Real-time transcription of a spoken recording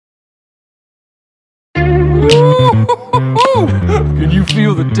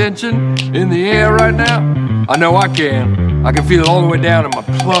feel the tension in the air right now? I know I can. I can feel it all the way down in my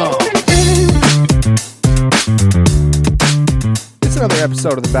plum. It's another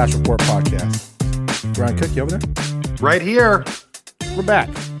episode of the Bash Report podcast. Ryan Cook, you over there? Right here. We're back.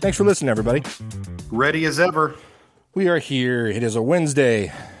 Thanks for listening, everybody. Ready as ever. We are here. It is a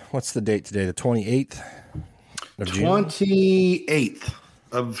Wednesday. What's the date today? The 28th of June? 28th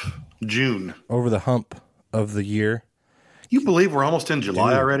of June. Over the hump of the year. You believe we're almost in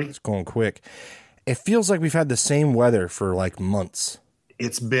July already? It's going quick. It feels like we've had the same weather for like months.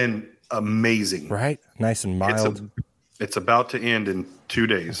 It's been amazing. Right? Nice and mild. It's about to end in 2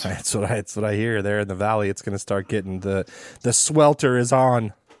 days. That's what I hear there in the valley. It's going to start getting the swelter is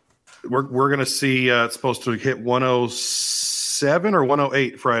on. We're going to see it's supposed to hit 107 or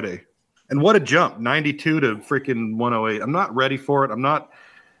 108 Friday. And what a jump, 92 to freaking 108. I'm not ready for it. I'm not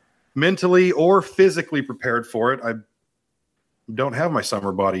mentally or physically prepared for it. I don't have my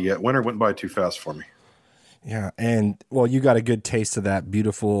summer body yet. Winter went by too fast for me. Yeah, and well, you got a good taste of that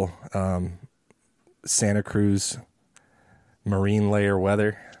beautiful Santa Cruz marine layer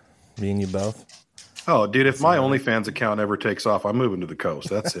weather, me and you both. Oh, dude, if my OnlyFans account ever takes off, I'm moving to the coast.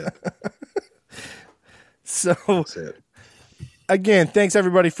 That's it. That's it. Again, thanks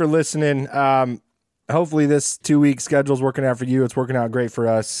everybody for listening. Hopefully this 2-week schedule is working out for you. It's working out great for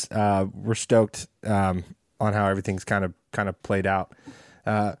us. We're stoked on how everything's kind of played out.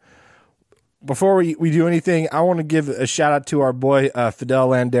 Before we do anything, I want to give a shout out to our boy Fidel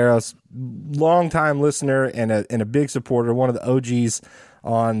Landeros, longtime listener and a big supporter, one of the OGs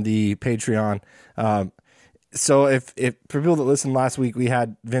on the Patreon. So if for people that listened last week, we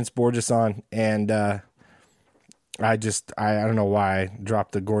had Vince Borges on, and I don't know why I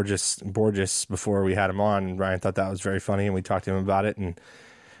dropped the gorgeous Borges before we had him on, and Ryan thought that was very funny, and we talked to him about it, and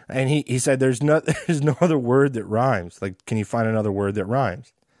he said there's no other word that rhymes. Like, can you find another word that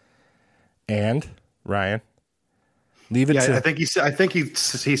rhymes? And Ryan, leave it to. I think he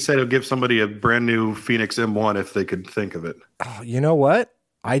said he'll give somebody a brand new Phoenix M1 if they could think of it. Oh, you know what?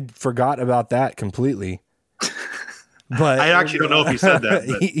 I forgot about that completely. But I actually don't know if he said that.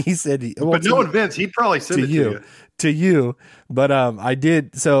 But he said, but knowing Vince, he'd probably send it to you. But I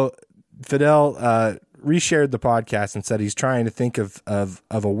did. So Fidel reshared the podcast and said he's trying to think of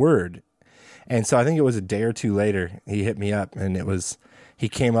a word. And so I think it was a day or two later he hit me up, and he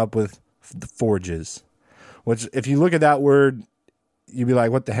came up with the forges, which if you look at that word, you'd be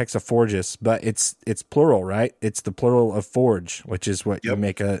like, what the heck's a forges? But it's plural, right? It's the plural of forge, which is what you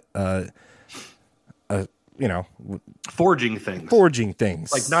make a forging things. Forging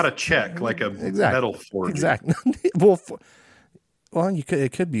things. Like not a check, like a metal forging. Exactly. Well,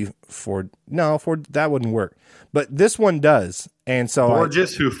 it could be Ford. No, Ford, that wouldn't work. But this one does. And so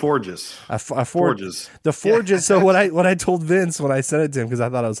Forges who forges. Forges. The forges. Yeah. So what I told Vince when I sent it to him, because I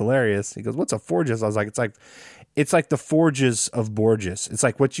thought it was hilarious. He goes, "What's a forges?" I was like, it's like the forges of Borges. It's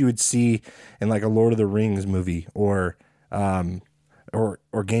like what you would see in like a Lord of the Rings movie or Game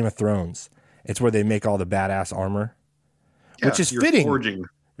of Thrones. It's where they make all the badass armor, which is fitting, forging.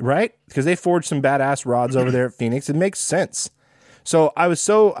 Right? Because they forged some badass rods over there at Phoenix. It makes sense. So I was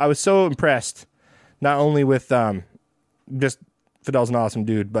so impressed, not only with just Fidel's an awesome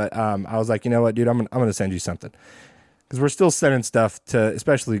dude, but I was like, you know what, dude, I'm gonna send you something, because we're still sending stuff to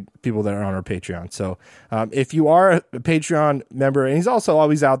especially people that are on our Patreon. So if you are a Patreon member, and he's also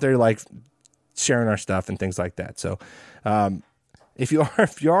always out there like sharing our stuff and things like that. So if you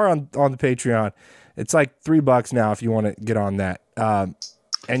are on the Patreon, it's like $3 now if you want to get on that,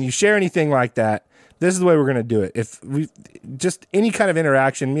 and you share anything like that. This is the way we're going to do it. If we just any kind of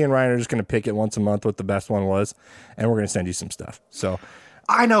interaction, me and Ryan are just going to pick it once a month what the best one was, and we're going to send you some stuff. So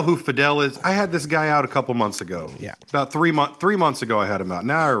I know who Fidel is. I had this guy out a couple months ago. Yeah, about 3 months ago I had him out.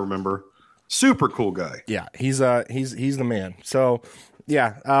 Now I remember. Super cool guy. Yeah, he's the man. So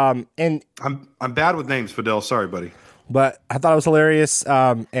yeah, and I'm bad with names, Fidel. Sorry, buddy. But I thought it was hilarious,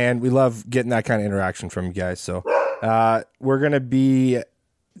 and we love getting that kind of interaction from you guys. So we're going to be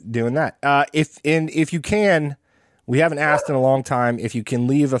doing that. If you can, we haven't asked in a long time, if you can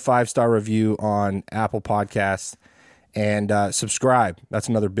leave a 5-star review on Apple Podcasts and subscribe. That's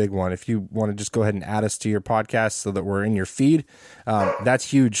another big one. If you want to just go ahead and add us to your podcast so that we're in your feed,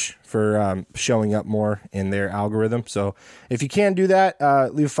 that's huge for showing up more in their algorithm. So if you can do that,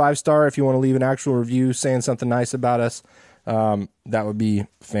 leave a 5-star. If you want to leave an actual review saying something nice about us, that would be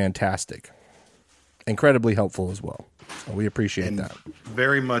fantastic. Incredibly helpful as well. So we appreciate that.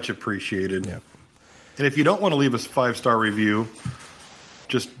 Very much apprecited. Yeah. And if you don't want to leave us a 5-star review,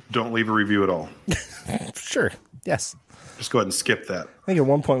 just don't leave a review at all. Sure. Yes. Just go ahead and skip that. I think at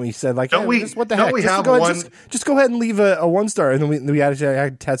one point we said, like, Don't hey, we- just, what the don't heck? we Just have go ahead, one- just go ahead and leave a 1-star. And then we actually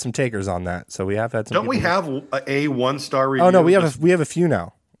had some takers on that. So we have had some. Don't we people- have a 1-star review? Oh, no, we have a few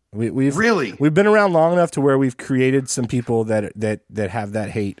now. We've Really? We've been around long enough to where we've created some people that have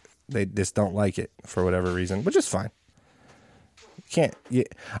that hate. They just don't like it for whatever reason, which is fine.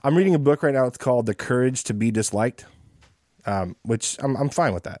 I'm reading a book right now. It's called The Courage to Be Disliked, which I'm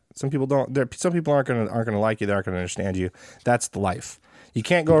fine with that. Some people don't. Some people aren't gonna like you. They aren't gonna understand you. That's the life. You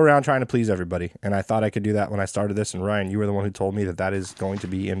can't go around trying to please everybody. And I thought I could do that when I started this. And Ryan, you were the one who told me that is going to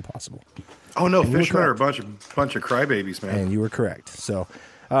be impossible. Oh no, fishermen are a bunch of crybabies, man. And you were correct. So,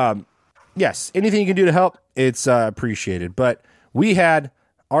 yes, anything you can do to help, it's appreciated. But we had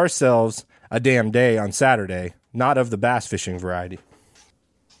ourselves a damn day on Saturday, not of the bass fishing variety.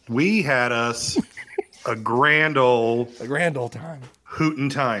 We had us a grand old time. hootin'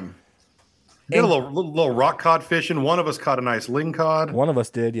 time. Did a little rock cod fishing. One of us caught a nice ling cod. One of us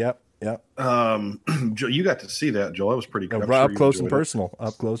did. Yep. Joe, you got to see that, Joel. That was pretty good. Up close and personal.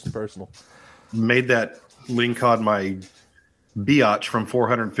 Up close and personal. Made that ling cod my biatch from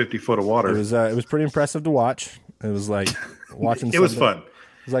 450 foot of water. It was pretty impressive to watch. It was like watching. It was fun.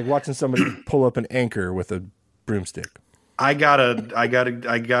 It was like watching somebody pull up an anchor with a broomstick. I gotta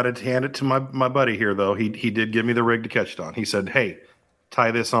hand it to my buddy here though. He did give me the rig to catch it on. He said, "Hey,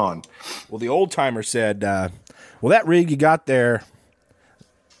 tie this on." Well, the old timer said, "Well, that rig you got there,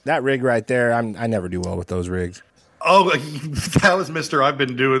 that rig right there, I never do well with those rigs." Oh, that was Mister. I've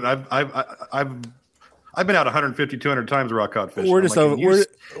been doing. I've been out 150, 200 times rock cod fishing. We're just over.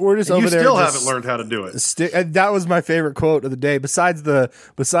 We're just over you there. Still haven't learned how to do it. And that was my favorite quote of the day. Besides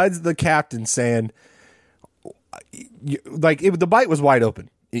the captain saying, the bite was wide open.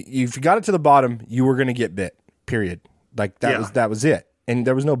 If you got it to the bottom, you were going to get bit. Period. Like that was it. And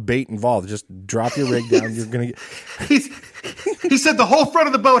there was no bait involved. Just drop your rig down. You're going to get. He said the whole front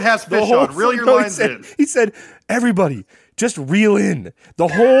of the boat has fish on. Reel your lines in. He said, everybody, just reel in.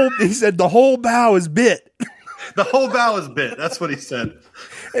 He said the whole bow is bit. The whole bow is bit. That's what he said.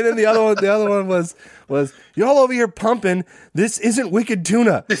 And then the other one was y'all over here pumping. This isn't wicked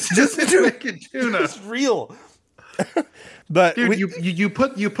tuna. This isn't wicked tuna. It's real. But dude, you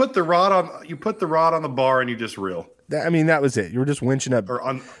put the rod on the bar and you just reel. I mean, that was it. You were just winching up or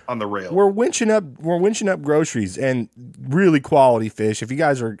on the rail. We're winching up groceries and really quality fish. If you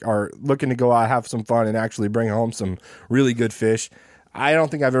guys are looking to go out, have some fun, and actually bring home some really good fish, I don't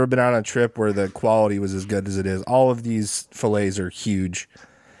think I've ever been on a trip where the quality was as good as it is. All of these fillets are huge.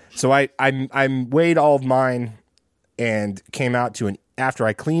 So I weighed all of mine and came out to after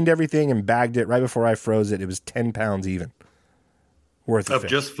I cleaned everything and bagged it right before I froze it. It was 10 pounds even worth of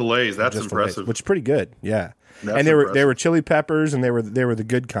fish. Just fillets. That's impressive. Fillets, which is pretty good. Yeah. That's and impressive. they were chili peppers, and they were the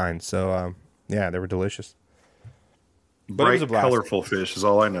good kind. So they were delicious. But bright, it was a blast. Colorful fish is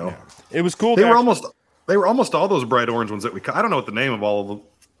all I know. Yeah. It was cool. They were almost all those bright orange ones that we caught. I don't know what the name of all of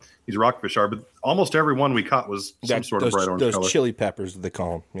these rockfish are, but almost every one we caught was some sort of bright orange color. Those chili peppers, they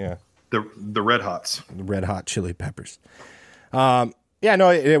call them. Yeah, the red hots. The red hot chili peppers. Yeah,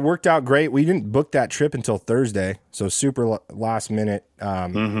 no, it worked out great. We didn't book that trip until Thursday, so super last minute.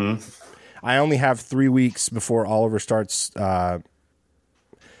 I only have 3 weeks before Oliver starts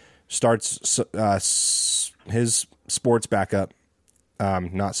his sports back up.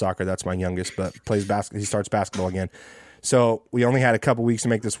 Not soccer, that's my youngest, but plays basketball. He starts basketball again. So we only had a couple weeks to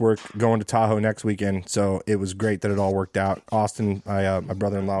make this work, going to Tahoe next weekend. So it was great that it all worked out. Austin, my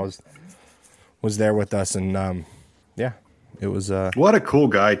brother-in-law was there with us, and it was what a cool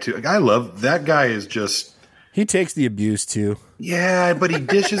guy too. I love that guy. Is just he takes the abuse too. Yeah, but he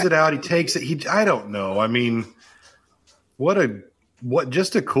dishes it out. He takes it. I don't know. I mean,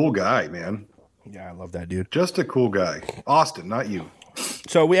 just a cool guy, man. Yeah, I love that dude. Just a cool guy. Austin, not you.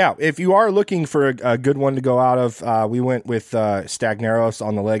 So if you are looking for a good one to go out of, we went with Stagneros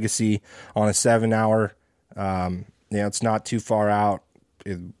on the Legacy on a 7-hour. It's not too far out.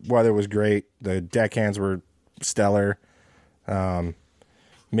 Weather was great. The deckhands were stellar.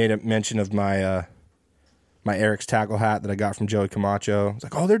 Made a mention of my my Eric's tackle hat that I got from Joey Camacho. It's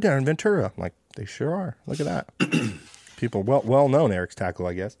like, oh, they're down in Ventura. I'm like, they sure are. Look at that. People well known Eric's tackle,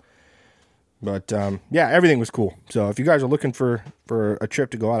 I guess. But everything was cool. So if you guys are looking for a trip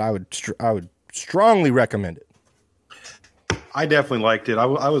to go out, I would strongly recommend it. I definitely liked it. I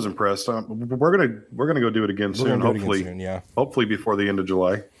was impressed. We're gonna go do it again soon. Hopefully before the end of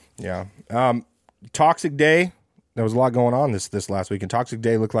July. Yeah. Toxic Day. There was a lot going on this last week, and Toxic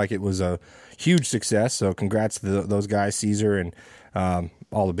Day looked like it was a huge success. So congrats to those guys, Caesar, and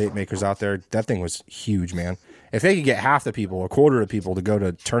all the bait makers out there. That thing was huge, man. If they could get half the people, a quarter of people to go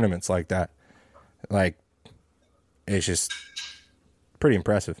to tournaments like that, it's just pretty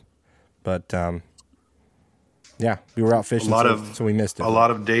impressive. But yeah, we were out fishing, so we missed it. A lot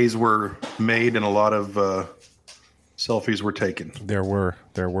of days were made and a lot of selfies were taken. There were.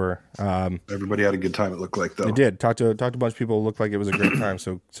 Everybody had a good time. It looked like, though. It did. Talked to a bunch of people. It looked like it was a great time.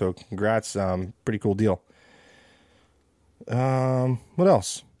 So congrats. Pretty cool deal. What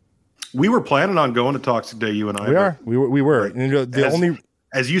else? We were planning on going to Toxic Day, you and I. We were. Right.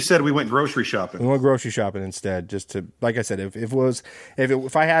 As you said, we went grocery shopping. We went grocery shopping instead, just to, like I said,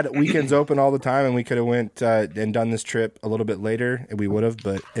 if I had weekends open all the time and we could have went and done this trip a little bit later, we would have.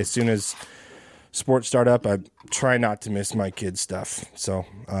 But as soon as sports start up, I try not to miss my kids' stuff. So,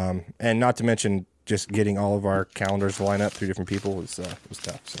 and not to mention just getting all of our calendars to line up through different people was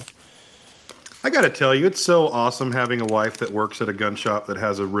tough. So, I got to tell you, it's so awesome having a wife that works at a gun shop that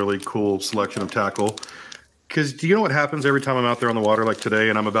has a really cool selection of tackle. Because do you know what happens every time I'm out there on the water like today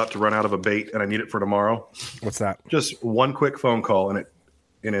and I'm about to run out of a bait and I need it for tomorrow? What's that? Just one quick phone call and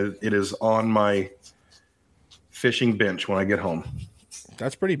it is on my fishing bench when I get home.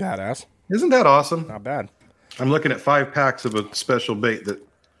 That's pretty badass. Isn't that awesome? Not bad. I'm looking at 5 packs of a special bait that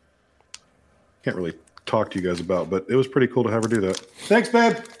I can't really talk to you guys about, but it was pretty cool to have her do that. Thanks,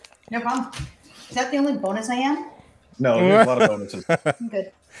 babe. No problem. Is that the only bonus I am? No, there's a lot of bonuses.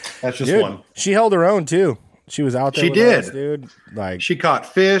 Good. That's just one. She held her own too. She was out there. She with did, us, dude. Like, she caught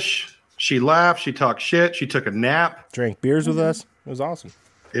fish. She laughed. She talked shit. She took a nap. Drank beers with us. It was awesome.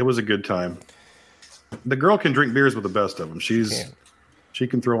 It was a good time. The girl can drink beers with the best of them. She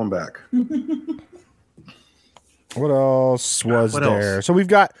can throw them back. What else was what there? else? So we've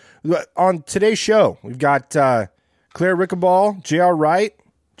got on today's show. We've got Clara, Ricabal, J.R. Wright,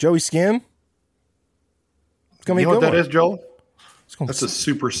 Joey Skim. It's gonna be You know a what good that one. is, Joel? It's gonna That's a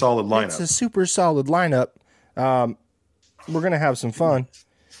super solid lineup. It's a super solid lineup. We're going to have some fun.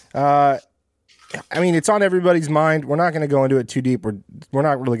 I mean, it's on everybody's mind. We're not going to go into it too deep. We're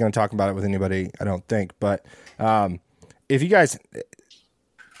not really going to talk about it with anybody, I don't think. But if you guys,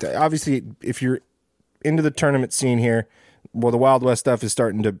 obviously, if you're into the tournament scene here, well, the Wild West stuff is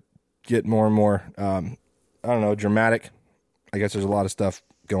starting to get more and more, I don't know, dramatic. I guess there's a lot of stuff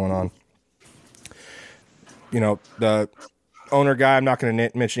going on. You know, the owner guy, I'm not going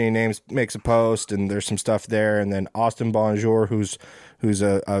to mention any names, makes a post, and there's some stuff there. And then Austin Bonjour, who's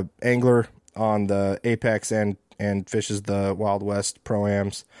a angler on the Apex and fishes the Wild West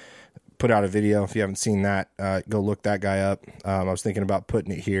Pro-Ams, put out a video. If you haven't seen that, go look that guy up. I was thinking about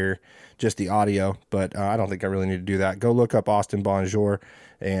putting it here, just the audio, but I don't think I really need to do that. Go look up Austin Bonjour,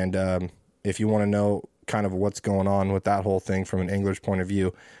 and if you want to know kind of what's going on with that whole thing from an angler's point of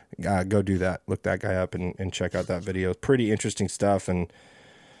view, go do that. Look that guy up and check out that video. Pretty interesting stuff. And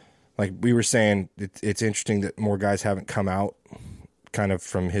like we were saying, it's interesting that more guys haven't come out kind of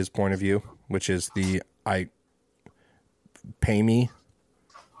from his point of view, which is the I pay me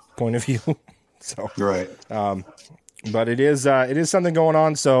point of view. So Right. But it is something going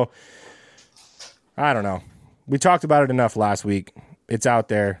on. So I don't know. We talked about it enough last week. It's out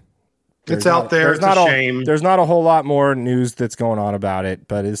there. It's out there. It's a shame. There's not a whole lot more news that's going on about it,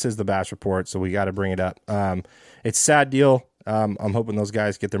 but this is the Bass Report, so we got to bring it up. It's a sad deal. I'm hoping those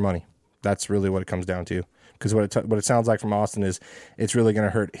guys get their money. That's really what it comes down to. Because what it sounds like from Austin is it's really going to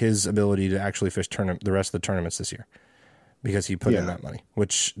hurt his ability to actually fish the rest of the tournaments this year, because he put in that money,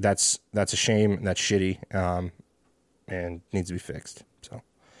 which that's a shame and that's shitty, and needs to be fixed. So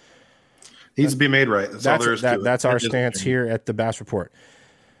needs to be made right. That's all there is to it. That's our stance here at the Bass Report.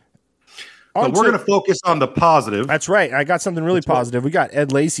 But we're going to focus on the positive. That's right. I got something really positive. We got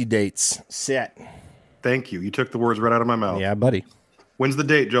Ed Lacey dates set. Thank you. You took the words right out of my mouth. Yeah, buddy. When's the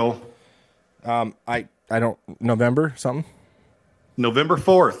date, Joel? I don't, November something. November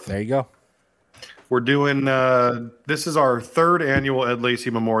 4th. There you go. We're doing, this is our 3rd annual Ed Lacey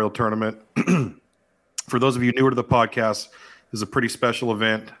Memorial Tournament. For those of you newer to the podcast, this is a pretty special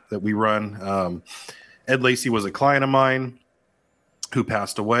event that we run. Ed Lacey was a client of mine who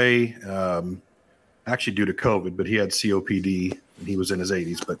passed away, actually due to COVID, but he had COPD and he was in his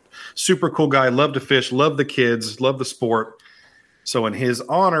 80s. But super cool guy, loved to fish, loved the kids, loved the sport. So in his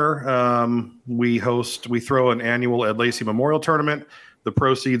honor, we throw an annual Ed Lacey Memorial Tournament. The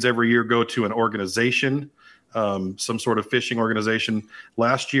proceeds every year go to an organization, some sort of fishing organization.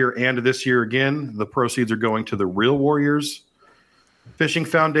 Last year and this year again, the proceeds are going to the Real Warriors Fishing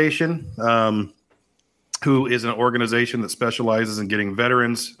Foundation, who is an organization that specializes in getting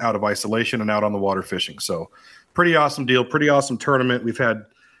veterans out of isolation and out on the water fishing. So pretty awesome deal, pretty awesome tournament. We've had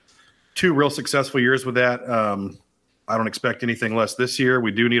 2 real successful years with that. I don't expect anything less this year.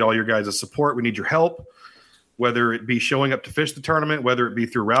 We do need all your guys' support. We need your help, whether it be showing up to fish the tournament, whether it be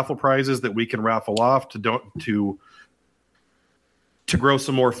through raffle prizes that we can raffle off to to grow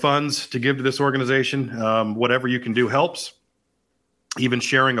some more funds to give to this organization. Whatever you can do helps. Even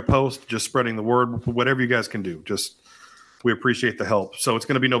sharing a post, just spreading the word, whatever you guys can do. We appreciate the help. So it's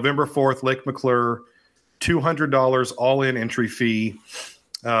going to be November 4th, Lake McClure, $200 all-in entry fee.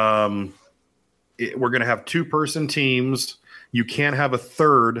 We're going to have 2-person teams. You can have a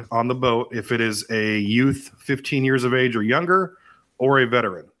third on the boat if it is a youth 15 years of age or younger or a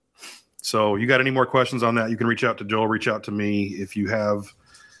veteran. So you got any more questions on that, you can reach out to Joel, reach out to me if you have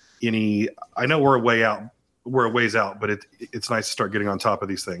any. I know we're a ways out, but it's nice to start getting on top of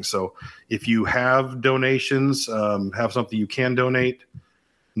these things. So if you have donations, have something you can donate,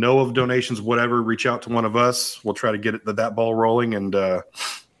 know of donations, whatever, reach out to one of us. We'll try to get that ball rolling, and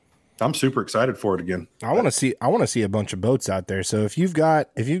I'm super excited for it again. I want to see a bunch of boats out there. So if you've got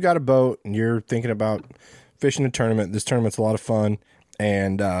a boat and you're thinking about fishing a tournament, this tournament's a lot of fun,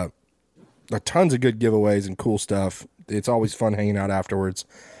 and tons of good giveaways and cool stuff. It's always fun hanging out afterwards.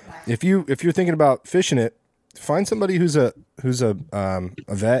 If you're thinking about fishing it, find somebody who's a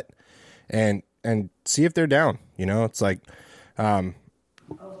vet and see if they're down. You know, it's like I'm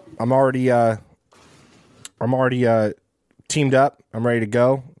already teamed up. I'm ready to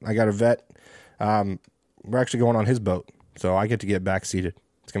go. I got a vet. We're actually going on his boat, so I get to get back seated.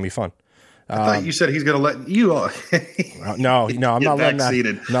 It's gonna be fun. I thought you said he's going to let you. No, I'm not letting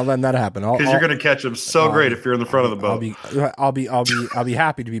that happen. Because you're going to catch him great if you're in the front of the boat. I'll be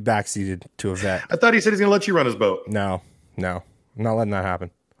happy to be backseated to a vet. I thought he said he's going to let you run his boat. No, I'm not letting that happen.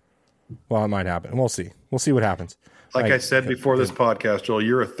 Well, it might happen. We'll see. We'll see what happens. Like I said before this podcast, Joel,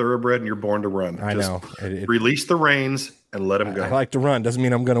 you're a thoroughbred and you're born to run. I know. Release the reins and let him go. I like to run. Doesn't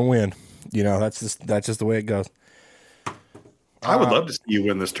mean I'm going to win. You know, that's just the way it goes. I would love to see you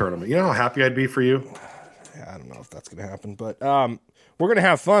win this tournament. You know how happy I'd be for you? I don't know if that's going to happen, but we're going to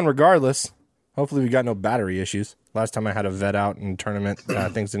have fun regardless. Hopefully we got no battery issues. Last time I had a vet out in tournament,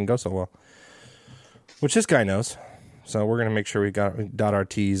 things didn't go so well, which this guy knows. So we're going to make sure we dot our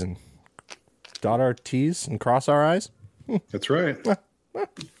T's and cross our I's. That's right.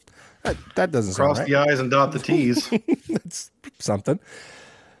 That doesn't cross sound right. Cross the I's and dot the T's. That's something.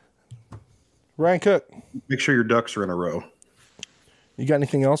 Ryan Cook. Make sure your ducks are in a row. You got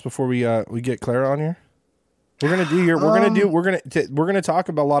anything else before we get Clara on here? We're gonna talk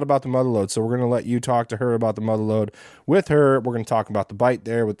about a lot about the Motherlode. So we're gonna let you talk to her about the Motherlode with her. We're gonna talk about the bite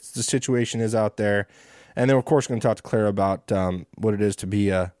there, what the situation is out there, and then of course we're gonna talk to Clara about what it is to be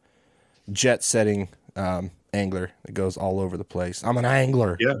a jet setting angler that goes all over the place. I'm an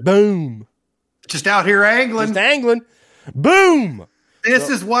angler. Yeah. Boom. Just out here angling. Just angling. Boom. This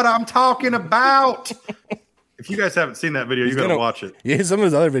is what I'm talking about. If you guys haven't seen that video, you got to watch it. Yeah, some of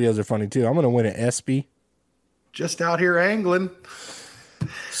his other videos are funny too. I'm going to win an ESPY. Just out here angling.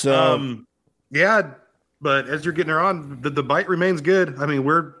 So, yeah, but as you're getting her on, the bite remains good. I mean,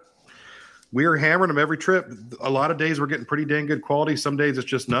 we're hammering them every trip. A lot of days we're getting pretty dang good quality. Some days it's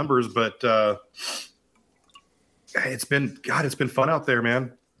just numbers, but it's been fun out there,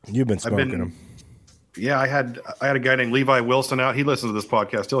 man. You've been smoking them. Yeah, I had a guy named Levi Wilson out. He listens to this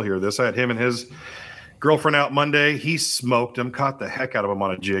podcast. He'll hear this. I had him and his girlfriend out Monday. He smoked him, caught the heck out of him on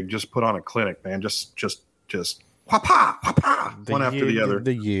a jig, just put on a clinic, man. Just wha-pa, wha-pa, one after the other.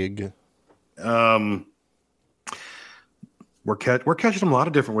 The yig. We're catching them a lot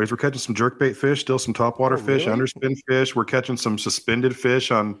of different ways. We're catching some jerkbait fish, still some topwater fish, really? underspin fish. We're catching some suspended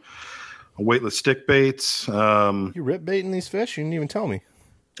fish on weightless stick baits. You rip baiting these fish? You didn't even tell me.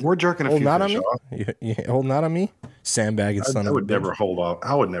 We're jerking a few fish off. You holding out on me? Sandbagging son of a bitch.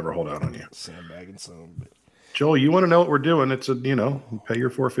 I would never hold out on you. Sandbagging son of a bitch. Joel, you want to know what we're doing? It's pay your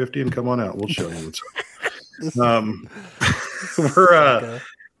 $450 and come on out. We'll show you what's up.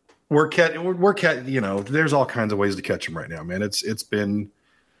 We're catching. There's all kinds of ways to catch them right now, man. It's been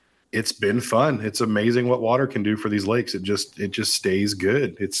fun. It's amazing what water can do for these lakes. It just stays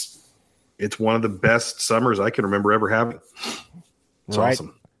good. It's one of the best summers I can remember ever having. It's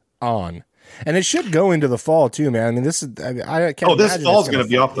awesome. On. And it should go into the fall too, man. I mean, this fall's going to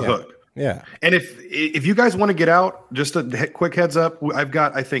be off the hook. Yeah. And if you guys want to get out, just a quick heads up, I've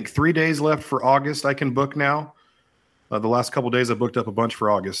got, I think, 3 days left for August. I can book now. The last couple of days I booked up a bunch for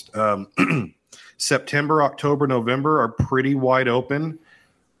August. September, October, November are pretty wide open,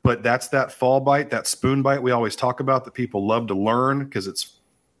 but that's that fall bite, that spoon bite we always talk about that people love to learn because it's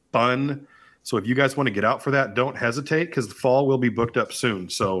fun. So if you guys want to get out for that, don't hesitate because the fall will be booked up soon.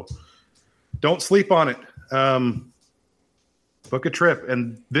 So don't sleep on it. Book a trip.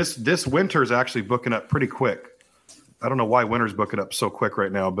 And this winter is actually booking up pretty quick. I don't know why winter's booking up so quick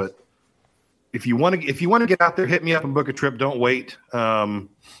right now, but if you want to get out there, hit me up and book a trip. Don't wait. So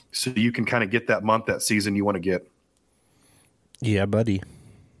you can kind of get that month, that season you want to get. Yeah, buddy.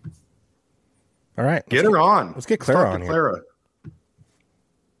 All right. Get her on. Let's get Clara talk on to here. Clara.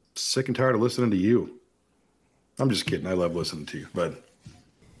 Sick and tired of listening to you. I'm just kidding. I love listening to you, but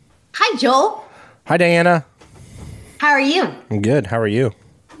Hi, Joel. Hi, Diana. How are you? I'm good. How are you?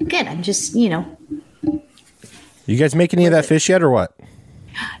 Good. I'm just, You guys make any of that fish yet or what?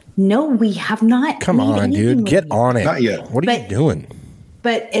 No, we have not. Come made on, anything dude. with Get you. on it. Not yet. What are you doing?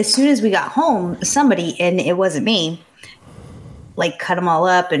 But as soon as we got home, somebody, and it wasn't me, like cut them all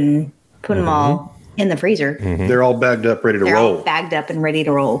up and put them all in the freezer. they're all bagged up, ready to They're roll. all bagged up and ready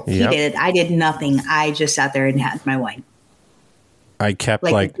to roll. Yep. He did. I did nothing. I just sat there and had my wine, I kept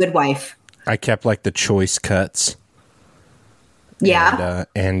like a good wife. I kept like the choice cuts. Yeah.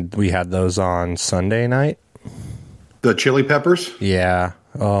 And we had those on Sunday night. The chili peppers. Yeah.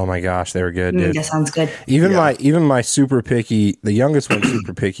 Oh my gosh, they were good, dude. That sounds good. Even my super picky, the youngest one's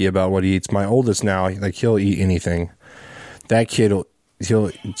super picky about what he eats. My oldest now, like he'll eat anything. That kid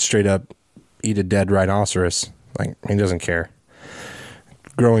he'll straight up eat a dead rhinoceros. Like he doesn't care.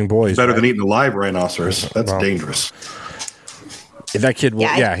 Growing boys, Better right? than eating a live rhinoceros. That's dangerous. That kid will,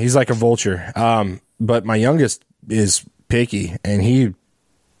 Yeah, he's like a vulture. But my youngest is picky, and he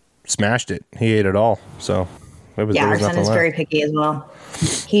smashed it. He ate it all. So it was, Yeah, there our was son nothing is left. very picky as well.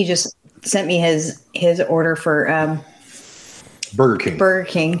 He just sent me his order for Burger King. Burger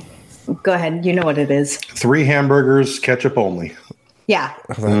King. Go ahead. You know what it is. 3 hamburgers, ketchup only. Yeah.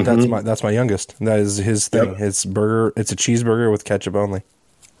 That's my youngest. That is his thing. Yep. His burger. It's a cheeseburger with ketchup only.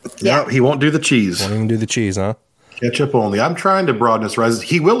 Yeah. No, he won't do the cheese. Won't even do the cheese, huh? Ketchup only. I'm trying to broaden his horizons.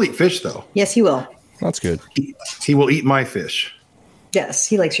 He will eat fish, though. Yes, he will. That's good. He will eat my fish. Yes,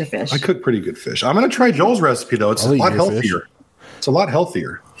 he likes your fish. I cook pretty good fish. I'm going to try Joel's recipe, though. It's I'll a eat lot your healthier. It's a lot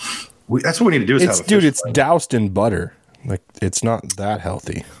healthier. That's what we need to do is have a fish It's fry. doused in butter. Like it's not that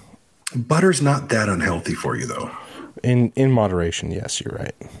healthy. Butter's not that unhealthy for you, though. In moderation, yes, you're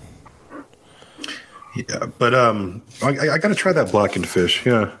right. Yeah, but I got to try that blackened fish.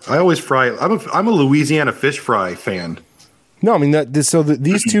 Yeah, I always fry it. I'm a Louisiana fish fry fan. No, I mean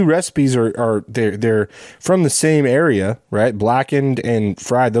these two recipes are they're from the same area, right? Blackened and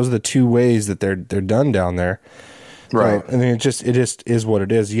fried. Those are the two ways that they're done down there. Right. I mean, it just is what it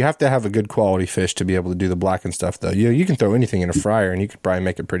is. You have to have a good quality fish to be able to do the blackened stuff, though. You can throw anything in a fryer and you could probably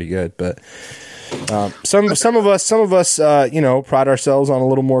make it pretty good. But some of us, pride ourselves on a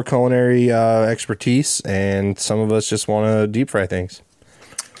little more culinary expertise, and some of us just want to deep fry things.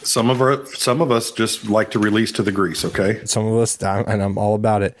 Some of us just like to release to the grease. Okay. Some of us, and I'm all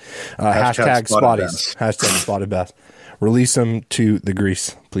about it. Hashtag spotted spotties. Hashtag spotted bass. Release them to the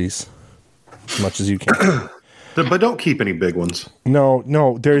grease, please, as much as you can. But don't keep any big ones. No.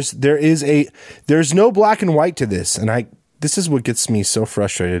 There's no black and white to this, and this is what gets me so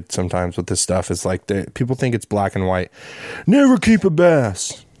frustrated sometimes with this stuff. Is like people think it's black and white. Never keep a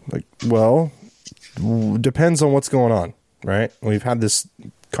bass. Like, well, depends on what's going on, right? We've had this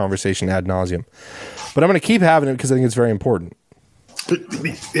conversation ad nauseum, but I'm going to keep having it because I think it's very important.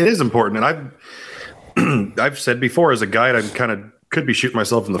 It is important, and I've said before as a guide, I kind of could be shooting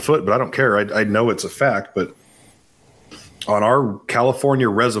myself in the foot, but I don't care. I know it's a fact, but on our California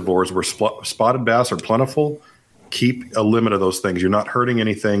reservoirs where spotted bass are plentiful, keep a limit of those things. You're not hurting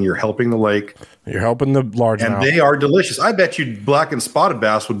anything. You're helping the lake. You're helping the largemouth. And they are delicious. I bet you black and spotted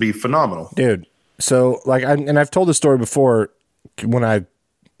bass would be phenomenal. Dude. So I've told this story before when a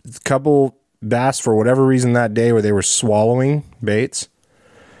couple bass for whatever reason that day where they were swallowing baits.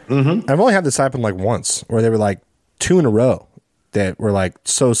 Mm-hmm. I've only had this happen like once where they were like 2 in a row that were like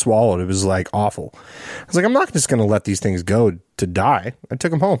so swallowed. It was like awful. I was like, I'm not just going to let these things go to die. I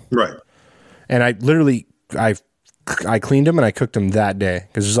took them home. Right. And I literally, I cleaned them and I cooked them that day.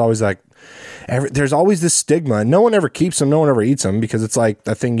 Cause there's always like, there's always this stigma and no one ever keeps them. No one ever eats them because it's like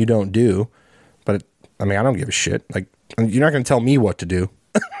a thing you don't do. But I don't give a shit. Like you're not going to tell me what to do.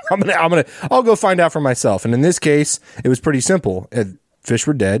 I'll go find out for myself. And in this case, it was pretty simple. Fish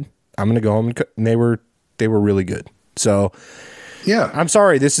were dead. I'm going to go home and cook, and they were really good. So yeah, I'm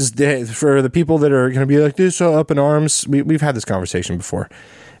sorry. This is for the people that are going to be like this, so up in arms. We've had this conversation before.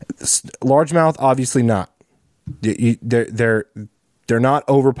 Largemouth, obviously not. They're not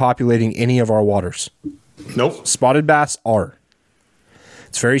overpopulating any of our waters. Nope. Spotted bass are.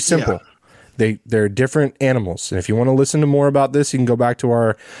 It's very simple. Yeah. They're different animals. And if you want to listen to more about this, you can go back to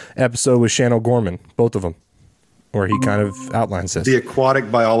our episode with Shannon Gorman, both of them, where he kind of outlines this. The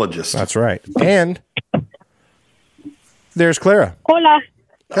aquatic biologist. That's right. And there's Clara. Hola.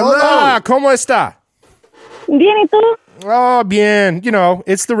 Hola, ¿cómo está? Bien, ¿y tú? Oh, bien.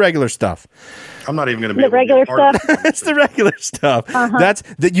 It's the regular stuff. I'm not even going to be The regular stuff. It's the regular stuff. That's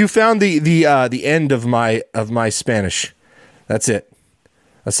that you found the end of my Spanish. That's it.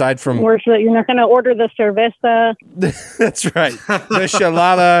 Aside from You're not going to order the cerveza. That's right. The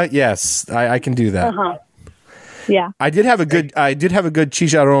shalala. Yes, I can do that. Yeah. I did have a good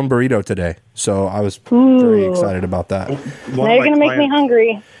chicharron burrito today, so I was very excited about that. Now you're going to make me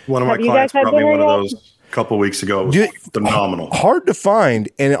hungry. One of my clients brought me one of those a couple weeks ago. It was phenomenal. Hard to find,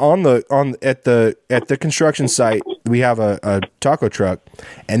 and at the construction site we have a taco truck,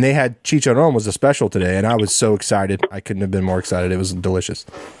 and they had chicharron was a special today, and I was so excited. I couldn't have been more excited. It was delicious.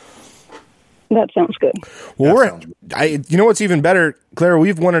 That sounds good. Well, you know what's even better, Clara?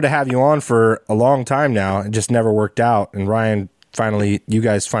 We've wanted to have you on for a long time now. It just never worked out. And Ryan, you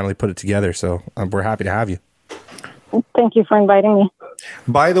guys finally put it together. So we're happy to have you. Thank you for inviting me.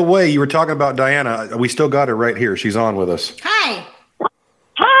 By the way, you were talking about Diana. We still got her right here. She's on with us. Hi.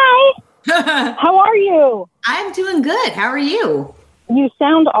 Hi. How are you? I'm doing good. How are you? You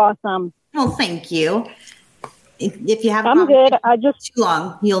sound awesome. Well, thank you. If you have I'm good. I just too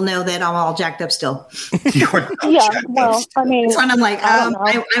long, you'll know that I'm all jacked up still. Well, I mean, so I'm like, I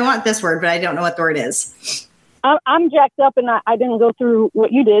want this word, but I don't know what the word is. I'm jacked up, and I didn't go through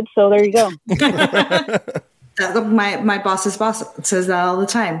what you did, so there you go. My boss's boss says that all the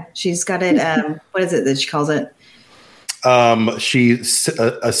time. She's got it. What is it that she calls it? She's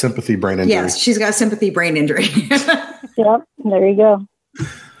a sympathy brain injury. Yes, she's got a sympathy brain injury. Yep, there you go.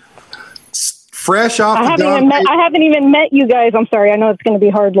 Fresh off I haven't even met you guys. I'm sorry. I know it's going to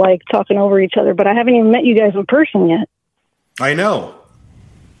be hard, like talking over each other, but I haven't even met you guys in person yet. I know.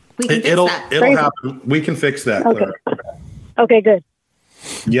 It'll happen. We can fix that. Okay. Clara. Okay, good.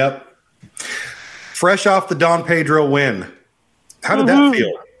 Yep. Fresh off the Don Pedro win. How did that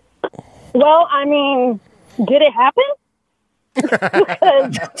feel? Well, I mean, did it happen?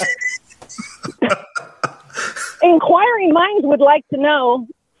 Because inquiring minds would like to know.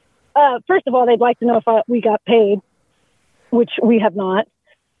 First of all, they'd like to know if we got paid, which we have not.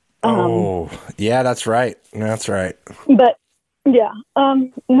 Yeah, that's right. That's right. But yeah,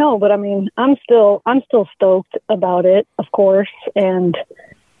 no, but I mean, I'm still stoked about it, of course. And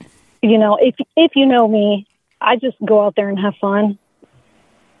you know, if you know me, I just go out there and have fun.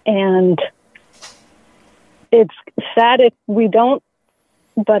 And it's sad if we don't,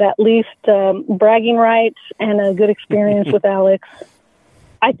 but at least bragging rights and a good experience with Alex.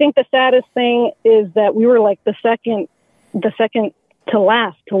 I think the saddest thing is that we were like the second to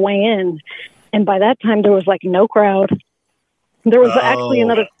last to weigh in, and by that time there was like no crowd. There was actually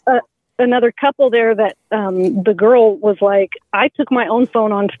another couple there that the girl was like, I took my own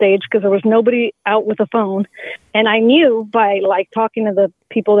phone on stage because there was nobody out with a phone, and I knew by like talking to the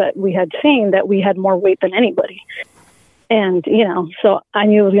people that we had seen that we had more weight than anybody. And, you know, so I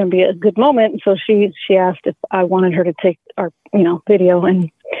knew it was going to be a good moment. And so she asked if I wanted her to take our, video.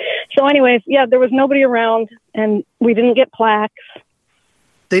 And so anyways, yeah, there was nobody around and we didn't get plaques.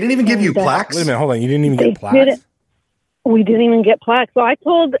 They didn't even give you plaques? Wait a minute, hold on. You didn't even get plaques? We didn't even get plaques. So I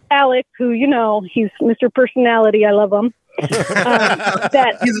told Alex, who, he's Mr. Personality. I love him.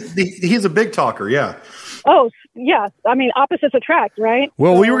 That he's a big talker. Yeah. Oh, yeah. I mean, opposites attract, right?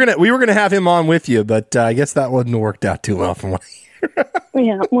 Well, we were gonna have him on with you, but I guess that wouldn't have worked out too well from what I hear.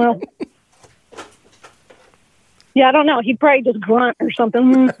 Yeah. Well. Yeah, I don't know. He'd probably just grunt or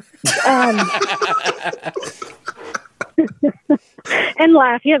something. And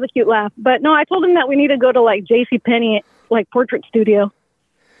laugh. He has a cute laugh. But no, I told him that we need to go to like JCPenney, like portrait studio.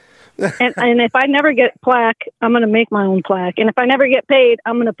 And if I never get plaque, I'm going to make my own plaque. And if I never get paid,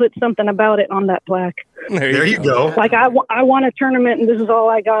 I'm going to put something about it on that plaque. There you go. Like I won a tournament and this is all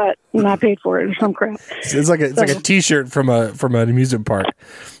I got and I paid for it or some crap. It's like a T-shirt from an amusement park.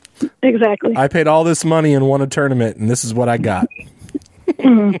 Exactly. I paid all this money and won a tournament and this is what I got.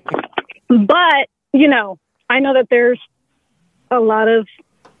 Mm-hmm. But, I know that there's a lot of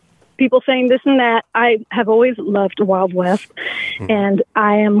people saying this and that. I have always loved Wild West, and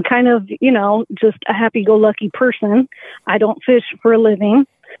I am kind of, just a happy-go-lucky person. I don't fish for a living.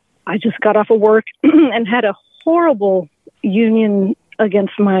 I just got off of work and had a horrible union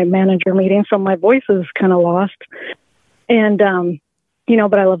against my manager meeting, so my voice is kind of lost. And,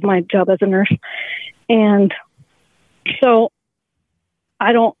 but I love my job as a nurse. And so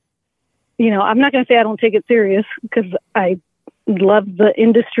I don't, I'm not going to say I don't take it serious because I love the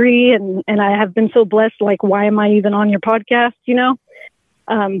industry and I have been so blessed. Like, why am I even on your podcast?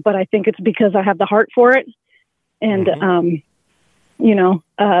 But I think it's because I have the heart for it. And,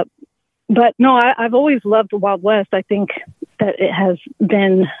 but no, I've always loved the Wild West. I think that it has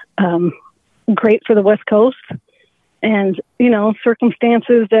been great for the West Coast and,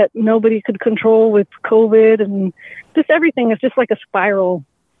 circumstances that nobody could control with COVID and just everything is just like a spiral,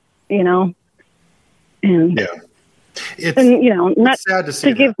 and yeah. And, you know, not it's sad to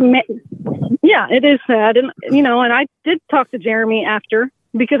see yeah, it is sad. And, you know, and I did talk to Jeremy after,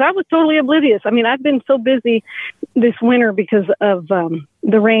 because I was totally oblivious. I mean, I've been so busy this winter because of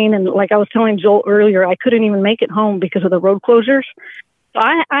the rain. And like I was telling Joel earlier, I couldn't even make it home because of the road closures. So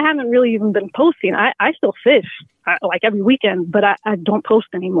I haven't really even been posting. I still fish like every weekend, but I don't post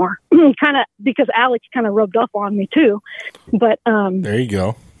anymore. Kind of because Alex kind of rubbed off on me too. But there you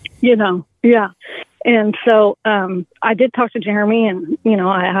go. You know, yeah. And so I did talk to Jeremy, and, you know,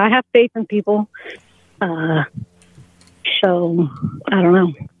 I have faith in people. So I don't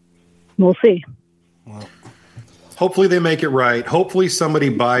know. We'll see. Well, hopefully they make it right. Hopefully somebody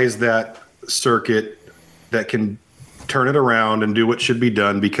buys that circuit that can turn it around and do what should be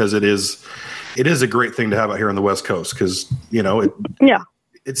done, because it is a great thing to have out here on the West Coast, because, you know,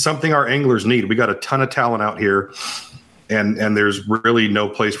 it's something our anglers need. We got a ton of talent out here, and there's really no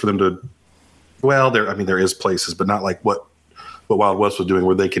place for them to. Well, there is places, but not like what Wild West was doing,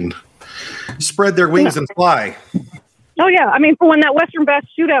 where they can spread their wings and fly. Oh yeah, I mean, when that Western Bass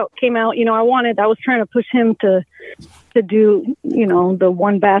Shootout came out, you know, I was trying to push him to do, you know, the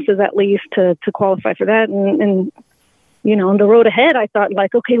one Basses at least to qualify for that, and you know, on the road ahead, I thought,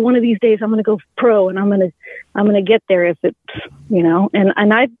 like, okay, one of these days I'm going to go pro, and I'm going to get there if it's, you know, and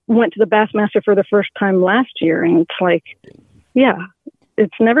I went to the Bassmaster for the first time last year, and it's like, yeah,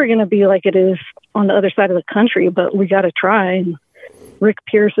 it's never going to be like it is on the other side of the country, but we got to try. And Rick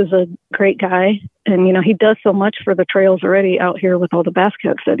Pierce is a great guy, and, you know, he does so much for the trails already out here with all the bass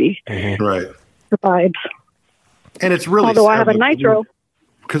catch that he provides. And it's really, although I have a nitro,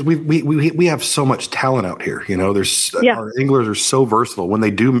 because we have so much talent out here. You know, our anglers are so versatile. When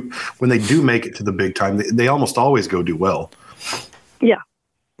they do make it to the big time, they almost always go do well. Yeah.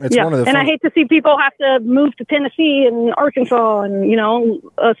 It's one of the and I hate to see people have to move to Tennessee and Arkansas, and, you know,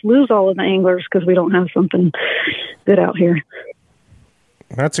 us lose all of the anglers because we don't have something good out here.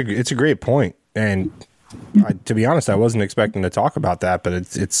 It's a great point, and to be honest, I wasn't expecting to talk about that, but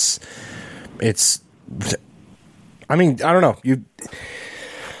it's. I mean, I don't know.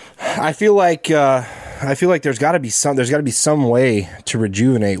 I feel like there's got to be some way to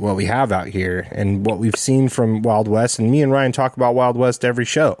rejuvenate what we have out here and what we've seen from Wild West. And me and Ryan talk about Wild West every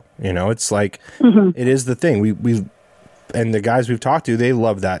show. You know, it's like it is the thing. We and the guys we've talked to, they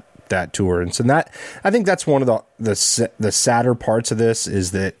love that tour. And so I think that's one of the sadder parts of this,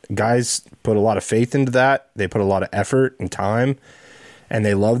 is that guys put a lot of faith into that. They put a lot of effort and time, and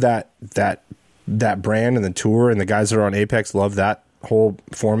they love that brand and the tour. And the guys that are on Apex love that whole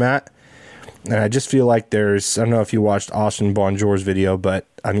format. And I just feel like I don't know if you watched Austin Bonjour's video, but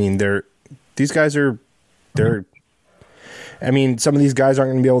I mean, some of these guys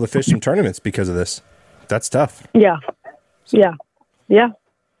aren't going to be able to fish some tournaments because of this. That's tough. Yeah.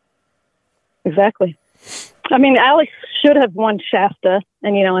 Exactly. I mean, Alex should have won Shasta,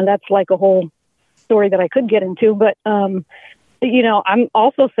 and, you know, and that's like a whole story that I could get into, but, you know, I'm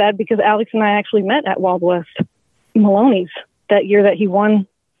also sad because Alex and I actually met at Wild West Maloney's that year that he won,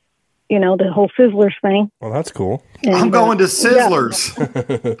 you know, the whole Sizzlers thing. Well, that's cool. And, I'm going to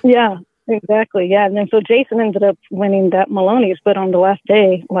Sizzlers. Yeah, exactly. Yeah. And then so Jason ended up winning that Maloney's, but on the last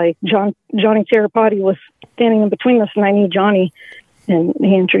day, like Johnny Terrapati was standing in between us, and I knew Johnny, and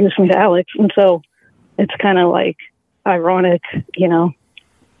he introduced me to Alex. And so it's kind of like ironic, you know,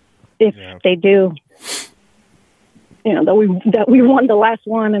 if they do, you know, that we won the last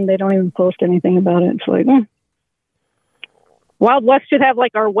one and they don't even post anything about it. It's like, Wild West should have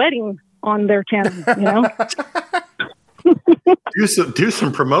like our wedding on their channel, you know? do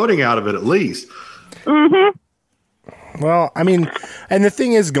some promoting out of it at least. Mm-hmm. Well, I mean, and the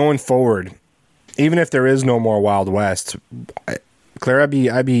thing is, going forward, even if there is no more Wild West, Clara,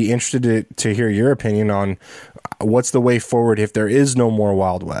 I'd be interested to hear your opinion on what's the way forward if there is no more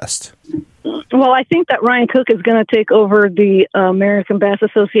Wild West. Well, I think that Ryan Cook is going to take over the American Bass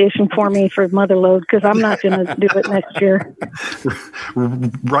Association for me for Motherlode, because I'm not going to do it next year.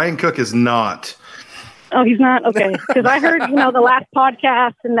 Ryan Cook is not. Oh, he's not? Okay. Because I heard, you know, the last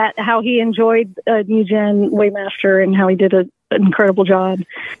podcast and that how he enjoyed New Gen Waymaster and how he did an incredible job.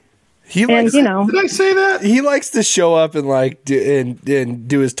 He likes, did I say that? He likes to show up and like do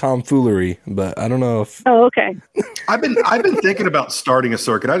his tomfoolery, but I don't know if. Oh, okay. I've been thinking about starting a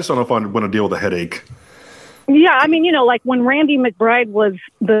circuit. I just don't know if I want to deal with a headache. Yeah, I mean, you know, like when Randy McBride was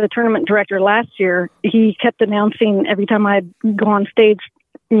the tournament director last year, he kept announcing every time I'd go on stage,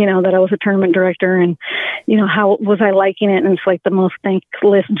 you know, that I was a tournament director, and, you know, how was I liking it? And it's like the most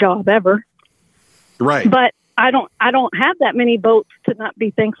thankless job ever. Right. But I don't have that many boats to not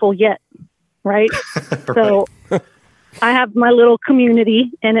be thankful yet. Right. Right. So, I have my little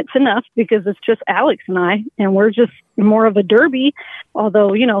community, and it's enough because it's just Alex and I, and we're just more of a derby.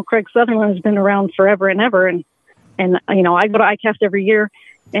 Although, you know, Craig Sutherland has been around forever and ever. And you know, I go to ICAST every year.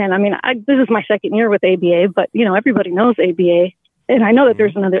 And I mean, this is my second year with ABA, but, you know, everybody knows ABA. And I know that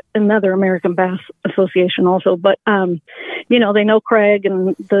there's another American Bass Association also. But, you know, they know Craig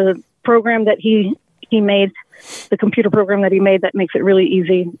and the program that he made, the computer program that he made that makes it really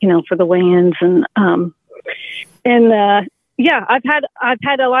easy, you know, for the weigh-ins. Yeah, I've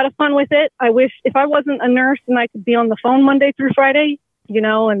had a lot of fun with it. I wish if I wasn't a nurse and I could be on the phone Monday through Friday, you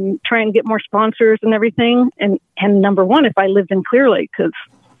know, and try and get more sponsors and everything. And number one, if I lived in Clear Lake, because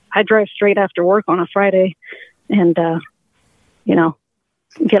I drive straight after work on a Friday and, you know,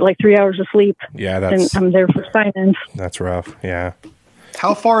 get like 3 hours of sleep. Yeah, and I'm there for sign-ins. That's rough. Yeah.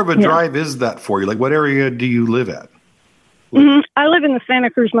 How far of a drive is that for you? Like, what area do you live at? I live in the Santa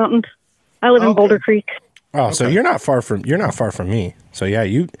Cruz Mountains. I live in Boulder Creek. Oh, okay. So you're not far from me. So yeah,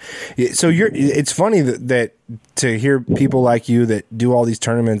 it's funny that to hear people like you that do all these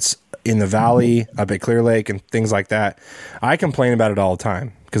tournaments in the valley, up at Clear Lake and things like that. I complain about it all the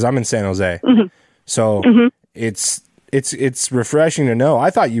time because I'm in San Jose. Mm-hmm. So it's refreshing to know. I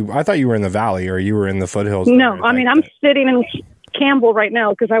thought you were in the valley or you were in the foothills. No, I mean, I'm sitting in Campbell right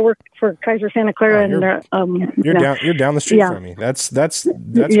now because I work for Kaiser Santa Clara. You're down the street from me. That's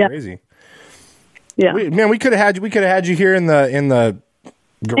crazy. Yeah, we could have had you here in the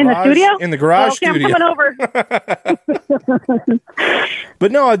garage, in the studio, in the garage studio. I'm coming over.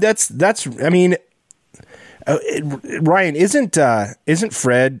 But no, that's. I mean, Ryan, isn't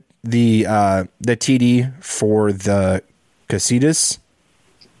Fred the TD for the Casitas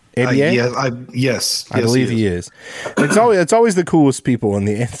ABA? Yes, I believe he is. It's always the coolest people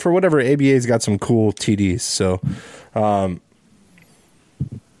for whatever ABA's got some cool TDs. So,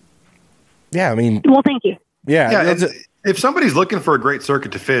 yeah, I mean, well, thank you. Yeah, if somebody's looking for a great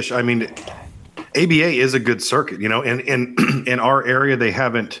circuit to fish, I mean, ABA is a good circuit. You know, and in our area they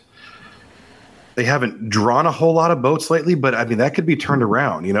haven't drawn a whole lot of boats lately, but I mean that could be turned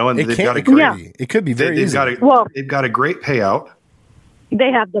around. You know, and it could be very easy. They've got a great payout. They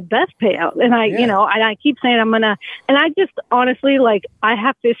have the best payout. And I keep saying and I just honestly, like, I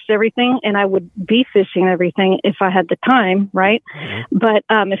have fished everything and I would be fishing everything if I had the time. Right. Mm-hmm. But,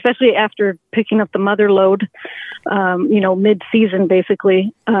 especially after picking up the Motherlode, mid-season,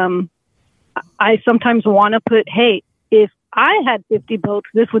 basically, I sometimes want to put, hey, if I had 50 boats,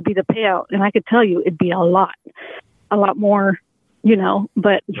 this would be the payout. And I could tell you it'd be a lot more, you know,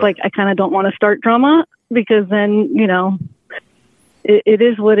 but it's like, I kind of don't want to start drama because then, you know, it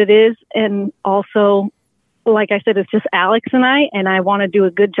is what it is. And also, like I said, it's just Alex and I want to do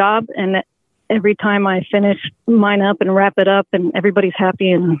a good job. And every time I finish mine up and wrap it up and everybody's happy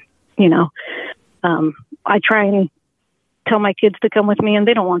and, you know, I try and tell my kids to come with me and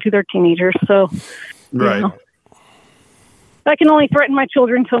they don't want to, they're teenagers. So, right. You know, I can only threaten my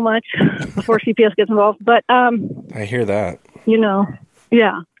children so much before CPS gets involved. But, I hear that, you know,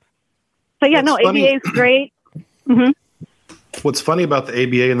 yeah. So yeah, What's funny, ABA is great. Mm-hmm. What's funny about the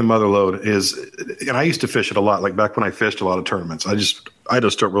ABA and the Motherlode is, and I used to fish it a lot, like back when I fished a lot of tournaments. I just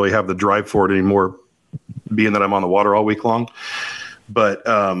don't really have the drive for it anymore, being that I'm on the water all week long. But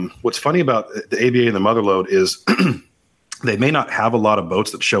what's funny about the ABA and the Motherlode is they may not have a lot of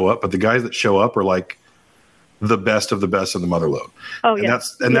boats that show up, but the guys that show up are like the best of the best of the Motherlode. Oh, yeah.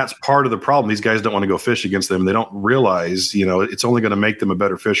 And that's part of the problem. These guys don't want to go fish against them. They don't realize, you know, it's only going to make them a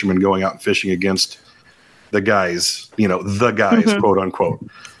better fisherman going out and fishing against the guys, mm-hmm. quote unquote.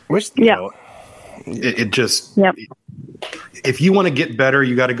 It just, if you want to get better,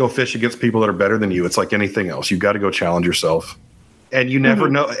 you got to go fish against people that are better than you. It's like anything else. You got to go challenge yourself, and you never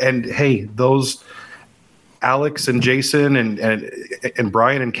mm-hmm. know. And hey, those Alex and Jason and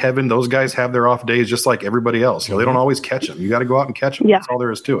Brian and Kevin, those guys have their off days just like everybody else. You know, they don't always catch them. You got to go out and catch them. Yeah. That's all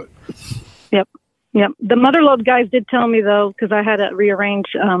there is to it. Yep. The Motherlode guys did tell me though, because I had to rearrange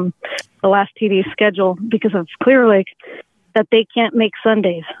the last TD schedule because of Clear Lake, that they can't make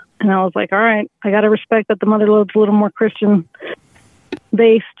Sundays. And I was like, all right, I got to respect that the Motherlode's a little more Christian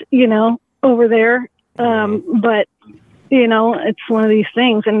based, you know, over there. But, you know, it's one of these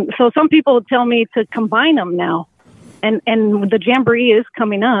things. And so some people tell me to combine them now. And the Jamboree is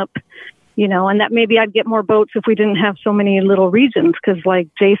coming up, you know, and that maybe I'd get more boats if we didn't have so many little regions. Because like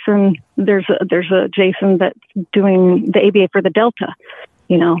Jason, there's a Jason that's doing the ABA for the Delta,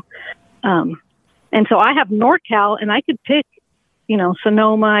 you know. And so I have NorCal, and I could pick, you know,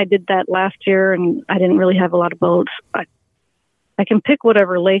 Sonoma. I did that last year, and I didn't really have a lot of boats. I can pick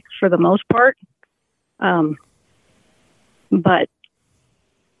whatever lake for the most part. But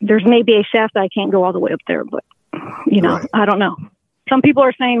there's maybe a shaft I can't go all the way up there, but Right. I don't know. Some people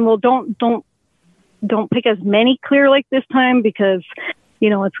are saying, well, don't pick as many clear lake this time because,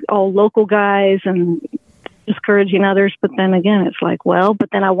 it's all local guys and discouraging others. But then again, it's like, well, but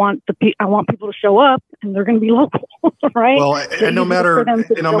then I want people to show up and they're going to be local, right? Well, and no matter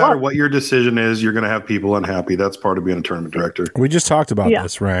what your decision is, you're going to have people unhappy. That's part of being a tournament director. We just talked about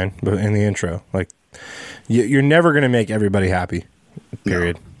this, Ryan, in the intro. Like, you're never going to make everybody happy,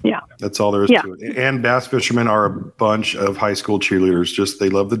 period. Yeah. That's all there is to it. And bass fishermen are a bunch of high school cheerleaders. They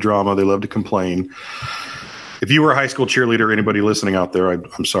love the drama. They love to complain. If you were a high school cheerleader, anybody listening out there,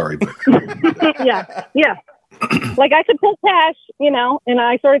 I'm sorry. But. Yeah. Like I could pay cash, and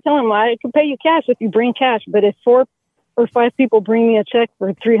I started telling them I could pay you cash if you bring cash. But if 4 or 5 people bring me a check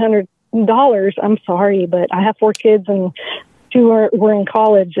for $300, I'm sorry, but I have 4 kids and 2 were in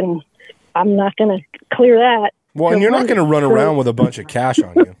college, and I'm not going to clear that. Well, and you're not going to run around with a bunch of cash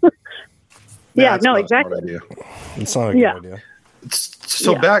on you. Exactly. It's not a good idea.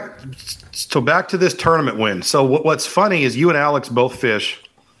 So back to this tournament win. So what's funny is you and Alex both fish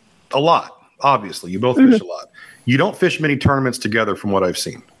a lot. Obviously, you both fish a lot. You don't fish many tournaments together, from what I've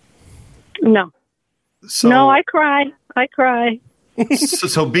seen. No. No, I cry.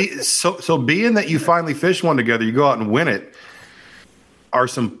 So being that you finally fish one together, you go out and win it. Are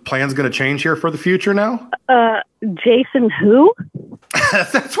some plans going to change here for the future now? Jason, who?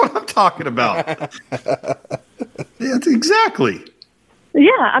 That's what I'm talking about. Yeah, exactly.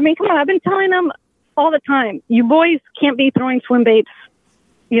 Yeah, I mean, come on. I've been telling them all the time. You boys can't be throwing swim baits,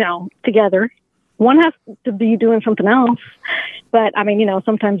 together. One has to be doing something else. But, I mean,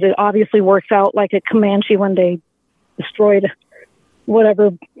 sometimes it obviously works out like a Comanche when they destroyed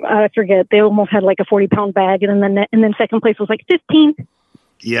whatever. I forget. They almost had like a 40-pound bag. And then second place was like 15.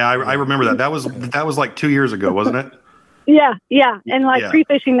 Yeah, I remember that. That was like 2 years ago, wasn't it? Yeah. And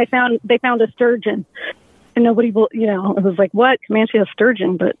pre-fishing, they found a sturgeon. And nobody, it was like, what? Comanche has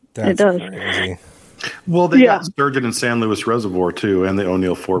sturgeon, but it does. Crazy. Well, they got sturgeon in San Luis Reservoir, too, and the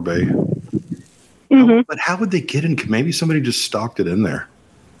O'Neill Forebay. But how would they get in? Maybe somebody just stocked it in there.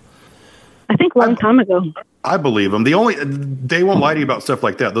 I think a long time ago. I believe them. They won't lie to you about stuff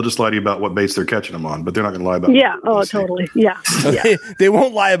like that. They'll just lie to you about what baits they're catching them on, but they're not going to lie about. Yeah. Oh, totally. Yeah. They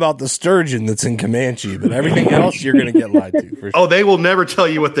won't lie about the sturgeon that's in Comanche, but everything else you're going to get lied to. For sure. Oh, they will never tell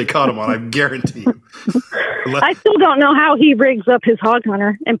you what they caught them on. I guarantee you. I still don't know how he rigs up his hog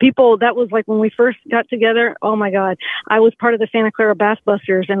hunter. And people, that was like when we first got together. Oh my God. I was part of the Santa Clara Bass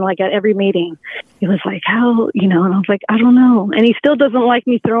Busters, and like at every meeting, he was like, how, and I was like, I don't know. And he still doesn't like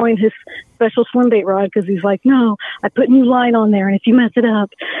me throwing his special swim bait rod because he's like, no, I put new line on there, and if you mess it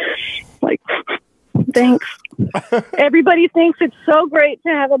up, like, thanks. Everybody thinks it's so great to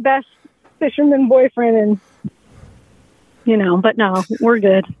have a bass fisherman boyfriend, and but no, we're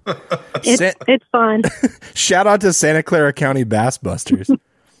good. It's fun. Shout out to Santa Clara County Bass Busters.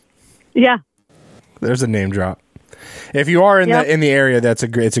 Yeah, there's a name drop. If you are in the area, it's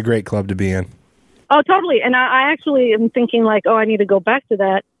a great club to be in. Oh, totally. And I actually am thinking like, I need to go back to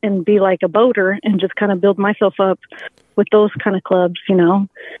that and be like a boater and just kind of build myself up with those kind of clubs, and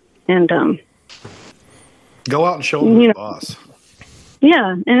go out and show them the boss.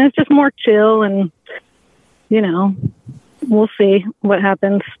 Yeah, and it's just more chill, and we'll see what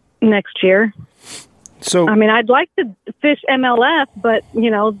happens next year. So, I mean, I'd like to fish MLF, but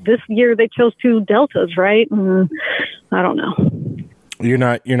this year they chose 2 deltas, right? And I don't know. You're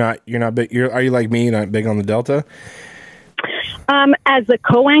not big. Are you like me? You're not big on the delta? As a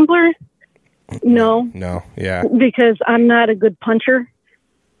co-angler, no. No, yeah. Because I'm not a good puncher.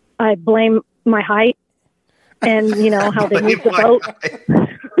 I blame my height and how they use the boat.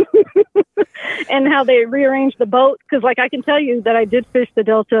 And how they rearrange the boat. Because, like, I can tell you that I did fish the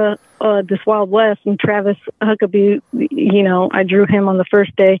Delta this Wild West, and Travis Huckabee, I drew him on the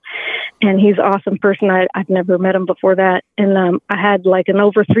first day, and he's an awesome person. I've never met him before that. And I had, like, an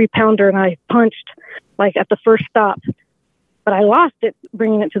over 3-pounder, and I punched, like, at the first stop. But I lost it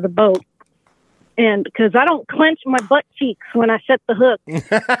bringing it to the boat. And because I don't clench my butt cheeks when I set the hook.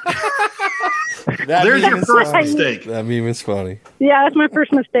 There's your first mistake. That meme is funny. Yeah, that's my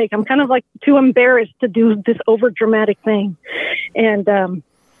first mistake. I'm kind of like too embarrassed to do this over dramatic thing. And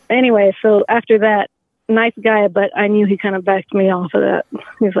anyway, so after that, nice guy, but I knew he kind of backed me off of that.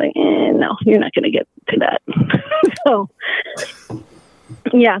 He's like, no, you're not going to get to that. So,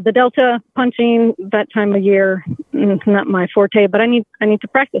 yeah, the Delta punching that time of year, not my forte, but I need to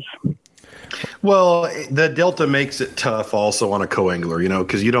practice. Well, the Delta makes it tough also on a co-angler,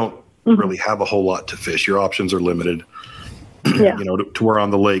 because you don't really have a whole lot to fish. Your options are limited. Yeah. To where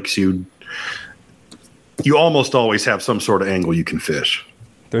on the lakes you almost always have some sort of angle you can fish.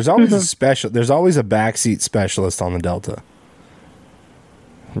 There's always a special. There's always a backseat specialist on the Delta,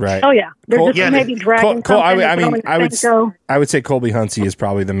 right? Oh yeah, they're Cole- just maybe dragging. I would say Colby Huntsy is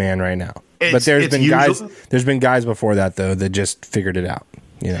probably the man right now. But there's been guys before that though that just figured it out.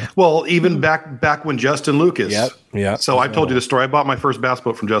 You know. Well, even back when Justin Lucas. Yep. Yeah. So I told you the story. I bought my first bass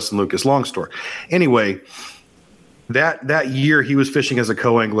boat from Justin Lucas. Long story. Anyway, that year he was fishing as a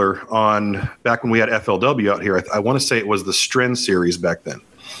co-angler on back when we had FLW out here. I want to say it was the Stren series back then.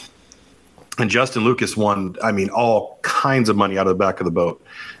 And Justin Lucas won, all kinds of money out of the back of the boat.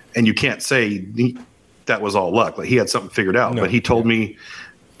 And you can't say that was all luck. Like he had something figured out. No, but he told me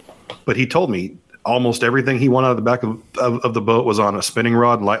almost everything he won out of the back of the boat was on a spinning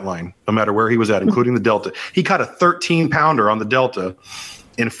rod and light line, no matter where he was at, including the Delta. He caught a 13-pounder on the Delta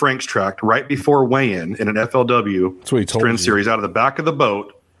in Frank's tract right before weigh-in in an FLW Stren series out of the back of the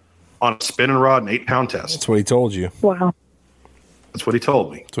boat on a spinning rod and 8-pound test. That's what he told you. Wow. That's what he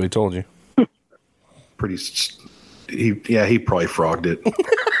told me. That's what he told you. He probably frogged it.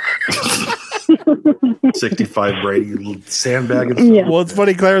 65 Brady sandbagging. Yeah. Well, it's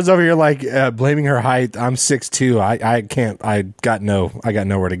funny. Clara's over here like blaming her height. I'm 6'2". I can't. I got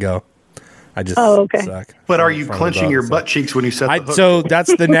nowhere to go. I just suck. But are you clenching your butt cheeks when you set the hook? So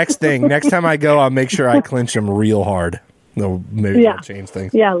that's the next thing. Next time I go, I'll make sure I clench them real hard. Maybe I'll change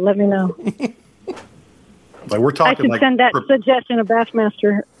things. Yeah, let me know. Like we're talking. I should send that suggestion to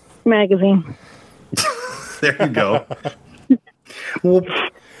Bassmaster magazine. There you go.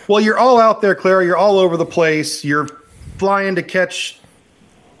 Well, you're all out there, Clara. You're all over the place. You're flying to catch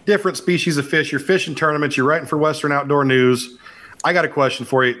different species of fish. You're fishing tournaments. You're writing for Western Outdoor News. I got a question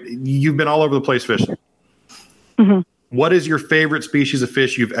for you. You've been all over the place fishing. Mm-hmm. What is your favorite species of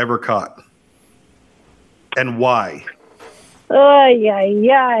fish you've ever caught? And why? Well,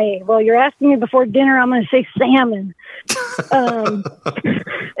 you're asking me before dinner. I'm going to say salmon.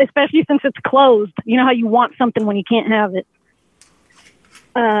 Especially since it's closed. You know how you want something when you can't have it.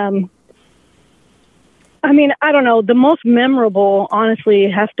 I don't know. The most memorable, honestly,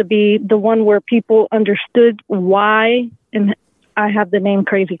 has to be the one where people understood why, and I have the name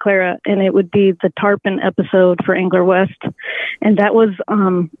Crazy Clara, and it would be the tarpon episode for Angler West. And that was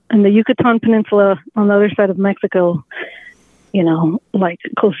in the Yucatan Peninsula on the other side of Mexico, like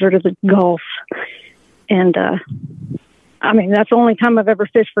closer to the Gulf. And, that's the only time I've ever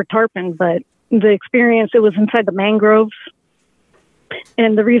fished for tarpon, but the experience, it was inside the mangroves.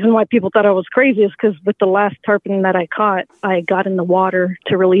 And the reason why people thought I was crazy is because with the last tarpon that I caught, I got in the water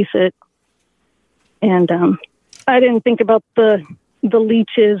to release it. And I didn't think about the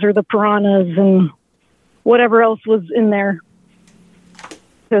leeches or the piranhas and whatever else was in there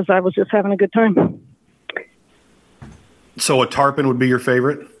because I was just having a good time. So a tarpon would be your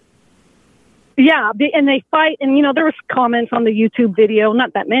favorite? Yeah, and they fight. And, there was comments on the YouTube video,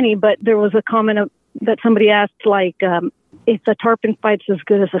 not that many, but there was a comment that somebody asked, like, if the tarpon fights as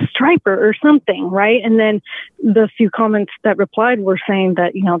good as a striper or something, right? And then the few comments that replied were saying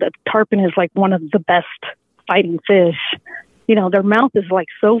that, that tarpon is like one of the best fighting fish. Their mouth is like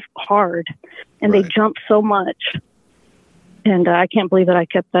so hard and They jump so much. And I can't believe that I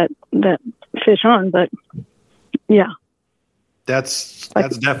kept that fish on, but yeah. That's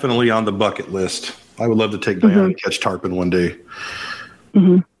definitely on the bucket list. I would love to take Diana and catch tarpon one day.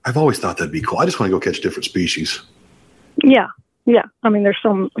 Mm-hmm. I've always thought that'd be cool. I just want to go catch different species. Yeah. There's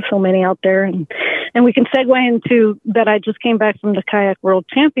so many out there, and we can segue into that. I just came back from the Kayak World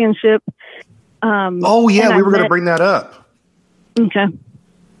Championship. We were going to bring that up. Okay.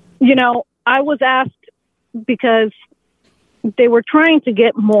 I was asked because they were trying to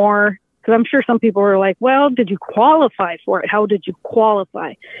get more. Because I'm sure some people were like, well, did you qualify for it? How did you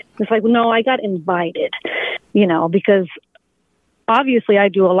qualify? It's like, no, I got invited, because obviously I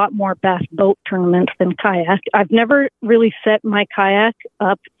do a lot more bass boat tournaments than kayak. I've never really set my kayak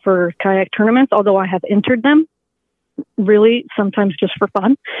up for kayak tournaments, although I have entered them, really, sometimes just for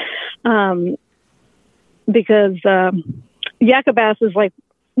fun. Because Yakka Bass is like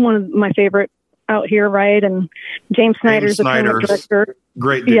one of my favorite out here, right? And James Snyder's the tournament director.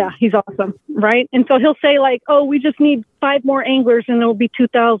 Great dude. Yeah, he's awesome, right? And so he'll say like, oh, we just need 5 more anglers and it'll be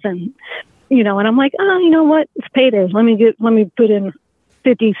 2,000, and I'm like, oh, you know what? It's payday. Let me put in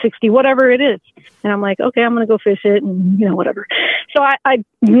 50, 60, whatever it is. And I'm like, okay, I'm going to go fish it and, whatever. So I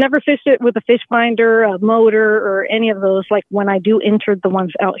never fished it with a fish finder, a motor, or any of those. Like when I do enter the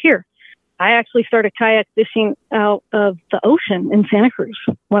ones out here, I actually started kayak fishing out of the ocean in Santa Cruz.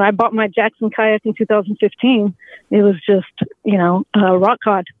 When I bought my Jackson kayak in 2015, it was just, a rock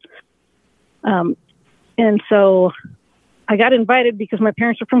cod. And so I got invited because my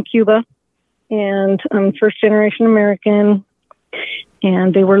parents are from Cuba and I'm first generation American.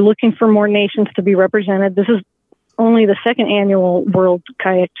 and they were looking for more nations to be represented. This is only the second annual World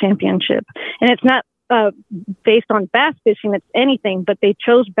Kayak Championship, and it's not based on bass fishing. It's anything, but they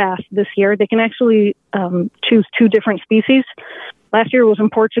chose bass this year. They can actually choose 2 different species. Last year was in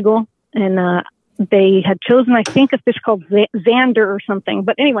Portugal, and they had chosen, I think, a fish called Xander or something.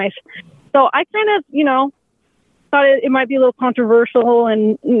 But anyways, so I kind of, thought it might be a little controversial.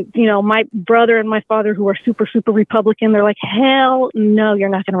 And, my brother and my father, who are super, super Republican, they're like, hell no, you're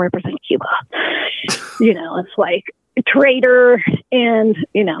not going to represent Cuba. It's like a traitor and,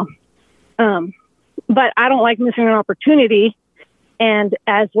 but I don't like missing an opportunity. And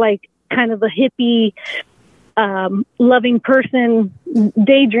as like kind of a hippie, loving person,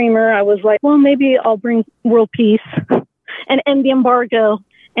 daydreamer, I was like, well, maybe I'll bring world peace and end the embargo.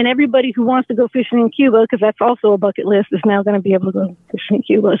 And everybody who wants to go fishing in Cuba, because that's also a bucket list, is now going to be able to go fishing in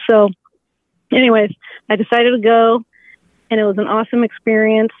Cuba. So anyways, I decided to go, and it was an awesome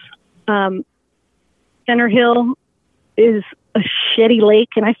experience. Center Hill is a shitty lake.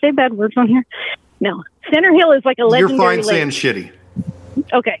 Can I say bad words on here? No. Center Hill is like a legendary lake. You're fine saying shitty.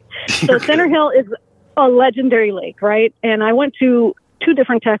 Okay. So Center Hill is a legendary lake, right? And I went to 2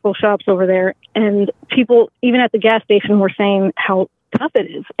 different tackle shops over there, and people, even at the gas station, were saying how tough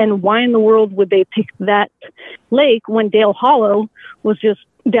it is. And why in the world would they pick that lake when Dale Hollow was just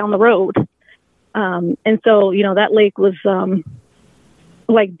down the road? And so, that lake was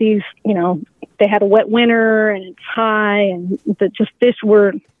like these, they had a wet winter and it's high, and the just fish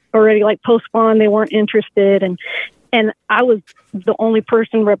were already like post spawn. They weren't interested. And I was the only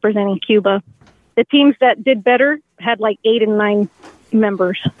person representing Cuba. The teams that did better had like 8 and 9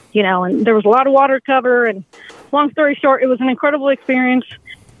 members, and there was a lot of water cover. And long story short, it was an incredible experience.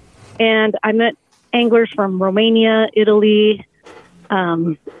 And I met anglers from Romania, Italy,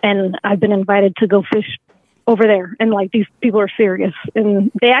 and I've been invited to go fish over there. And like, these people are serious,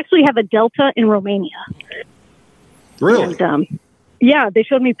 and they actually have a delta in Romania. Really? And, yeah, they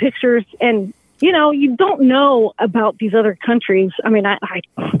showed me pictures, and you don't know about these other countries. I mean, I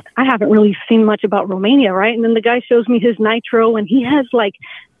haven't really seen much about Romania, right? And then the guy shows me his nitro, and he has like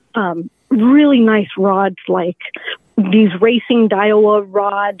really nice rods, like these racing Daiwa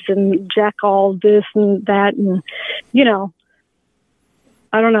rods and jack all this and that. And,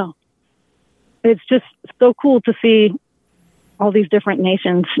 I don't know. It's just so cool to see all these different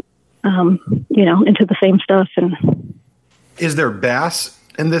nations, into the same stuff. And is there bass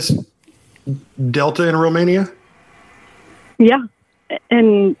in this delta in Romania? Yeah.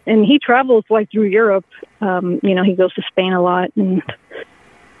 And he travels like through Europe. He goes to Spain a lot, and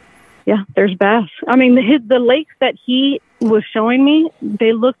yeah, there's bass. I mean, the lakes that he was showing me,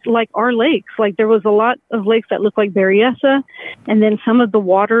 they looked like our lakes. Like, there was a lot of lakes that looked like Berryessa, and then some of the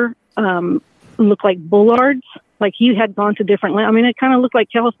water looked like bullards. Like, he had gone to different lakes. I mean, it kind of looked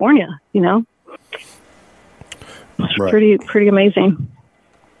like California, Right. Pretty amazing.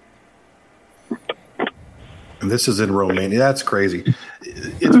 And this is in Romania. That's crazy.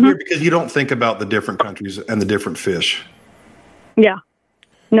 It's weird because you don't think about the different countries and the different fish. Yeah.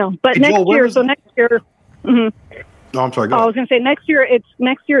 No, but Hey, next Joel, year. Mm-hmm. No, I'm sorry. Go I ahead. was going to say next year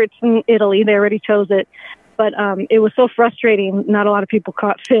it's in Italy. They already chose it, but it was so frustrating. Not a lot of people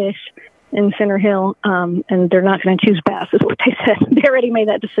caught fish in Center Hill, and they're not going to choose bass, is what they said. They already made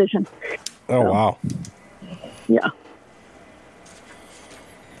that decision. Oh, wow. Yeah.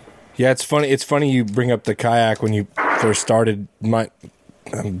 Yeah, it's funny. It's funny you bring up the kayak when you first started. Back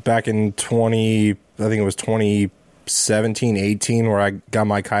in 2017, 18, where I got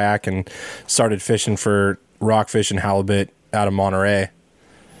my kayak and started fishing for rockfish and halibut out of Monterey,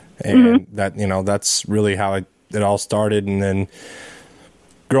 and that's really how it all started. And then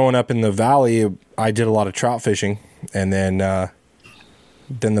growing up in the valley, I did a lot of trout fishing, and then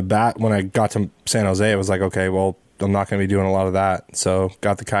when I got to San Jose, it was like, okay, well, I'm not going to be doing a lot of that. So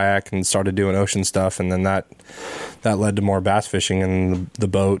got the kayak and started doing ocean stuff. And then that led to more bass fishing and the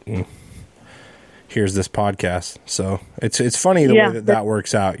boat. And here's this podcast. So it's funny the way that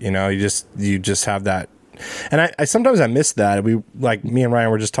works out. You just have that. And I sometimes I miss that. Me and Ryan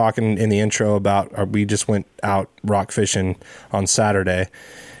were just talking in the intro about, we just went out rock fishing on Saturday.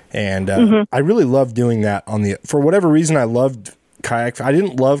 And I really love doing that for whatever reason. I loved kayak. I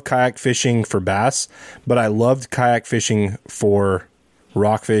didn't love kayak fishing for bass, but I loved kayak fishing for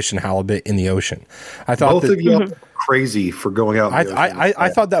rockfish and halibut in the ocean. I thought both of you are crazy for going out. I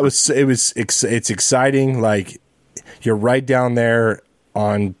thought that it's exciting. Like, you're right down there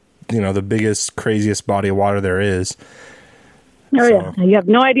on the biggest, craziest body of water there is. Oh, yeah, you have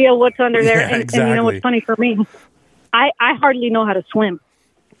no idea what's under there. Yeah, and exactly. what's funny for me, I hardly know how to swim.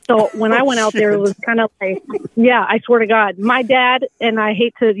 So when I went out there, it was kind of like, yeah, I swear to God, my dad, and I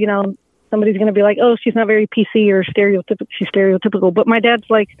hate to, somebody's going to be like, oh, she's not very PC or stereotypical. She's stereotypical. But my dad's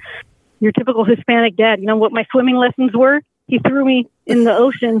like your typical Hispanic dad. You know what my swimming lessons were? He threw me in the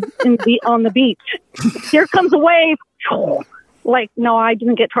ocean on the beach. Here comes a wave. Like, no, I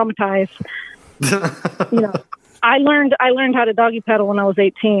didn't get traumatized. I learned how to doggy paddle when I was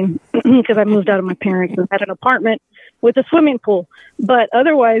 18 because I moved out of my parents and had an apartment with a swimming pool. But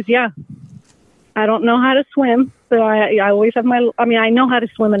otherwise, yeah, I don't know how to swim. So I always have I know how to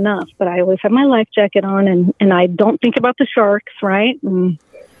swim enough, but I always have my life jacket on and I don't think about the sharks, right? And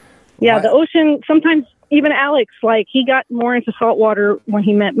yeah, the ocean, sometimes even Alex, like he got more into saltwater when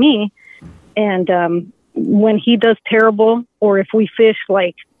he met me. And when he does terrible, or if we fish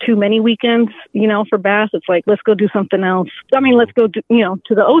like too many weekends, for bass, it's like, let's go do something else. Let's go, to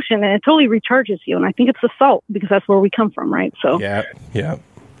the ocean, and it totally recharges you. And I think it's the salt because that's where we come from, right? So yeah.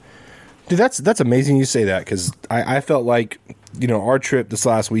 Dude, that's amazing you say that because I felt like, our trip this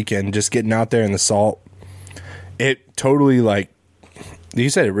last weekend, just getting out there in the salt, it totally, like you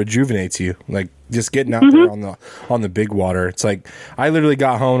said, it rejuvenates you. Like just getting out there on the big water. It's like I literally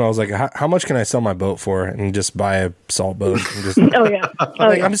got home and I was like, how much can I sell my boat for? And just buy a salt boat. And just,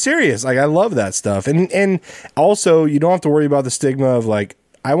 I'm serious. Like I love that stuff. And also you don't have to worry about the stigma of like,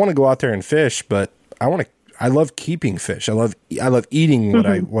 I want to go out there and fish, but I love keeping fish. I love eating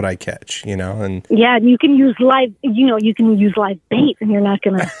what I catch, and yeah, you can use live bait and you're not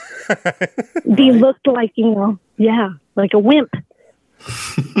going to be looked like, like a wimp.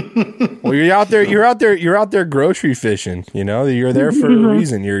 Well, you're out there grocery fishing, you're there for a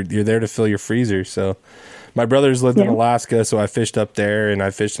reason. You're there to fill your freezer. So my brothers lived in Alaska, so I fished up there and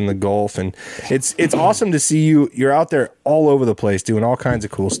I fished in the Gulf, and it's awesome to see you're out there all over the place doing all kinds of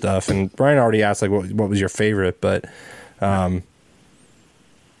cool stuff. And Brian already asked like what was your favorite, but I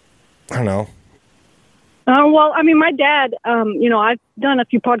don't know. Well, my dad, I've done a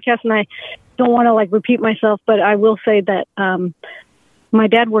few podcasts and I don't want to like repeat myself, but I will say that my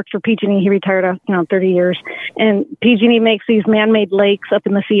dad worked for PG&E. He retired after 30 years. And PG&E makes these man-made lakes up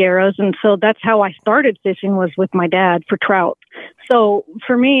in the Sierras. And so that's how I started fishing, was with my dad for trout. So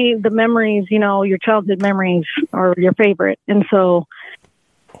for me, the memories, your childhood memories are your favorite. And so,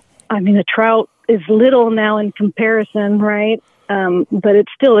 the trout is little now in comparison, right? But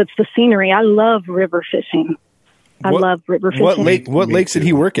it's the scenery. I love river fishing. I love river fishing. What lakes did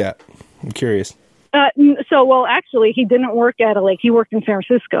he work at? I'm curious. Actually, he didn't work at a lake. He worked in San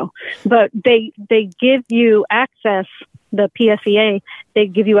Francisco, but they give you access, the PSEA, they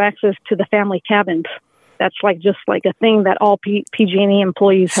give you access to the family cabins. That's just a thing that all PG&E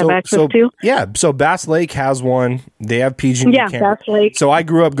employees have access to. Yeah. So Bass Lake has one. They have PG&E. Yeah, Bass Lake. So I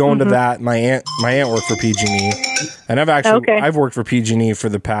grew up going to that. My aunt worked for PG&E, and I've worked for PG&E for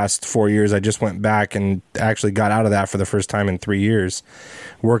the past 4 years. I just went back and actually got out of that for the first time in 3 years,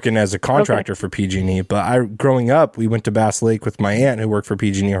 working as a contractor for PG&E. But growing up, we went to Bass Lake with my aunt who worked for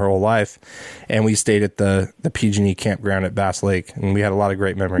PG&E her whole life, and we stayed at the PG&E campground at Bass Lake, and we had a lot of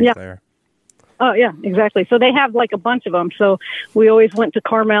great memories there. Oh, yeah, exactly. So they have a bunch of them. So we always went to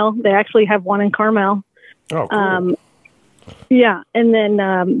Carmel. They actually have one in Carmel. Oh, cool. Yeah. And then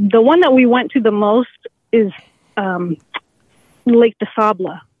the one that we went to the most is Lake de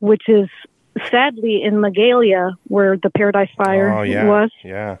Sabla, which is sadly in Magalia where the Paradise Fire was.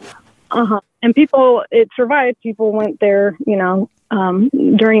 Yeah. And it survived. People went there, during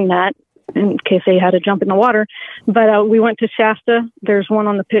that in case they had to jump in the water. But we went to Shasta. There's one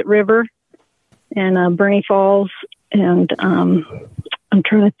on the Pitt River. And Bernie Falls, and I'm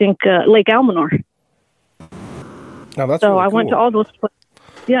trying to think, Lake Almanor. Oh, that's so really I went to all those places.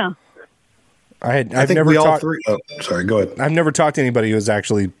 Yeah. I've never talked. Oh, sorry, go ahead. I've never talked to anybody who was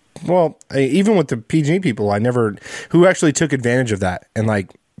actually, even with the PG people, who actually took advantage of that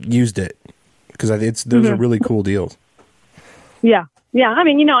and used it, because those are really cool deals. Yeah. Yeah,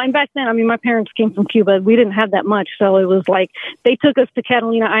 and back then, my parents came from Cuba. We didn't have that much, so it was like they took us to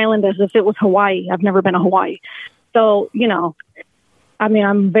Catalina Island as if it was Hawaii. I've never been to Hawaii. So,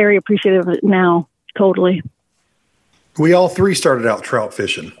 I'm very appreciative of it now, totally. We all three started out trout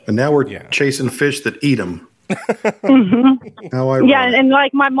fishing, and now we're chasing fish that eat them. And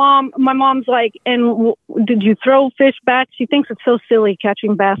my mom's like, and did you throw fish back? She thinks it's so silly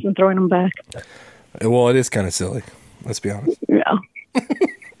catching bass and throwing them back. Well, it is kind of silly. Let's be honest. Yeah.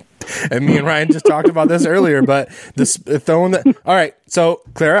 And me and Ryan just talked about this earlier, but throwing the. All right, so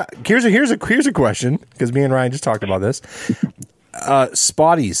Clara, here's a question, because me and Ryan just talked about this.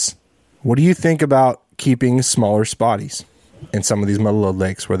 Spotties. What do you think about keeping smaller spotties in some of these Motherlode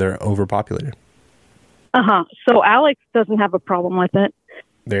lakes where they're overpopulated? So Alex doesn't have a problem with it.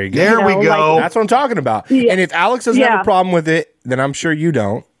 There you go. There we go. That's what I'm talking about. Yeah. And if Alex doesn't have a problem with it, then I'm sure you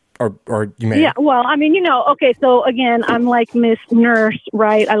don't, or you may. Yeah, well, I mean, okay, so again, I'm like Miss Nurse,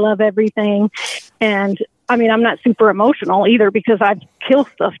 right? I love everything. And I mean, I'm not super emotional either because I kill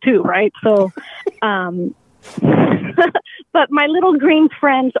stuff too, right? So, but my little green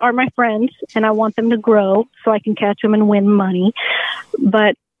friends are my friends, and I want them to grow so I can catch them and win money.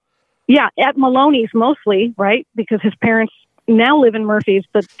 But yeah, at Maloney's mostly, right? Because his parents now live in Murphy's,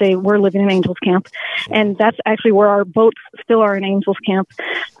 but they were living in Angels Camp. And that's actually where our boats still are, in Angels Camp.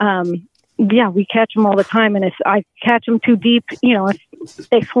 Yeah, we catch them all the time. And if I catch them too deep, if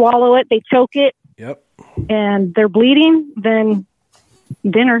they swallow it, they choke it. Yep. And they're bleeding, then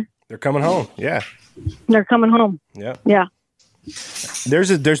dinner. They're coming home. Yeah. They're coming home. Yeah. Yeah.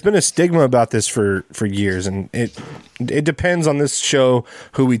 There's been a stigma about this for years, and it depends on this show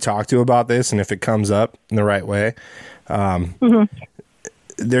who we talk to about this and if it comes up in the right way.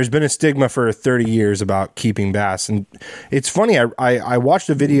 There's been a stigma for 30 years about keeping bass, and it's funny. I watched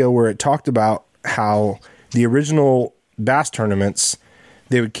a video where it talked about how the original bass tournaments,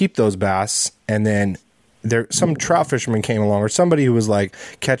 they would keep those bass, and then some trout fisherman came along, or somebody who was like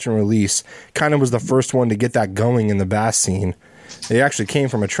catch and release, kind of was the first one to get that going in the bass scene. They actually came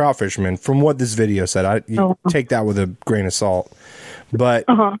from a trout fisherman, from what this video said. Take that with a grain of salt. But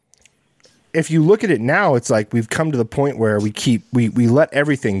if you look at it now, it's like we've come to the point where we let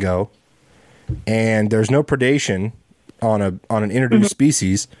everything go, and there's no predation on an introduced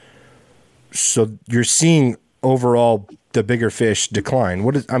species. So you're seeing overall the bigger fish decline.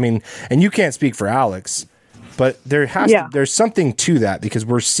 And you can't speak for Alex, but there's something to that, because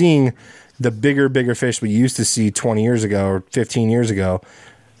we're seeing the bigger fish we used to see 20 years ago or 15 years ago.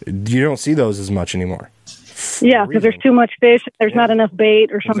 You don't see those as much anymore. Yeah, because there's too much fish. There's not enough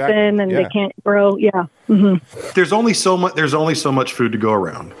bait or something, and they can't grow. Yeah. There's only so much food to go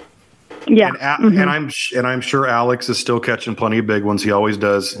around. Yeah. And I'm sure Alex is still catching plenty of big ones. He always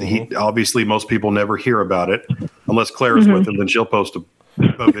does. He obviously, most people never hear about it unless Clara's with him. Then she'll post a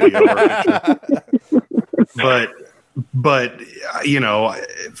video or a picture. But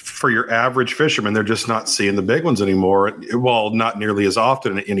for your average fisherman, they're just not seeing the big ones anymore. Well, not nearly as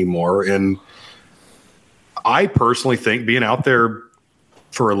often anymore. And I personally think, being out there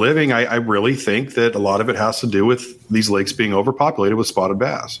for a living, I really think that a lot of it has to do with these lakes being overpopulated with spotted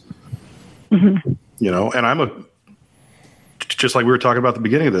bass. And I'm just like we were talking about at the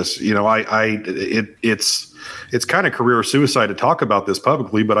beginning of this, it's kind of career suicide to talk about this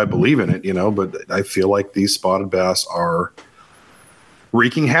publicly, but I believe in it, but I feel like these spotted bass are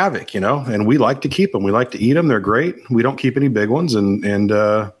wreaking havoc, and we like to keep them. We like to eat them. They're great. We don't keep any big ones, and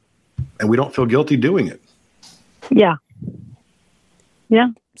we don't feel guilty doing it. Yeah. Yeah.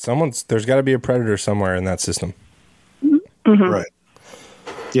 There's got to be a predator somewhere in that system. Right.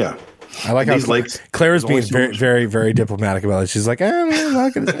 Yeah. I like how Clara's being very, very, very diplomatic about it. She's like, I'm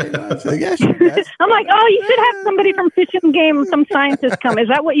not going to say that. She's like, yeah, sure, yes. I'm like, you should have somebody from Fish and Game, some scientists come. Is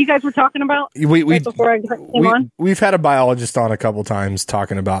that what you guys were talking about? Before I came on? We've had a biologist on a couple times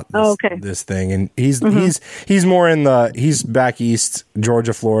talking about this thing, and he's more he's back east,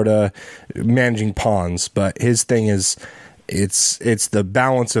 Georgia, Florida, managing ponds, but his thing is it's the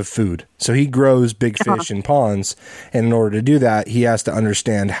balance of food. So he grows big fish in ponds, and in order to do that, he has to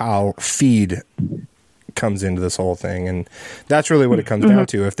understand how feed comes into this whole thing, and that's really what it comes down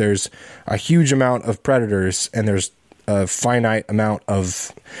to. If there's a huge amount of predators and there's a finite amount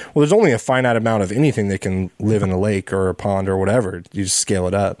of there's only a finite amount of anything that can live in a lake or a pond or whatever, you just scale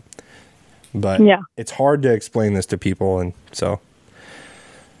it up. But it's hard to explain this to people, and so.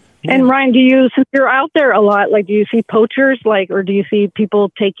 And Ryan, since you're out there a lot, do you see poachers, or do you see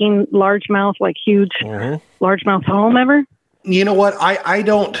people taking largemouth, huge largemouth home ever? You know what? I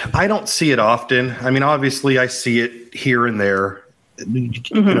don't see it often. I mean, obviously I see it here and there,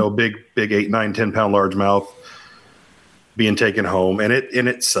 big 8, 9, 10 pound largemouth being taken home, and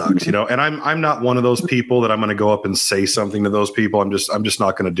it sucks, and I'm not one of those people that I'm going to go up and say something to those people. I'm just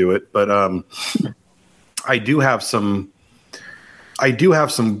not going to do it. But I do have some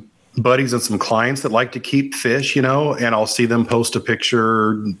buddies and some clients that like to keep fish, and I'll see them post a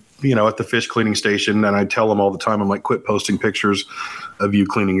picture, at the fish cleaning station. And I tell them all the time, I'm like, quit posting pictures of you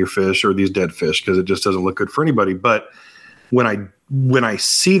cleaning your fish or these dead fish, because it just doesn't look good for anybody. But when I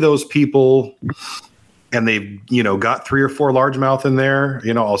see those people and they've, got 3 or 4 largemouth in there,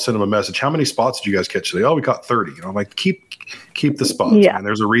 I'll send them a message. How many spots did you guys catch today? Oh, we caught 30. I'm like, keep the spots. Yeah. And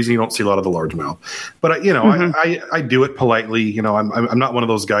there's a reason you don't see a lot of the largemouth. But I do it politely. I'm not one of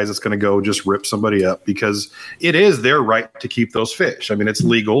those guys that's going to go just rip somebody up, because it is their right to keep those fish. I mean, it's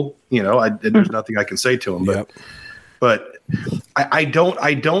legal. There's nothing I can say to them. But I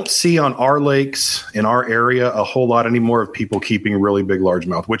don't see on our lakes in our area a whole lot anymore of people keeping really big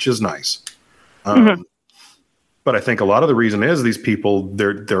largemouth, which is nice. But I think a lot of the reason is these people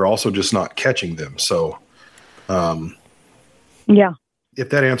they're also just not catching them. So, yeah. If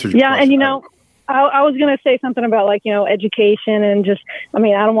that answers your question. And you know, I was going to say something about like, you know, education and just, I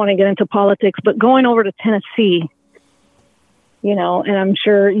mean, I don't want to get into politics, but going over to Tennessee, you know, and I'm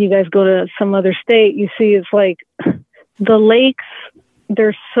sure you guys go to some other state, you see it's like the lakes,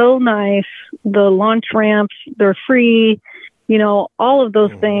 they're so nice. The launch ramps, they're free, you know, all of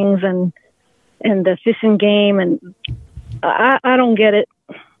those things and the fishing game. And I don't get it.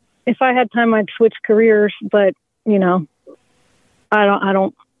 If I had time, I'd switch careers, but you know, I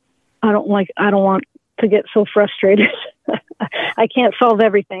don't want to get so frustrated. I can't solve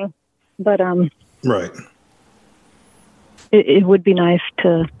everything, but, right. It would be nice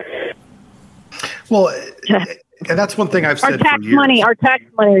to. Well, and that's one thing I've said for years. Our tax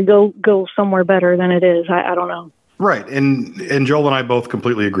money go somewhere better than it is. I don't know. Right, and Joel and I both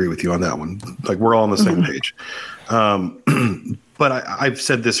completely agree with you on that one. Like we're all on the same page. But I've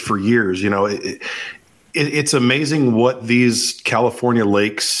said this for years. You know, it's amazing what these California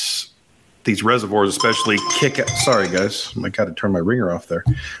lakes, these reservoirs, especially kick. Sorry, guys, I got to turn my ringer off there.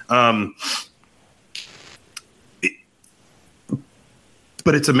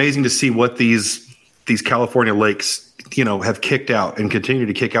 But it's amazing to see what these California lakes, you know, have kicked out and continue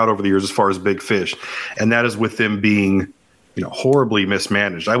to kick out over the years as far as big fish. And that is with them being, you know, horribly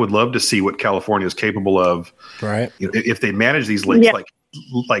mismanaged. I would love to see what California is capable of. Right. You know, if they manage these lakes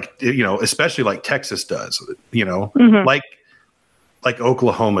like, you know, especially like Texas does, you know, like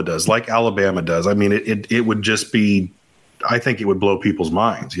Oklahoma does, like Alabama does. I mean, it would just be, I think it would blow people's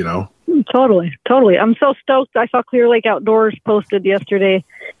minds, you know? Totally. I'm so stoked. I saw Clear Lake Outdoors posted yesterday,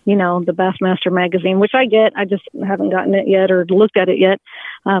 you know, the Bassmaster magazine, which I get. I just haven't gotten it yet or looked at it yet.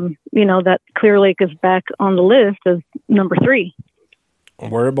 You know, that Clear Lake is back on the list as number 3.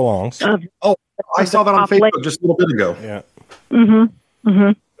 Where it belongs. I saw that on Facebook just a little bit ago. Yeah.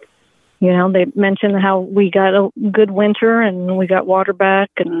 You know, they mentioned how we got a good winter and we got water back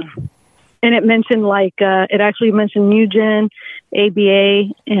and it mentioned it actually mentioned Nugent,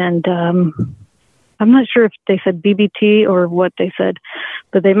 ABA, and I'm not sure if they said BBT or what they said,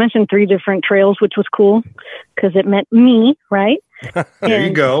 but they mentioned 3 different trails, which was cool because it meant me, right? There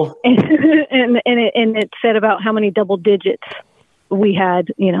you go. And it said about how many double digits we had,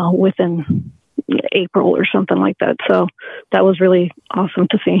 you know, within April or something like that. So that was really awesome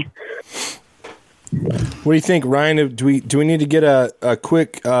to see. What do you think, Ryan? Do we need to get a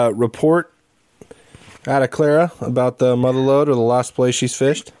quick report out of Clara about the Motherlode or the last place she's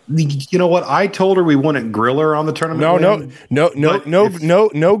fished? You know what? I told her we wouldn't grill her on the tournament.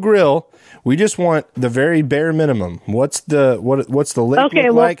 No grill. We just want the very bare minimum. What's the lake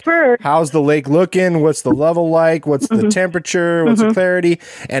look like? How's the lake looking? What's the level like? What's the temperature? What's the clarity?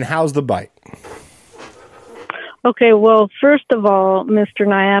 And how's the bite? Okay, well, first of all, Mr.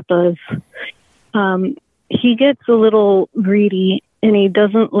 Nyapas, he gets a little greedy and he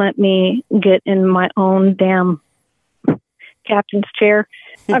doesn't let me get in my own damn captain's chair.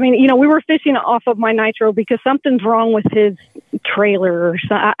 I mean, you know, we were fishing off of my nitro because something's wrong with his trailer or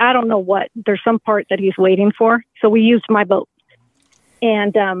I don't know what. There's some part that he's waiting for. So we used my boat.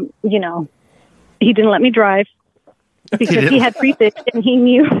 And, you know, he didn't let me drive because he had pre-fished and he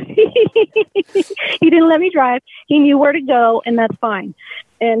knew he didn't let me drive. He knew where to go and that's fine.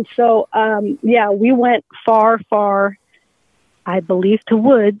 And so, we went far, I believe, to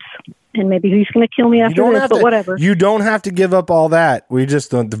Woods, and maybe he's going to kill me after this, but whatever. You don't have to give up all that. We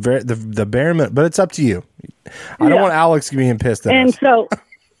just don't the bare minimum, but it's up to you. I don't want Alex being pissed at us. And so,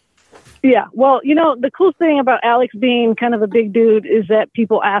 well, you know, the cool thing about Alex being kind of a big dude is that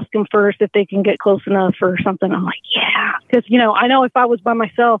people ask him first if they can get close enough or something. I'm like, yeah, because, you know, I know if I was by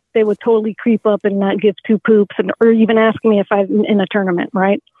myself, they would totally creep up and not give 2 poops or even ask me if I'm in a tournament,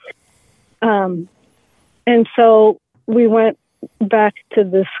 right? And so we went back to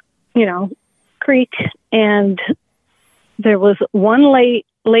this, you know, creek, and there was one lay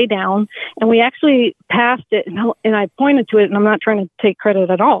down, and we actually passed it, and I pointed to it, and I'm not trying to take credit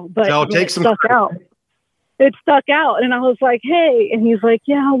at all, but it stuck out. It stuck out, and I was like, hey, and he's like,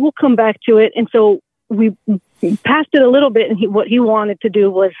 yeah, we'll come back to it. And so we passed it a little bit, and what he wanted to do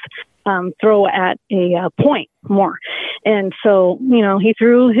was throw at a point more. And so, you know, he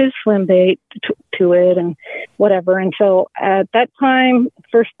threw his swim bait to it and whatever. And so at that time,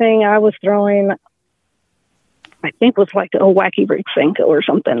 first thing I was throwing, I think was like a wacky break Senko or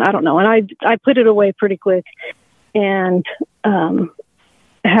something. I don't know. And I put it away pretty quick and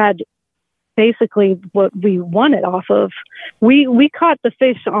had basically what we won it off of. We caught the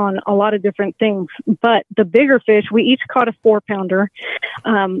fish on a lot of different things, but the bigger fish, we each caught a 4-pounder.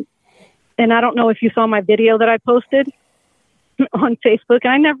 And I don't know if you saw my video that I posted on Facebook.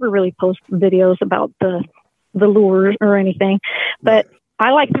 I never really post videos about the lures or anything, but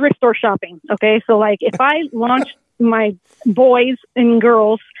I like thrift store shopping. Okay. So like if I launch my boys and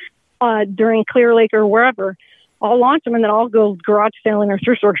girls during Clear Lake or wherever, I'll launch them and then I'll go garage selling or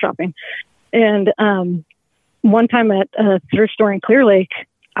thrift store shopping. And one time at a thrift store in Clear Lake,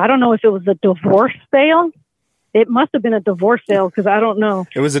 I don't know if it was a divorce sale. It must have been a divorce sale because I don't know.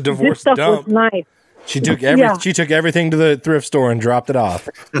 It was a divorce this stuff dump. Was nice. She took everything to the thrift store and dropped it off.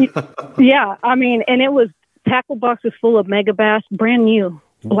 Yeah, I mean, and it was tackle boxes full of mega bass, brand new.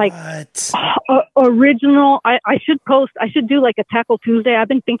 Like original. I should do like a Tackle Tuesday. I've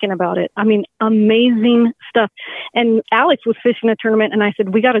been thinking about it. I mean, amazing stuff. And Alex was fishing a tournament and I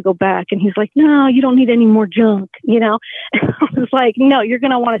said, we got to go back. And he's like, no, you don't need any more junk, And I was like, no, you're going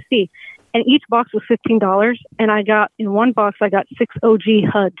to want to see. And each box was $15. And in one box, I got 6 OG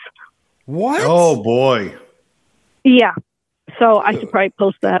HUDs. What? Oh boy. Yeah. So I should probably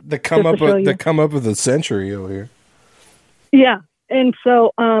post that. The come up of the century over here. Yeah. And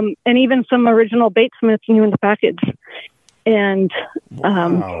so, and even some original bait smiths new in the package. And,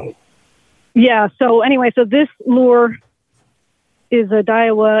 wow. Yeah. So anyway, so this lure is a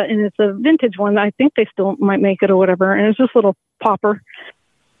Daiwa and it's a vintage one. I think they still might make it or whatever. And it's just a little popper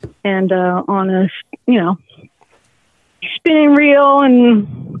and, on a, spinning reel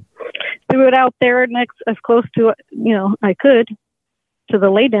and threw it out there next, as close to, I could to the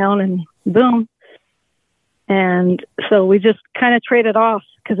lay down and boom. And so we just kind of traded off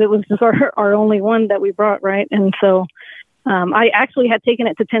because it was just our only one that we brought, right? And so I actually had taken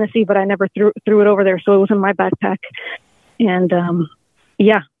it to Tennessee, but I never threw it over there. So it was in my backpack. And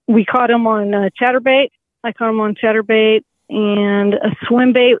we caught him on chatterbait. I caught him on chatterbait and a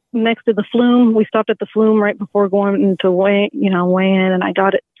swim bait next to the flume. We stopped at the flume right before going into weigh in, and I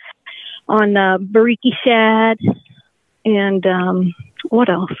got it on bariki shad and what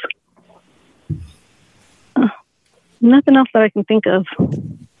else? Nothing else that I can think of.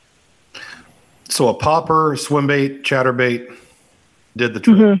 So a popper, swim bait, chatterbait did the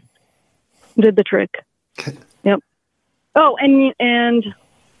trick. Mm-hmm. Did the trick. Okay. Yep. Oh, and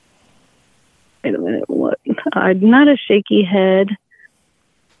wait a minute. What? Not a shaky head.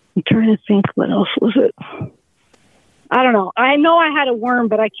 I'm trying to think. What else was it? I don't know. I know I had a worm,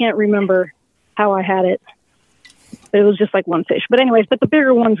 but I can't remember how I had it. It was just like one fish. But anyways, the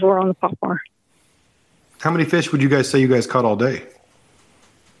bigger ones were on the popper. How many fish would you guys say you guys caught all day?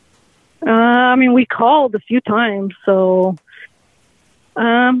 I mean, we called a few times, so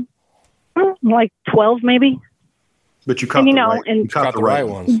like 12 maybe. But you caught you caught the right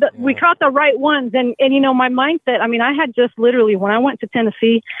ones. We caught the right ones, and my mindset. I mean, I had just literally when I went to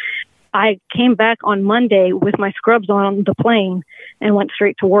Tennessee, I came back on Monday with my scrubs on the plane and went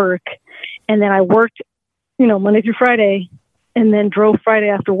straight to work, and then I worked, Monday through Friday. And then drove Friday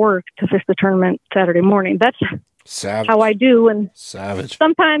after work to fish the tournament Saturday morning. That's savage. How I do. And savage.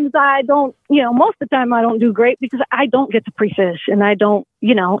 Sometimes I don't, most of the time I don't do great because I don't get to pre-fish and I don't,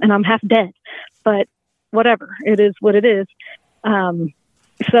 and I'm half dead. But whatever, it is what it is.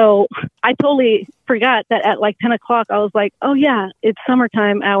 So I totally forgot that at like 10 o'clock, I was like, oh yeah, it's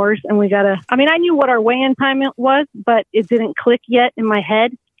summertime hours and I knew what our weigh-in time was, but it didn't click yet in my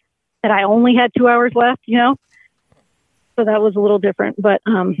head that I only had 2 hours left, So that was a little different, but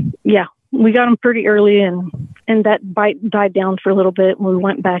we got them pretty early, and that bite died down for a little bit. And we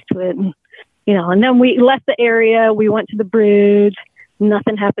went back to it, and and then we left the area. We went to the bridge.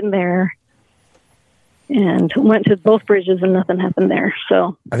 Nothing happened there, and went to both bridges, and nothing happened there.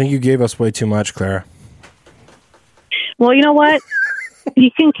 So I think you gave us way too much, Clara. Well, you know what? You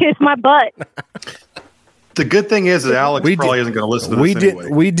can kiss my butt. The good thing is that Alex probably isn't going to listen to this anyway.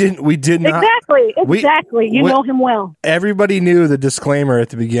 We did not. Exactly. You know him well. Everybody knew the disclaimer at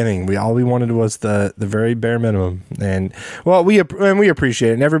the beginning. All we wanted was the very bare minimum. And we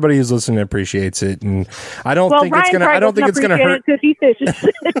appreciate it. And everybody who's listening appreciates it. And I don't think it's going to hurt. Because he fishes.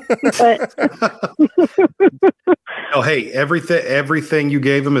 Oh, hey, everything you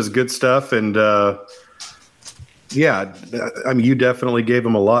gave him is good stuff. And you definitely gave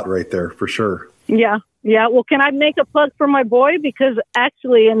him a lot right there for sure. Yeah. Yeah. Well, can I make a plug for my boy? Because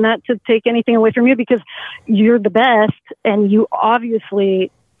actually, and not to take anything away from you, because you're the best and you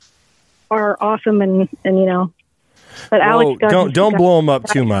obviously are awesome and but Alex, don't blow him up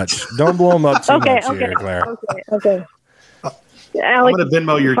too much. Don't blow him up too much here, Clara. Okay. Alex, I'm going to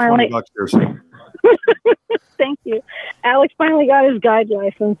Venmo your $20 here. So. Thank you. Alex finally got his guide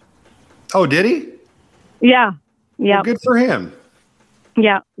license. Oh, did he? Yeah. Yeah. Well, good for him.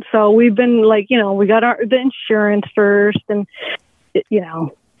 Yeah. So we've been like, we got the insurance first and,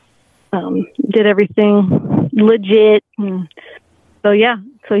 did everything legit. And so, yeah.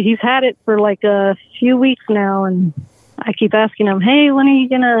 So he's had it for like a few weeks now. And I keep asking him, hey, when are you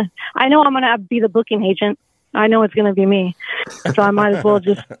I know I'm going to be the booking agent. I know it's going to be me. So I might as well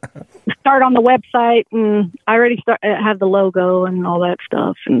just start on the website. And I already have the logo and all that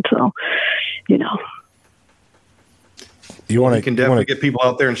stuff. And so, You can definitely get people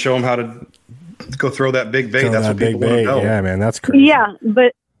out there and show them how to go throw that big bait. That's what people want to know. Yeah, man, that's crazy. Yeah,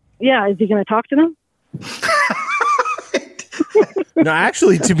 but is he going to talk to them? No,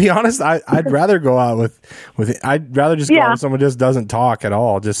 actually, to be honest, I'd rather go out with I'd rather just go out with someone who just doesn't talk at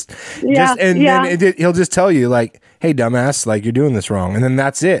all. Then he'll just tell you like, "Hey, dumbass, like you're doing this wrong," and then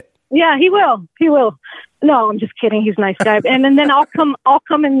that's it. Yeah, he will. He will. No, I'm just kidding. He's a nice guy. And then I'll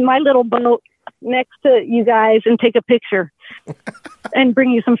come in my little boat next to you guys and take a picture and bring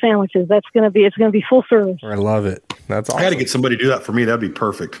you some sandwiches. It's going to be full service. I love it. That's awesome. I got to get somebody to do that for me. That'd be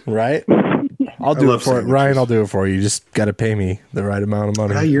perfect. Right? I'll do it for it. Ryan, I'll do it for you. You just got to pay me the right amount of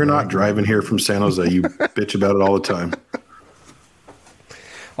money. You're not driving here from San Jose. You bitch about it all the time.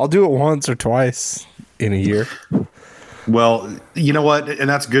 I'll do it once or twice in a year. Well, you know what? And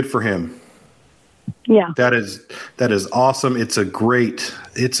that's good for him. Yeah. That is awesome. It's a great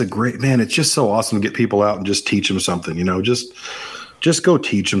man. It's just so awesome to get people out and just teach them something, just go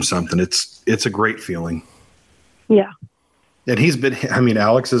teach them something. It's a great feeling. Yeah. And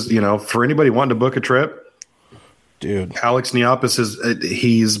Alex is, for anybody wanting to book a trip, dude, Alex Neopis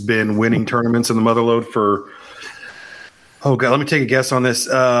he's been winning tournaments in the Motherlode for, oh God, let me take a guess on this.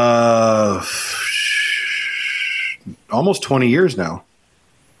 Almost 20 years now.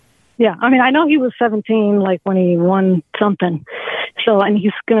 Yeah. I know he was 17, like when he won something. So, and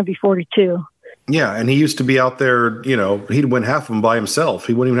he's going to be 42. Yeah. And he used to be out there, he'd win half of them by himself.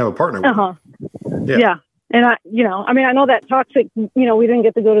 He wouldn't even have a partner with him. Yeah. And I know that toxic, we didn't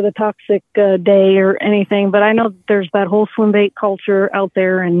get to go to the toxic day or anything, but I know there's that whole swim bait culture out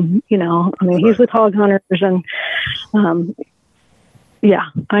there. And, he's with hog hunters and, yeah,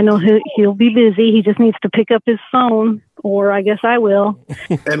 I know he'll be busy. He just needs to pick up his phone, or I guess I will.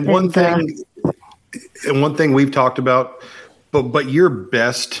 And one thing we've talked about, but your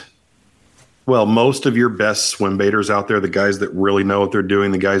best, most of your best swim baiters out there, the guys that really know what they're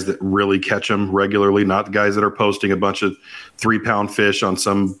doing, the guys that really catch them regularly, not the guys that are posting a bunch of 3-pound fish on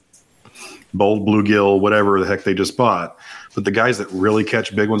some bold bluegill, whatever the heck they just bought, but the guys that really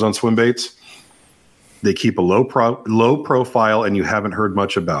catch big ones on swim baits, they keep a low profile, and you haven't heard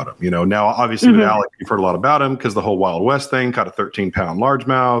much about them. Now obviously with Alex, you've heard a lot about him because the whole Wild West thing, caught a 13-pound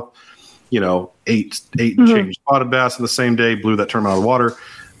largemouth, 8 change spotted bass in the same day, blew that tournament out of the water.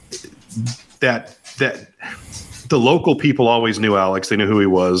 That the local people always knew Alex. They knew who he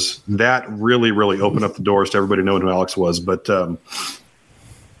was. That really, really opened up the doors to everybody knowing who Alex was. But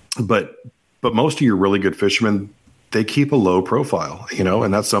most of your really good fishermen, they keep a low profile,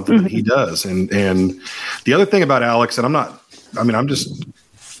 and that's something that he does. And the other thing about Alex, and I'm just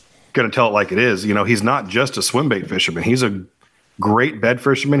going to tell it like it is, he's not just a swim bait fisherman. He's a great bed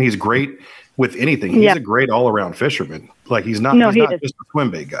fisherman. He's great with anything. He's a great all around fisherman. Like he's not just a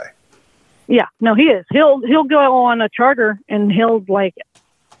swim bait guy. Yeah, no, he is. He'll go on a charter and he'll like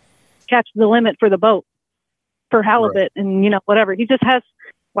catch the limit for the boat for halibut and whatever. He just has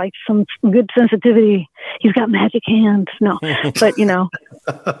like some good sensitivity. He's got magic hands. No, but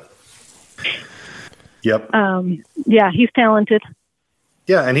Yep. Yeah, he's talented.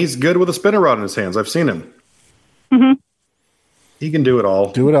 Yeah, and he's good with a spinner rod in his hands. I've seen him. Mm-hmm. He can do it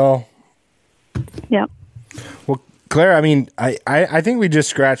all. Yeah. Well, Clara, I think we just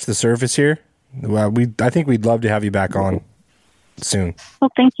scratched the surface here. Well, I think we'd love to have you back on soon.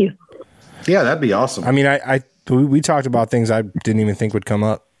 Well, thank you. Yeah, that'd be awesome. We talked about things I didn't even think would come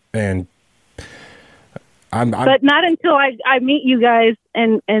up, and but not until I meet you guys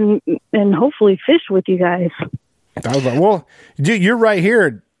and hopefully fish with you guys. I was like, well, dude, you're right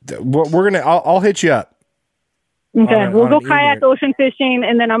here. I'll hit you up. Okay, we'll go kayak ocean fishing,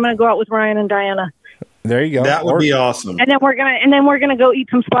 and then I'm gonna go out with Ryan and Diana. There you go. That would be awesome. And then we're gonna go eat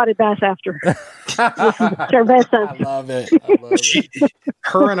some spotted bass after. I love it.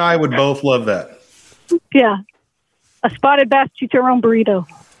 Her and I would both love that. Yeah, a spotted bass chicharron burrito.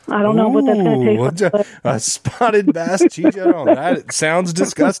 I don't know what that's going to taste like. A spotted bass chicharron. That sounds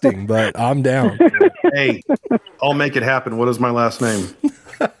disgusting, but I'm down. Hey, I'll make it happen. What is my last name?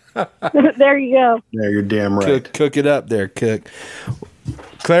 There you go. Yeah, you're damn right. Cook it up there, Cook.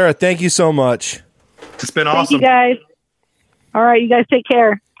 Clara, thank you so much. It's been awesome. Thank you, guys. All right, you guys take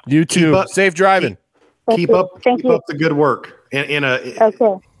care. You too. Safe driving. Keep up the good work. Okay.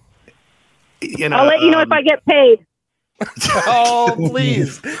 I'll let you know if I get paid. Oh,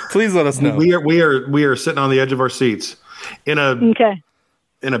 please let us know. We are sitting on the edge of our seats in a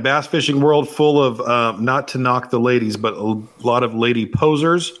bass fishing world full of not to knock the ladies, but a lot of lady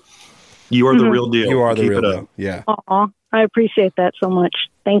posers. You are the real deal. You are the Keep real it deal. up. Yeah. Aw, I appreciate that so much.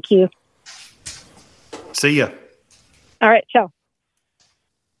 Thank you. See ya. All right, ciao.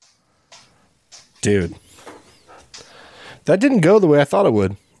 Dude, that didn't go the way I thought it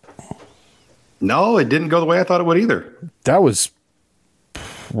would. No, it didn't go the way I thought it would either. That was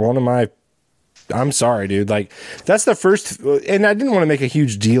one of my. I'm sorry, dude. Like, that's the first, and I didn't want to make a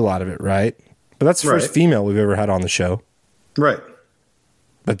huge deal out of it, right? But that's the first female we've ever had on the show. Right.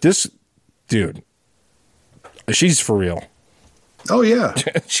 But this, dude, she's for real. Oh, yeah.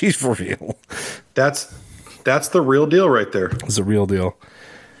 She's for real. That's the real deal right there. It's a real deal.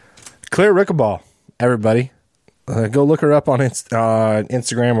 Clara Ricabal, everybody. Go look her up on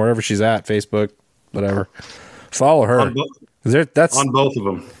Instagram, wherever she's at, Facebook, whatever. Follow her. That's on both of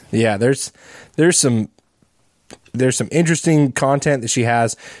them. Yeah, there's some interesting content that she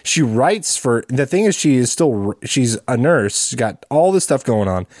has. She writes for, the thing is, she's a nurse. She's got all this stuff going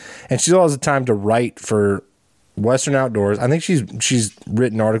on, and she still has the time to write for Western Outdoors. I think she's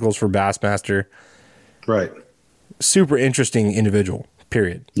written articles for Bassmaster. Right. Super interesting individual.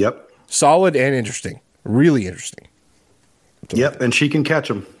 Period. Yep. Solid and interesting. Really interesting. Yep, and she can catch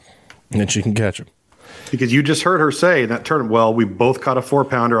them. Because you just heard her say in that tournament, well, we both caught a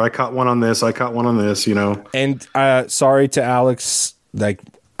 4-pounder. I caught one on this. And sorry to Alex. Like,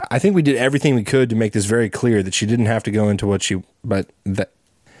 I think we did everything we could to make this very clear that she didn't have to go into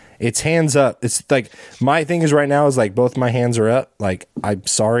it's hands up. It's like, my thing is right now is like both my hands are up. Like, I'm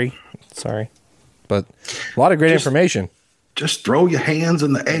sorry. But a lot of great information. Just throw your hands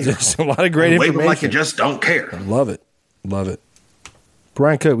in the air. Just a lot of great information. Wave them like you just don't care. Love it.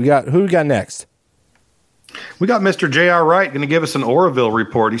 Brian Cook, who we got next? We got Mr. J.R. Wright going to give us an Oroville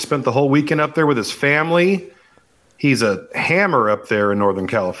report. He spent the whole weekend up there with his family. He's a hammer up there in Northern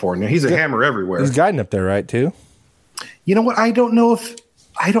California. He's a hammer everywhere. He's guiding up there, right, too? You know what? I don't know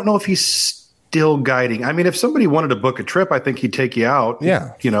if he's still guiding. I mean, if somebody wanted to book a trip, I think he'd take you out.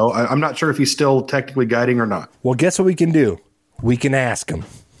 Yeah. You know, I'm not sure if he's still technically guiding or not. Well, guess what we can do? We can ask him.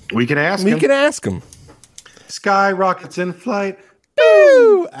 Sky rockets in flight.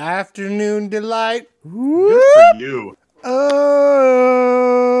 Woo! Afternoon delight. Woo! Good for you.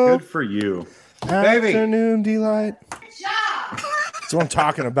 Oh. Good for you. Afternoon delight. That's what I'm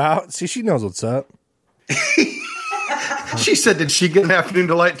talking about. See, she knows what's up. She said, did she get an afternoon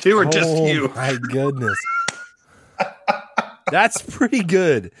delight too, or just you? Oh, my goodness. That's pretty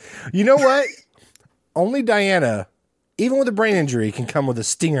good. You know what? Only Diana, even with a brain injury, can come with a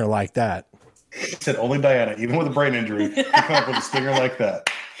stinger like that. He said only Diana, even with a brain injury, can come up with a stinger like that.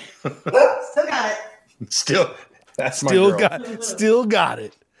 Still got it. That's my girl. Still got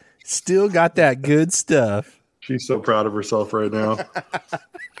it. Still got that good stuff. She's so proud of herself right now.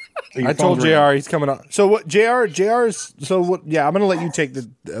 I told JR he's coming on. So what, JR's, so what, yeah, I'm going to let you take the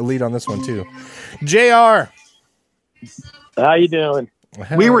lead on this one too. JR. How you doing?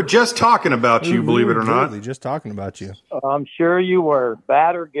 We were just talking about you, believe it or not. Totally just talking about you. I'm sure you were.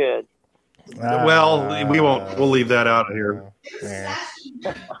 Bad or good? Well, we won't. We'll leave that out of here. Yeah.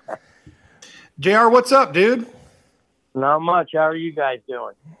 JR, what's up, dude? Not much. How are you guys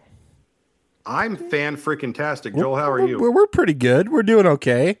doing? I'm fan-freaking-tastic. Joel, how are you? We're pretty good. We're doing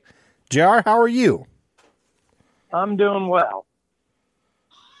okay. JR, how are you? I'm doing well.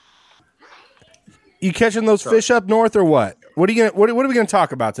 You catching those fish up north or what? What are we gonna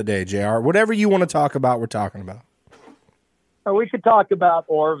talk about today, JR? Whatever you want to talk about, we're talking about. We could talk about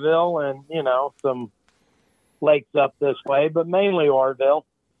Oroville and, some lakes up this way, but mainly Oroville.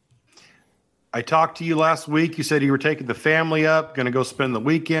 I talked to you last week. You said you were taking the family up, going to go spend the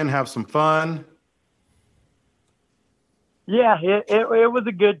weekend, have some fun. Yeah, it was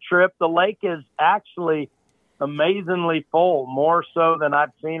a good trip. The lake is actually amazingly full, more so than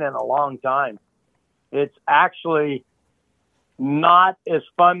I've seen in a long time. It's actually not as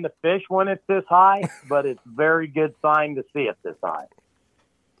fun to fish when it's this high, but it's very good sign to see it this high.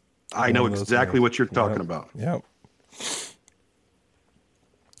 I know exactly what you're talking about. Yep.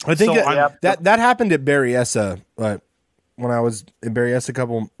 I think that happened at Berryessa, but when I was at Berryessa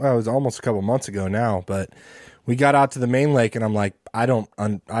it was almost a couple months ago now, but we got out to the main lake and I'm like, I don't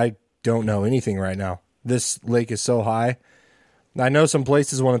know anything right now. This lake is so high. I know some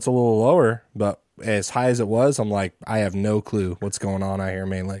places when it's a little lower, but as high as it was, I'm like, I have no clue what's going on out here in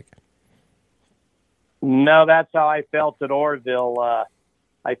Main Lake. No, that's how I felt at Oroville.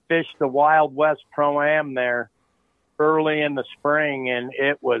 I fished the Wild West Pro-Am there early in the spring, and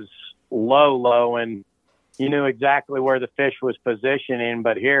it was low, and you knew exactly where the fish was positioning.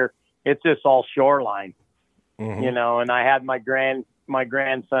 But here, it's just all shoreline, you know, and I had my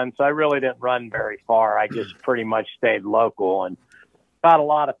grandson, so I really didn't run very far. I just pretty much stayed local and caught a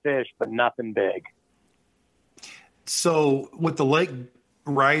lot of fish, but nothing big. So with the lake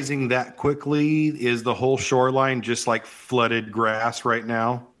rising that quickly, is the whole shoreline just like flooded grass right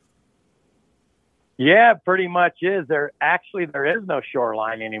now? Yeah, pretty much is. There is no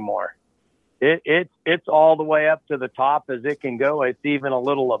shoreline anymore. It's all the way up to the top as it can go. It's even a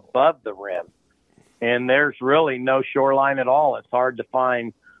little above the rim. And there's really no shoreline at all. It's hard to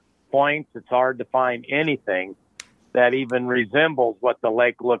find points. It's hard to find anything that even resembles what the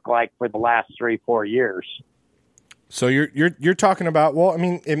lake looked like for the last 3-4 years. So you're talking about, well, I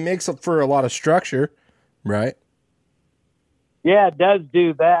mean, it makes up for a lot of structure, right? Yeah, it does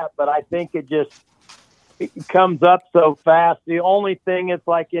do that, but I think it comes up so fast. The only thing, it's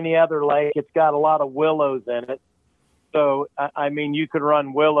like any other lake, it's got a lot of willows in it. So, I mean, you could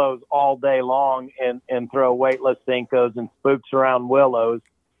run willows all day long and throw weightless Senkos and spooks around willows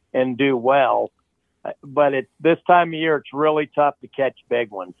and do well. But this time of year, it's really tough to catch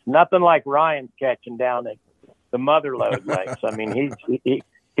big ones. Nothing like Ryan's catching down at the Motherlode lakes. I mean,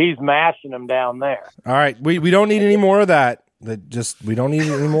 he's mashing them down there. All right, we don't need any more of that. We don't need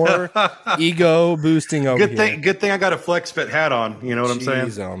any more ego boosting over here. Good thing I got a Flex Fit hat on. You know what I'm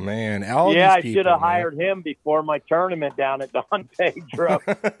saying? Oh man, I should have hired him before my tournament down at Don Pedro.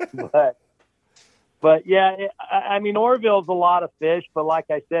 but yeah, I mean, Oroville's a lot of fish, but like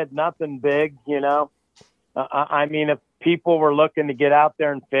I said, nothing big. You know, I mean, if people were looking to get out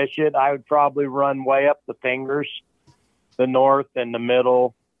there and fish it, I would probably run way up the fingers, the north and the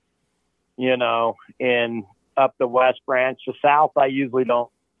middle. You know, and up the west branch. The south, I usually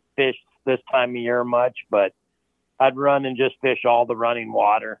don't fish this time of year much, but I'd run and just fish all the running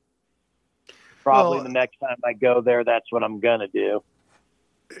water. Probably the next time I go there, that's what I'm going to do.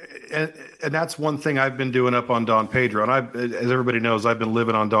 And that's one thing I've been doing up on Don Pedro. And as everybody knows, I've been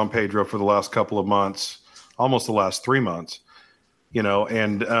living on Don Pedro for the last couple of months, almost the last 3 months, you know,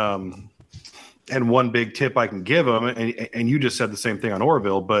 and one big tip I can give them, and you just said the same thing on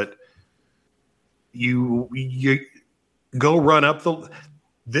Oroville, but you go run up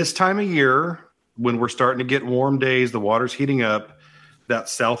this time of year when we're starting to get warm days, the water's heating up, that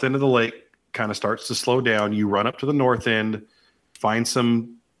south end of the lake kind of starts to slow down. You run up to the north end, find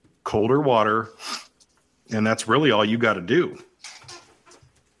some colder water, and that's really all you got to do.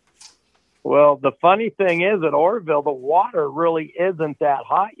 Well, the funny thing is at Oroville, the water really isn't that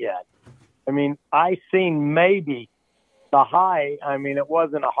hot yet. I mean, I seen maybe the high, I mean, it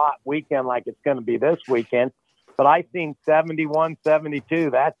wasn't a hot weekend like it's going to be this weekend, but I seen 71, 72.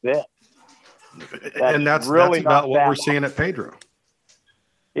 That's it. That's about what we're seeing at Pedro.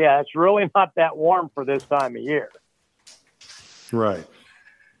 Yeah, it's really not that warm for this time of year. Right.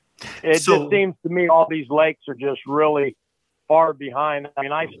 It just seems to me all these lakes are just really far behind. I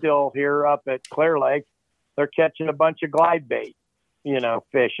mean, I still hear up at Clear Lake, they're catching a bunch of glide bait, you know,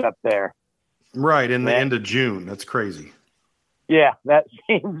 fish up there. Right, in the end of June. That's crazy. Yeah, that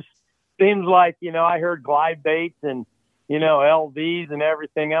seems like, you know, I heard glide baits and, you know, LVs and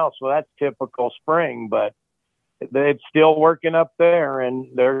everything else. Well, that's typical spring, but it's still working up there, and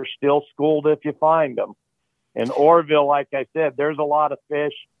they're still schooled if you find them. In Oroville, like I said, there's a lot of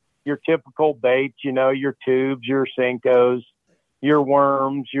fish, your typical baits, you know, your tubes, your Senkos, your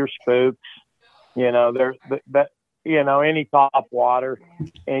worms, your spooks, you know, you know, any top water,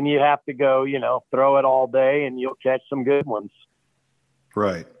 and you have to go, you know, throw it all day and you'll catch some good ones.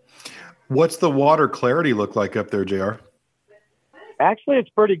 Right. What's the water clarity look like up there, JR? Actually, it's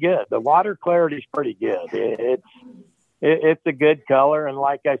pretty good. The water clarity is pretty good. It's a good color. And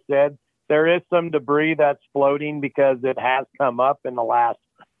like I said, there is some debris that's floating because it has come up in the last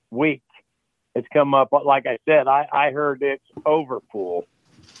week. It's come up, like I said, I heard it's overfull.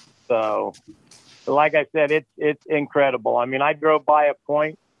 So like I said, it's incredible. I mean, I drove by a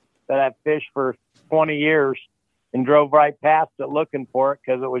point that I've fished for 20 years and drove right past it looking for it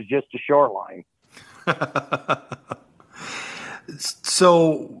because it was just a shoreline.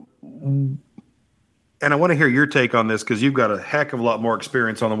 So, and I want to hear your take on this because you've got a heck of a lot more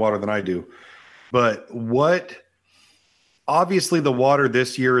experience on the water than I do. But obviously the water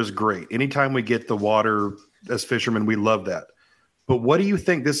this year is great. Anytime we get the water as fishermen, we love that. But what do you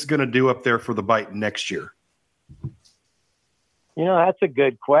think this is going to do up there for the bite next year? You know, that's a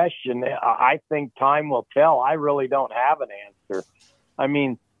good question. I think time will tell. I really don't have an answer. I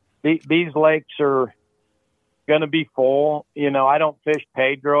mean, these lakes are going to be full. I don't fish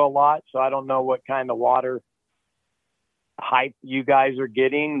Pedro a lot, so I don't know what kind of water hype you guys are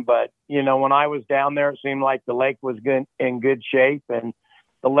getting. But, when I was down there, it seemed like the lake was in good shape, and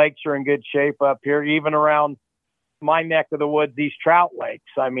the lakes are in good shape up here, even around my neck of the woods, these trout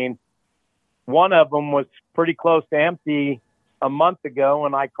lakes. I mean, one of them was pretty close to empty a month ago,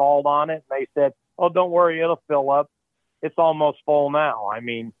 and I called on it, and they said, "Oh, don't worry, it'll fill up. It's almost full now." I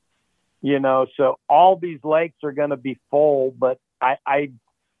mean, so all these lakes are going to be full, but I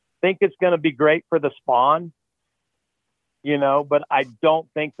think it's going to be great for the spawn, but I don't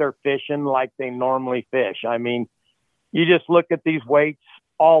think they're fishing like they normally fish. I mean, you just look at these weights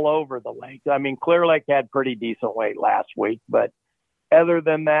all over the lake. I mean, Clear Lake had pretty decent weight last week, but other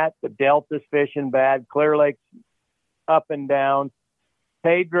than that, the Delta's fishing bad. Clear Lake's up and down.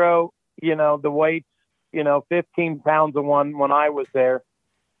 Pedro, the weights, 15 pounds of one when I was there.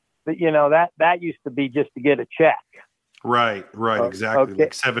 But, that used to be just to get a check. Right, exactly. Okay.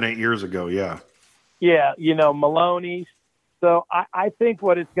 Like 7-8 years ago, yeah. Yeah, Maloney's. So I think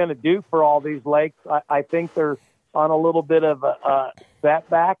what it's going to do for all these lakes, I think they're on a little bit of a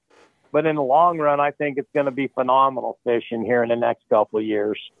setback, but in the long run, I think it's going to be phenomenal fishing here in the next couple of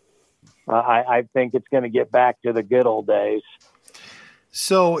years. I think it's going to get back to the good old days.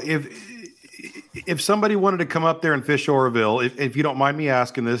 So if somebody wanted to come up there and fish Oroville, if you don't mind me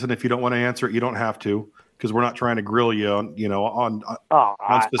asking this, and if you don't want to answer it, you don't have to, because we're not trying to grill you on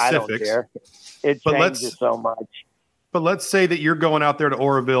specifics. I don't care. It changes so much. But let's say that you're going out there to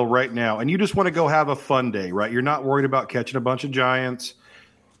Oroville right now, and you just want to go have a fun day, right? You're not worried about catching a bunch of giants.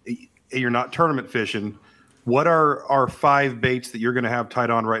 You're not tournament fishing. What are 5 baits that you're going to have tied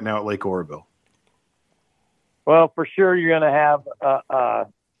on right now at Lake Oroville? Well, for sure, you're going to have a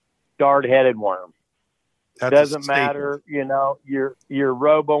dart-headed worm. Doesn't matter, your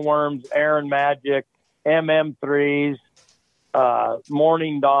Robo Worms, Aaron Magic, MM3s,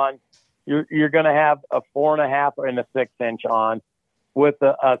 Morning Dawn. You're going to have a 4.5 and a 6-inch on with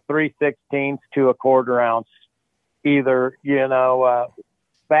a 3/16 to a 1/4 ounce. Either,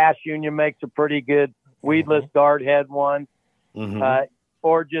 Bass Union makes a pretty good weedless dart head one,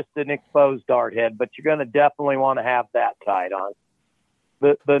 or just an exposed dart head, but you're going to definitely want to have that tied on.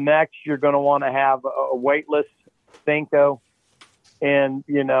 The next, you're going to want to have a weightless Stinko and,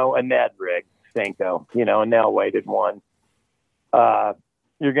 a Ned rig Stinko, a nail weighted one.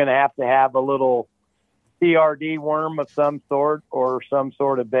 You're going to have a little TRD worm of some sort or some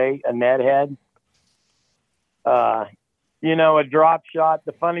sort of bait, a Ned head. A drop shot.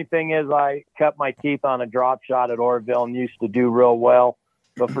 The funny thing is I cut my teeth on a drop shot at Oroville and used to do real well,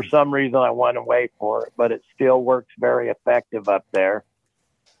 but for some reason I went away for it, but it still works very effective up there.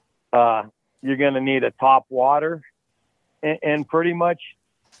 You're going to need a top water and pretty much,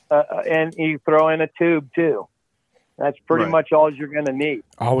 and you throw in a tube too. That's pretty much all you're going to need.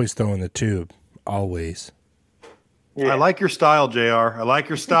 Always throw in the tube. Always. Yeah. I like your style, JR. I like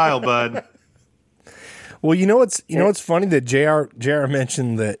your style, bud. Well, what's funny that JR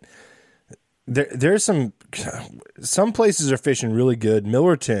mentioned that there's some places are fishing really good.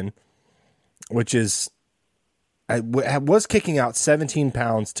 Millerton, which is was kicking out 17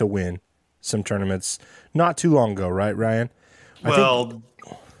 pounds to win some tournaments not too long ago, right, Ryan?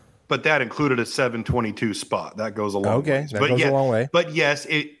 But that included a 722 spot. That goes a long way. That goes a long way. But yes,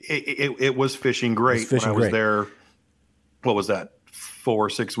 it was fishing great when I was there. What was that? 4 or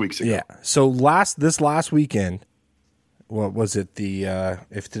 6 weeks ago. Yeah. So this last weekend, what was it?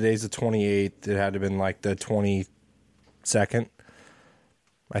 If today's the 28th, it had to have been like the 22nd,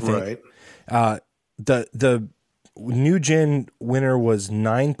 I think. Right. The new gen winner was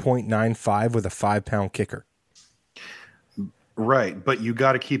 9.95 with a 5-pound kicker. Right, but you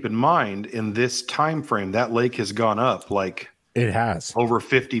got to keep in mind in this time frame that lake has gone up like it has over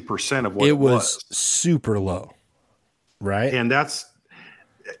 50% of what it was super low, right? And that's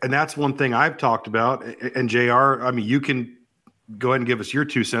one thing I've talked about. And JR, I mean, you can go ahead and give us your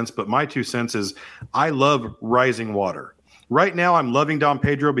 2 cents, but my 2 cents is I love rising water. Right now, I'm loving Don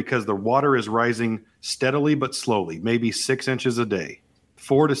Pedro because the water is rising steadily but slowly, maybe 6 inches a day,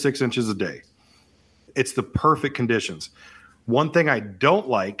 4 to 6 inches a day. It's the perfect conditions. One thing I don't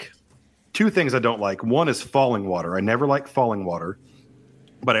like, 2 things I don't like. One is falling water. I never like falling water,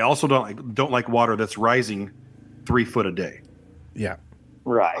 but I also don't like water that's rising 3 foot a day. Yeah.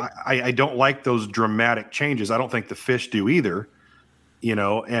 Right. I don't like those dramatic changes. I don't think the fish do either,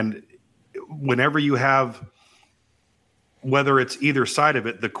 and whenever you have, whether it's either side of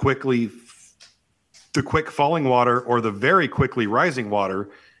it, the quick falling water or the very quickly rising water,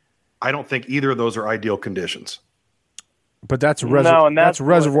 I don't think either of those are ideal conditions. But that's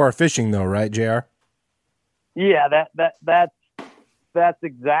reservoir fishing, though, right, JR? Yeah, that's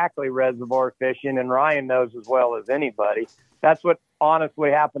exactly reservoir fishing, and Ryan knows as well as anybody. That's what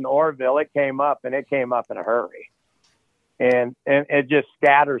honestly happened to Oroville. It came up, and it came up in a hurry, and it just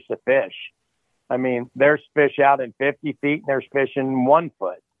scatters the fish. I mean, there's fish out in 50 feet, and there's fish in 1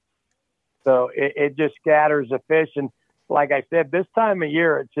 foot. So it just scatters the fish. And like I said, this time of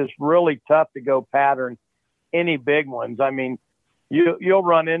year, it's just really tough to go pattern any big ones. I mean, you'll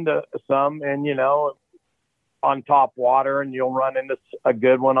run into some, and on top water, and you'll run into a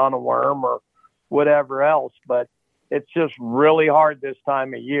good one on a worm or whatever else. But it's just really hard this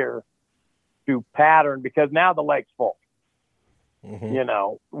time of year to pattern because now the lake's full.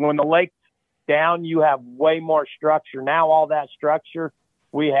 Mm-hmm. When the lake's down, you have way more structure. Now all that structure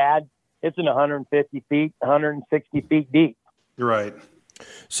we had, it's in 150 feet, 160 feet deep. Right.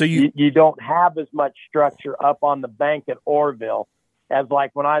 So you don't have as much structure up on the bank at Oroville as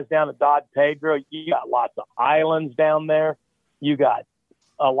like when I was down at Don Pedro. You got lots of islands down there. You got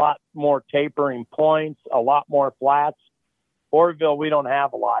a lot more tapering points, a lot more flats. Oroville, we don't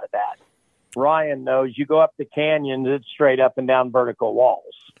have a lot of that. Ryan knows you go up the canyons, it's straight up and down vertical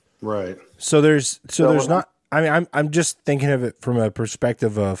walls. Right. So there's not. I mean, I'm just thinking of it from a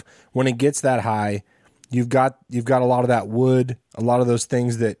perspective of when it gets that high, you've got a lot of that wood, a lot of those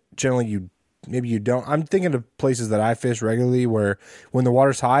things that generally maybe you don't. I'm thinking of places that I fish regularly where when the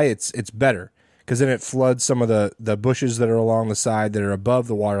water's high, it's better because then it floods some of the bushes that are along the side that are above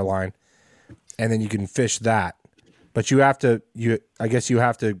the water line, and then you can fish that. But I guess you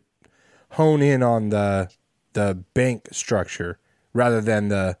have to hone in on the bank structure rather than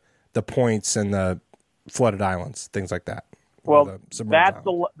the points and the flooded islands, things like that. Well,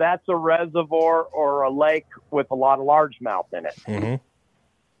 that's a reservoir or a lake with a lot of largemouth in it.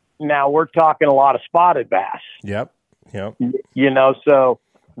 Mm-hmm. Now we're talking a lot of spotted bass. Yep. So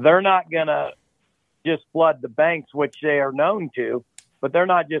they're not going to just flood the banks, which they are known to, but they're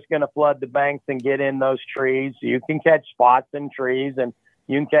not just going to flood the banks and get in those trees. You can catch spots in trees and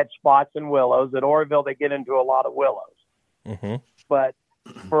you can catch spots in willows. At Oroville, they get into a lot of willows. Mm-hmm. But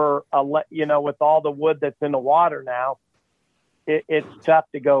for with all the wood that's in the water now, it's tough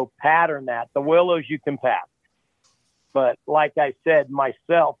to go pattern that. The willows you can pattern, but like I said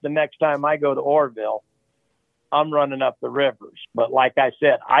myself, the next time I go to Oroville, I'm running up the rivers. But like I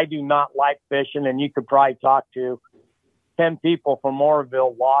said, I do not like fishing, and you could probably talk to 10 people from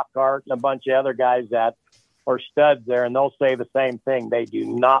Oroville, Lockhart, and a bunch of other guys that are studs there, and they'll say the same thing. They do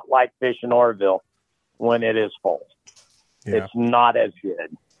not like fishing Oroville when it is full. Yeah. It's not as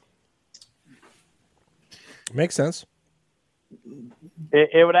good. Makes sense.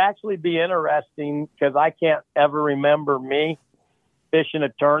 It would actually be interesting because I can't ever remember me fishing a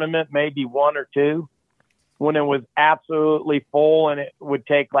tournament, maybe one or two, when it was absolutely full and it would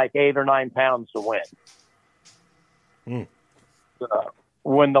take like 8 or 9 pounds to win.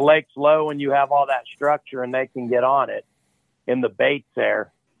 When the lake's low and you have all that structure and they can get on it in the baits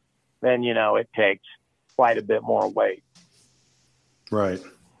there, then, it takes quite a bit more weight. Right.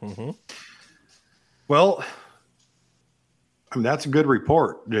 Mm-hmm. Well, I mean, that's a good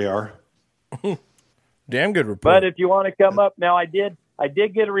report, JR. Damn good report. But if you want to come up now, I did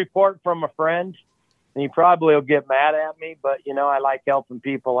get a report from a friend, and he probably will get mad at me, but I like helping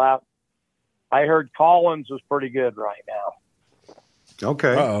people out. I heard Collins was pretty good right now.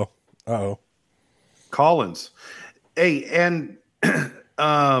 Okay. Uh-oh. Collins. Hey, and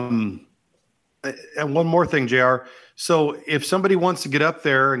one more thing, JR. So if somebody wants to get up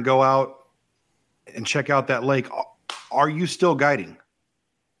there and go out and check out that lake, are you still guiding?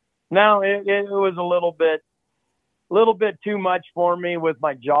 No, it was a little bit too much for me with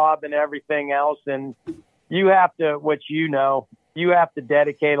my job and everything else. And you have to, you have to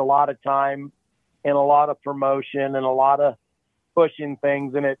dedicate a lot of time and a lot of promotion and a lot of pushing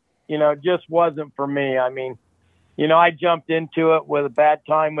things. And it, just wasn't for me. I mean, I jumped into it with a bad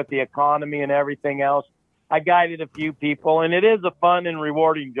time with the economy and everything else. I guided a few people, and it is a fun and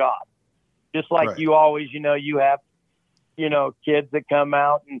rewarding job. Just like right. You always, you have, kids that come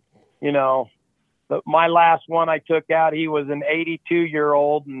out and, my last one I took out, he was an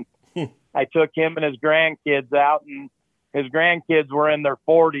 82-year-old, and I took him and his grandkids out, and his grandkids were in their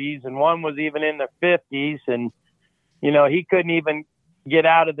 40s, and one was even in their 50s, and, he couldn't even get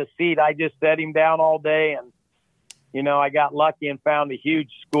out of the seat. I just set him down all day, and, I got lucky and found a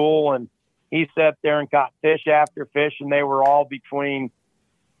huge school, and he sat there and caught fish after fish, and they were all between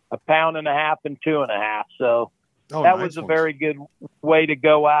 1.5 pounds and 2.5. So that was a very good way to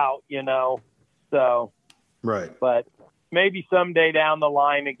go out, So, right. But maybe someday down the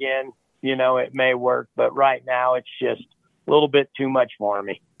line again, it may work. But right now, it's just a little bit too much for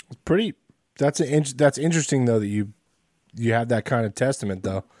me. Pretty That's interesting though that you have that kind of testament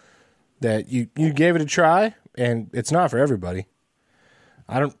though, that you gave it a try and it's not for everybody.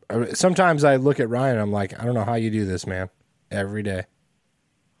 Sometimes I look at Ryan and I'm like, I don't know how you do this, man, every day.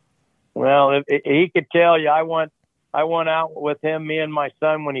 Well, if he could tell you, I went out with him, me and my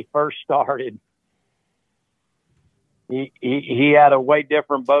son, when he first started. He had a way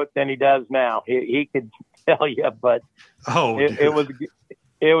different boat than he does now. He could tell you, but it was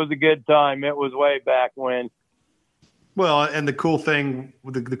a good time. It was way back when. Well, and the cool thing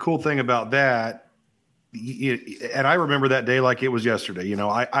about that, and I remember that day like it was yesterday. You know,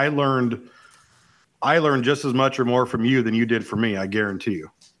 I learned just as much or more from you than you did from me. I guarantee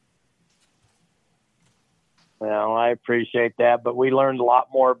you. Well, I appreciate that, but we learned a lot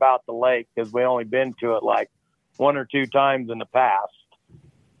more about the lake because we only been to it like 1 or 2 times in the past.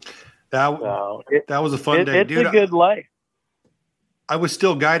 That was a fun day, dude. It's a good lake. I was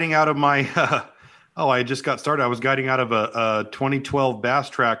still guiding out of my. I just got started. I was guiding out of a 2012 bass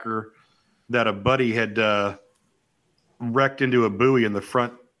tracker that a buddy had wrecked into a buoy, and the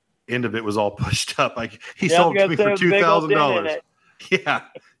front end of it was all pushed up. He sold it to me for $2,000.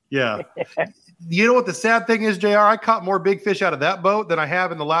 Yeah. You know what the sad thing is, JR? I caught more big fish out of that boat than I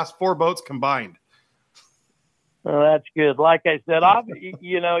have in the last 4 boats combined. Well, that's good. Like I said,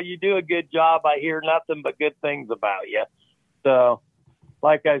 you do a good job. I hear nothing but good things about you. So,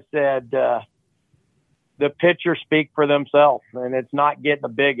 like I said, the pictures speak for themselves, and it's not getting a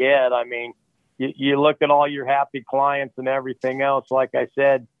big head. I mean, you look at all your happy clients and everything else. Like I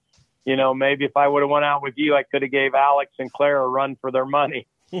said, maybe if I would have went out with you, I could have gave Alex and Clara a run for their money.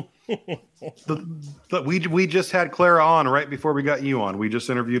 But we just had Clara on right before we got you on. We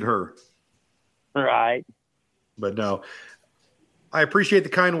just interviewed her. Right. But no, I appreciate the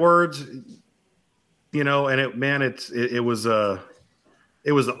kind words, and it was an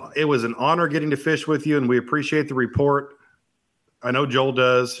honor getting to fish with you, and we appreciate the report. I know Joel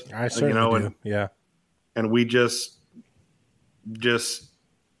does. I certainly do. Yeah. And we just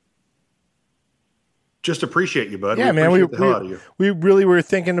appreciate you, bud. Yeah, man. We really were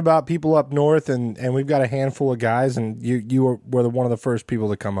thinking about people up north, and we've got a handful of guys, and you were one of the first people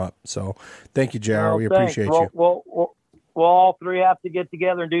to come up. So thank you, JR. Well, we appreciate you. We'll all 3 have to get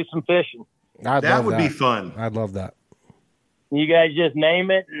together and do some fishing. That would be fun. I'd love that. You guys just name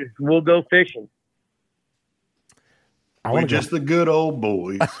it, and we'll go fishing. We're just the good old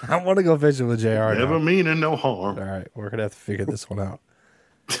boys. I want to go fishing with JR. Never meaning no harm. All right, we're gonna have to figure this one out.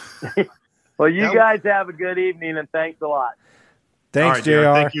 Well, you guys have a good evening, and thanks a lot. Thanks, right,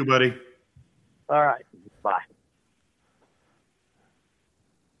 JR. Thank you, buddy. All right, bye.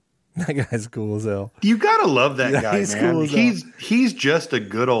 That guy's cool as hell. You gotta love that guy, he's man. Cool as hell. He's just a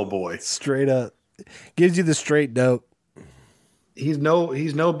good old boy. Straight up, gives you the straight dope. He's no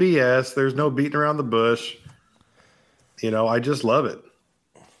BS. There's no beating around the bush. I just love it.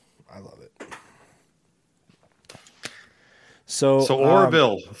 I love it. So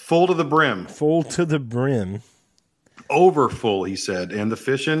Oroville, full to the brim. Full to the brim. Over full, he said. And the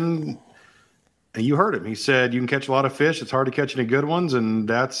fishing, and you heard him. He said you can catch a lot of fish. It's hard to catch any good ones, and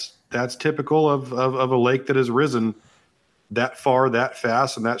that's typical of a lake that has risen that far, that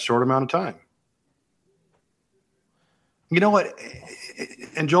fast, in that short amount of time. You know what?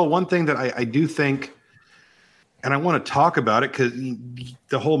 And Joel, one thing that I do think, and I want to talk about it because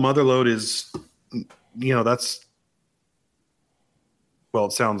the whole Motherlode is, that's, well,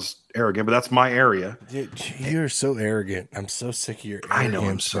 it sounds arrogant, but that's my area. You're so arrogant. I'm so sick of your arrogance. I know,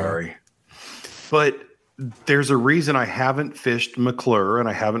 I'm sorry. But there's a reason I haven't fished McClure and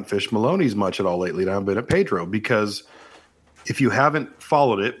I haven't fished Maloney's much at all lately. And I've been at Pedro because if you haven't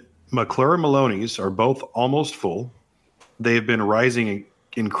followed it, McClure and Maloney's are both almost full. They've been rising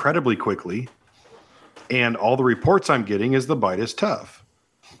incredibly quickly. And all the reports I'm getting is the bite is tough.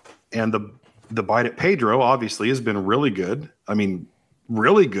 And the bite at Pedro obviously has been really good. I mean,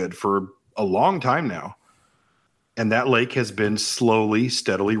 really good for a long time now. And that lake has been slowly,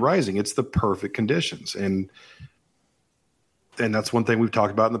 steadily rising. It's the perfect conditions. And that's one thing we've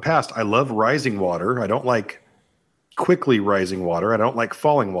talked about in the past. I love rising water. I don't like quickly rising water. I don't like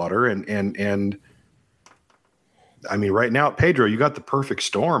falling water. And I mean, right now at Pedro, you got the perfect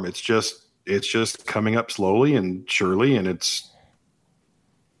storm. It's just coming up slowly and surely, and it's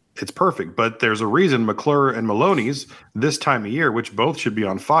perfect. But there's a reason McClure and Maloney's this time of year, which both should be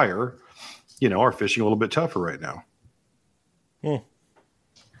on fire, are fishing a little bit tougher right now.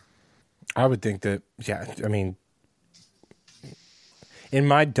 I would think that, I mean, in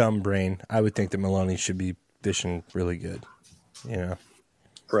my dumb brain, I would think that Maloney should be fishing really good,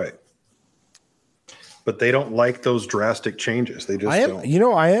 Right. but they don't like those drastic changes. They just don't. You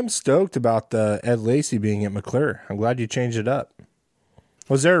know, I am stoked about the Ed Lacey being at McClure. I'm glad you changed it up.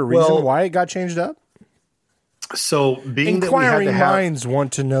 Was there a reason why it got changed up? So being Inquiring that we had to minds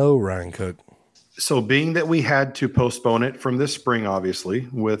want to know, Ryan Cook. So being that we had to postpone it from this spring, obviously,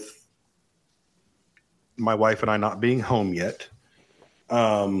 with my wife and I not being home yet,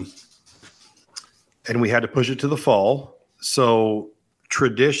 and we had to push it to the fall. So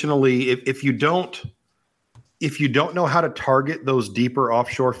traditionally, if you don't know how to target those deeper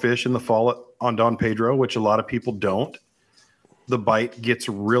offshore fish in the fall on Don Pedro, which a lot of people don't, the bite gets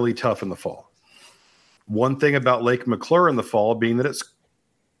really tough in the fall. One thing about Lake McClure in the fall, being that it's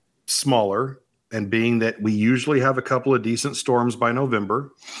smaller and being that we usually have a couple of decent storms by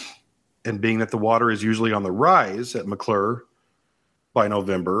November, and being that the water is usually on the rise at McClure by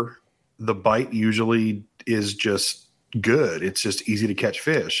November, the bite usually is just good. It's just easy to catch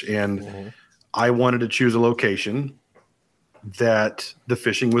fish. And I wanted to choose a location that the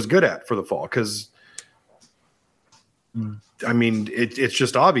fishing was good at for the fall. Because, I mean, it's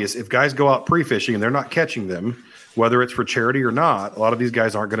just obvious. If guys go out pre-fishing and they're not catching them, whether it's for charity or not, a lot of these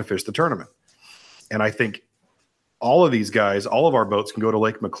guys aren't going to fish the tournament. And I think all of these guys, all of our boats can go to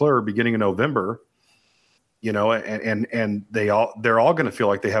Lake McClure beginning of November, you know, and they're all going to feel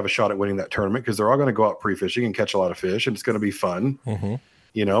like they have a shot at winning that tournament because they're all going to go out pre-fishing and catch a lot of fish, and it's going to be fun,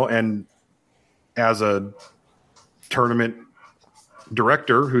 you know. And as a tournament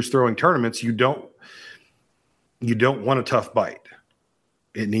director who's throwing tournaments, you don't want a tough bite.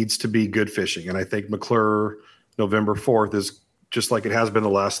 It needs to be good fishing. And I think McClure November 4th is just like it has been the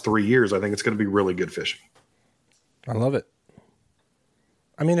last 3 years. I think it's going to be really good fishing. I love it.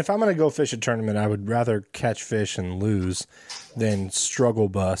 I mean, if I'm going to go fish a tournament, I would rather catch fish and lose than struggle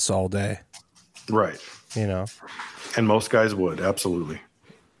bus all day. Right. You know? And most guys would. Absolutely.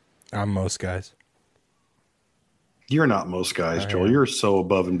 I'm most guys. You're not most guys, Joel. You're so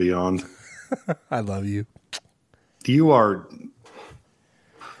above and beyond. I love you. You are.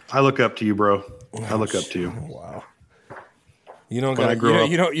 I look up to you, bro. I look up to you. Wow. You don't got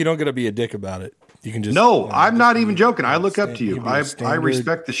to be a dick about it. You can just I'm not even joking. I look up to you. I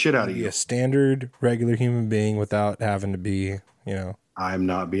respect the shit out of you. Be a standard, regular human being without having to be, you know. I'm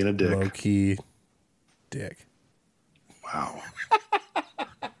not being a dick. Low key dick. Wow.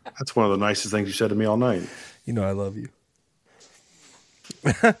 That's one of the nicest things you said to me all night. You know I love you.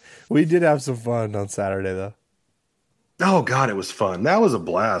 We did have some fun on Saturday, though. Oh, God, it was fun. That was a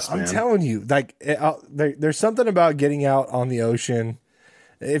blast, man. I'm telling you, like, there's something about getting out on the ocean.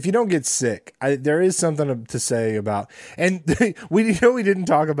 If you don't get sick, there is something to say about. And we didn't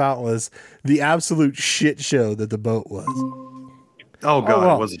talk about was the absolute shit show that the boat was. Oh,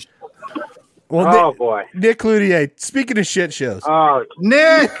 God, was it? Well, boy. Nick Cloutier, speaking of shit shows. Oh,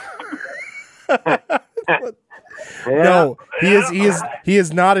 Nick! No, he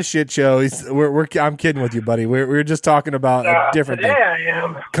is not a shit show. I'm kidding with you, buddy. We're just talking about a different thing. Yeah, I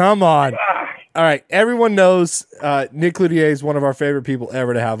am. Come on. All right, everyone knows Nick Cloutier is one of our favorite people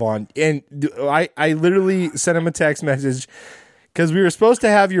ever to have on, and I literally sent him a text message because we were supposed to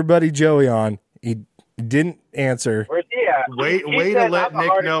have your buddy Joey on. He didn't answer. Where's he at? Way to let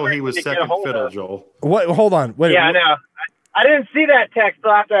Nick know he was second fiddle, Joel. What? Hold on. Wait. Yeah, I know. I didn't see that text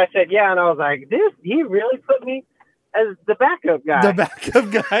till after I said yeah, and I was like, he really put me as the backup guy. The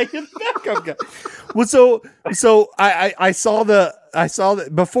backup guy. Well, so I saw the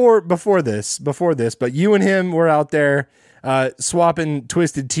before this, but you and him were out there swapping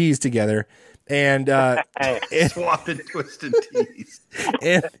twisted teas together, and swapping twisted teas.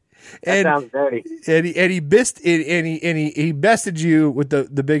 That sounds dirty. And he bested you with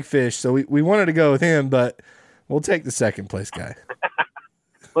the big fish. So we wanted to go with him, but we'll take the second place guy.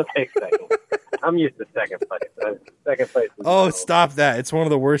 We'll take second. I'm used to second place. Second place. Stop that! It's one of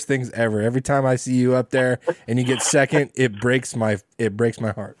the worst things ever. Every time I see you up there and you get second, it breaks my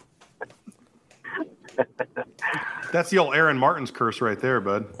heart. That's the old Aaron Martin's curse right there,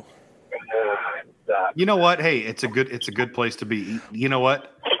 bud. You know what? Hey, it's a good place to be. You know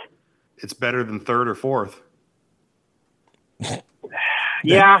what? It's better than third or fourth.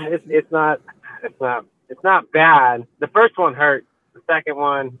 Yeah, it's not bad. The first one hurt. The second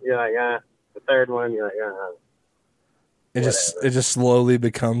one, you're like, the third one, you're like, It just slowly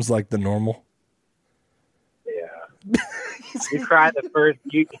becomes like the normal. Yeah. You cry the first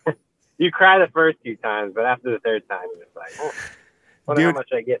few times, but after the third time, you're just like, wonder how much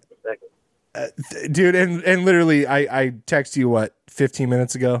I get for second. Dude, and literally, I text you 15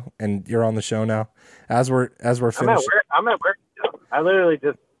 minutes ago, and you're on the show now. As we're finished. I'm at work. I literally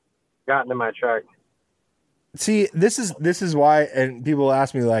just got into my truck. See, this is why, and people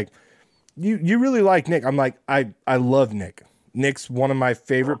ask me like, you really like Nick. I'm like, I love Nick. Nick's one of my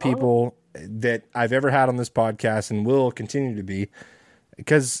favorite people that I've ever had on this podcast and will continue to be,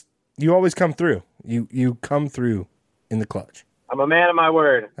 because you always come through. You come through in the clutch. I'm a man of my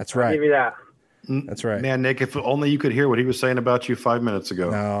word. That's right. I'll give you that. That's right. Man, Nick, if only you could hear what he was saying about you 5 minutes ago.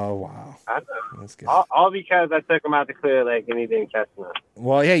 Oh, wow. I know. That's good. All because I took him out to Clear Lake and he didn't catch none.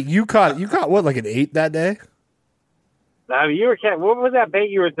 Well, hey, you caught what, like an 8 that day? I mean, what was that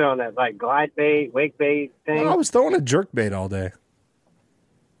bait you were throwing? That like glide bait, wake bait thing? I was throwing a jerk bait all day.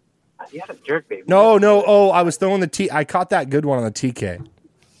 You had a jerk bait. No. Oh, I was throwing I caught that good one on the TK.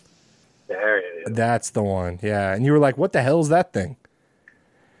 There it is. That's the one. Yeah. And you were like, what the hell is that thing?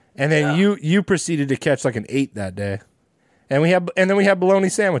 And then you proceeded to catch like an 8 that day. And then we had bologna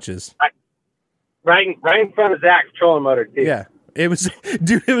sandwiches. Right in front of Zach's trolling motor too. Yeah. It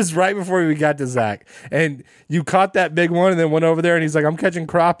was right before we got to Zach. And you caught that big one and then went over there and he's like, I'm catching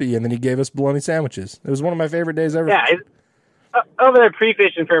crappie. And then he gave us bologna sandwiches. It was one of my favorite days ever. Yeah. He's over there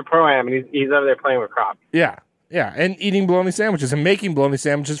pre-fishing for a pro-am and he's over there playing with crappie. Yeah. Yeah. And eating bologna sandwiches and making bologna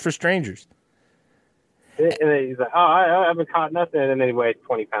sandwiches for strangers. And then he's like, oh, I haven't caught nothing. And then he weighs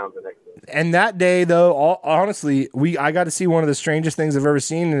 20 pounds the next day. And that day, though, honestly, I got to see one of the strangest things I've ever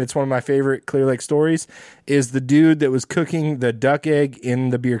seen, and it's one of my favorite Clear Lake stories, is the dude that was cooking the duck egg in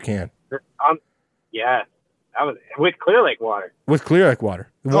the beer can. Yeah. That was with Clear Lake water. With Clear Lake water.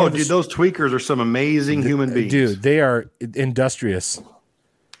 Dude, those tweakers are some amazing human beings. Dude, they are industrious.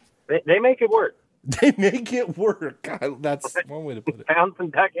 They make it work. They make it work. God, that's one way to put it. Found some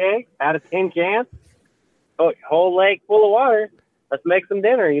duck eggs out of tin cans. Oh, whole lake full of water. Let's make some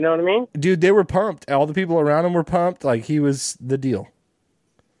dinner. You know what I mean? Dude, they were pumped. All the people around him were pumped. Like, he was the deal.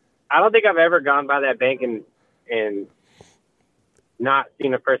 I don't think I've ever gone by that bank and not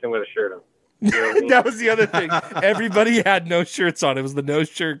seen a person with a shirt on. You know what I mean? That was the other thing. Everybody had no shirts on. It was the no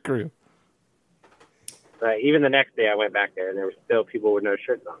shirt crew. Right. Even the next day I went back there and there were still people with no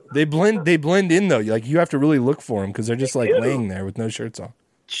shirts on. They blend in, though. Like, you have to really look for them because they're just like laying there with no shirts on.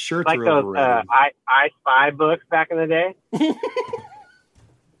 Shirts like are those overrated. I Spy books back in the day.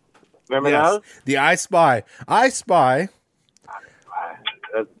 Remember those? The I Spy. I Spy.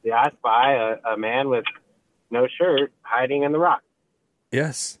 The I Spy a man with no shirt hiding in the rock.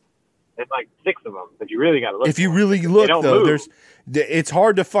 Yes. There's like 6 of them, but you really got to look. If you really look, though, it's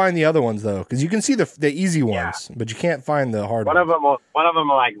hard to find the other ones, though, because you can see the easy ones, but you can't find the hard ones. One of them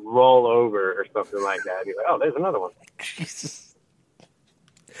will like roll over or something like that. And you're like, oh, there's another one. Jesus.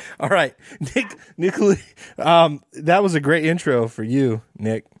 All right, Nick, that was a great intro for you,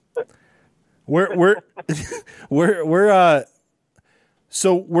 Nick. We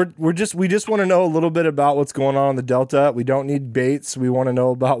just want to know a little bit about what's going on in the Delta. We don't need baits. We want to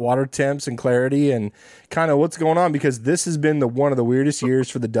know about water temps and clarity and kind of what's going on, because this has been one of the weirdest years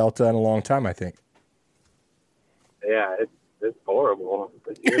for the Delta in a long time, I think. Yeah, it's horrible.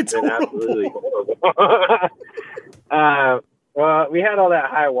 It's been horrible. Absolutely horrible. Well, we had all that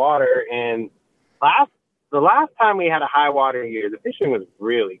high water, and the last time we had a high water year, the fishing was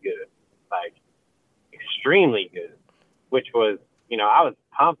really good, like extremely good, which was, I was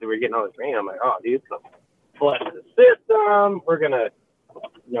pumped that we were getting all this rain. I'm like, oh, dude, it's gonna flush the system. We're gonna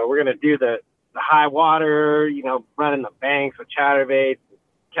do the high water, running the banks with chatterbaits,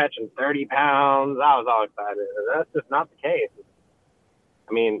 catching 30 pounds. I was all excited. That's just not the case.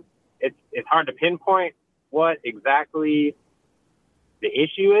 I mean, it's hard to pinpoint what exactly the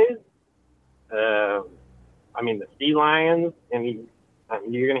issue is. The sea lions, and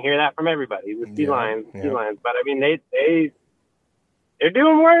you're going to hear that from everybody. The sea lions. But I mean, they're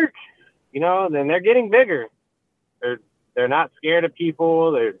doing work, and they're getting bigger. They're not scared of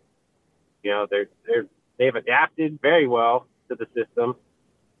people. They've adapted very well to the system,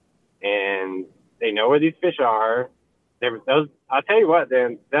 and they know where these fish are. I'll tell you what,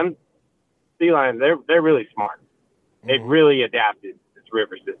 them sea lions, they're really smart. They've really adapted this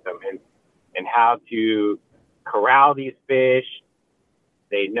river system and how to corral these fish.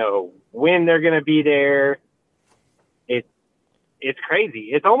 They know when they're going to be there. It's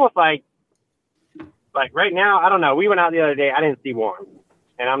crazy. It's almost like right now, I don't know. We went out the other day. I didn't see one,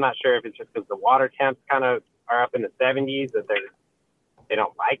 and I'm not sure if it's just because the water temps kind of are up in the 70s that they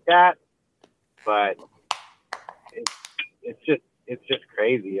don't like that. But it's just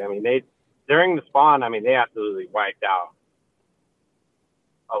crazy. I mean, during the spawn, they absolutely wiped out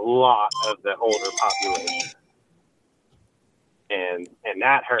a lot of the older population. And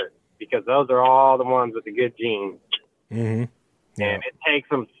that hurts because those are all the ones with the good genes. Mm-hmm. Yeah. And it takes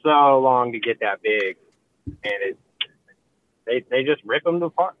them so long to get that big. And they just rip them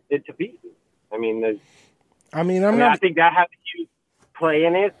apart to pieces. I think that has a huge play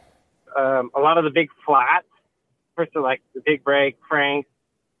in it. a lot of the big flats, first of like the Big Break, Frank,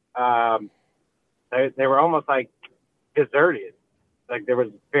 they were almost like deserted. Like there was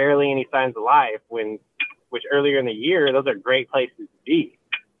barely any signs of life which earlier in the year, those are great places to be.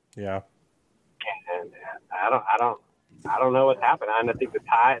 Yeah. And I don't know what's happened. I think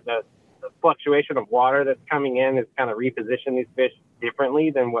the fluctuation of water that's coming in is kind of repositioning these fish differently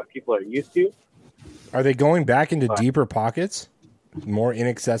than what people are used to. Are they going back into deeper pockets, more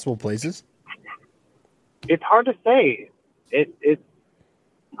inaccessible places? It's hard to say.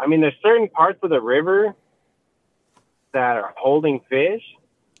 I mean, there's certain parts of the river that are holding fish,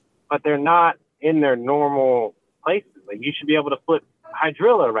 but they're not in their normal places. Like you should be able to flip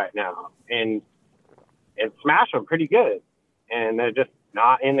hydrilla right now and smash them pretty good, and they're just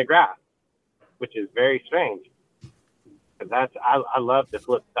not in the grass, which is very strange. Because I love to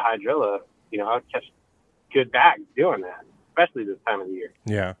flip the hydrilla. You know, I'll catch good bags doing that, especially this time of the year.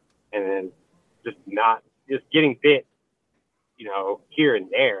 Yeah, and then just getting bit, you know, here and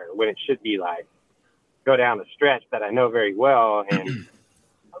there when it should be like go down a stretch that I know very well and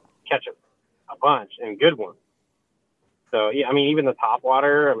catch a bunch and good ones. So yeah, I mean, even the top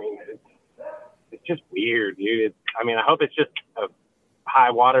water, I mean, it's just weird, dude. I mean, I hope it's just a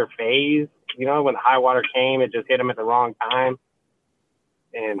high water phase. You know, when the high water came, it just hit them at the wrong time.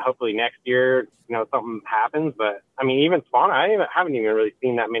 And hopefully next year, you know, something happens. But I mean, even spawner, I haven't even really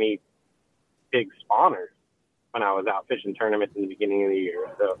seen that many big spawners when I was out fishing tournaments in the beginning of the year.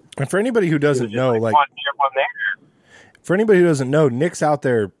 So, and for anybody who doesn't know, like one here, one there. For anybody who doesn't know, Nick's out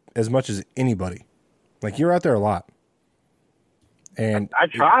there as much as anybody. Like you're out there a lot. And I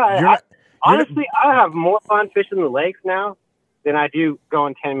try. Honestly, I have more fun fishing the lakes now than I do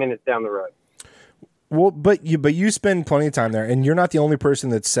going 10 minutes down the road. Well, but you spend plenty of time there, and you're not the only person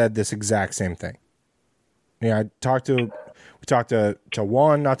that said this exact same thing. Yeah, we talked to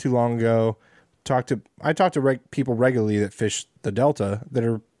Juan not too long ago. I talk to people regularly that fish the Delta that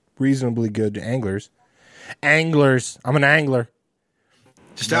are reasonably good anglers. I'm an angler.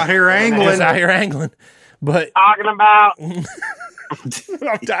 Just out here angling. But talking about.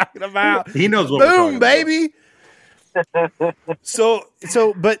 I'm talking about. He knows what boom, baby. But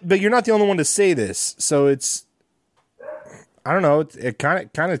you're not the only one to say this. So it's, I don't know. It kind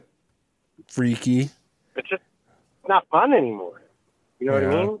of freaky. It's just not fun anymore. You know what I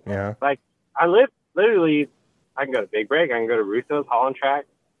mean? Yeah. Like I literally, I can go to Big Break. I can go to Russo's, Holland Track.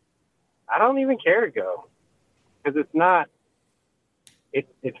 I don't even care to go because it's not.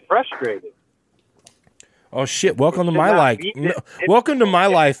 It's frustrating. Oh shit! Welcome to my life. Welcome to my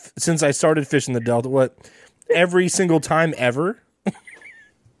life since I started fishing the Delta. What? Every single time ever?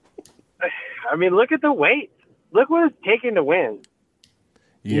 I mean, look at the weight. Look what it's taking to win.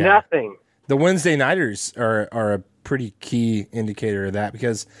 Yeah. Nothing. The Wednesday nighters are a pretty key indicator of that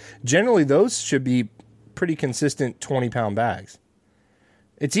because generally those should be pretty consistent 20-pound bags.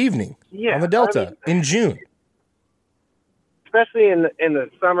 It's evening on the Delta in June. Especially in the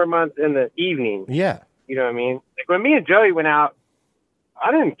summer months in the evening. Yeah. You know what I mean? Like when me and Joey went out,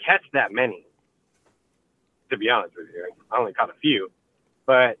 I didn't catch that many. To be honest with you, I only caught a few,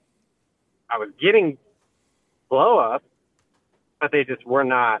 but I was getting blow up, but they just were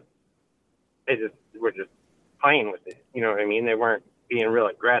not. They just were just playing with it. You know what I mean? They weren't being real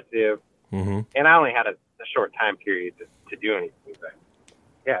aggressive, and I only had a short time period to do anything. But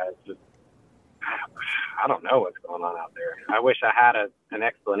yeah, it's just I don't know what's going on out there. I wish I had an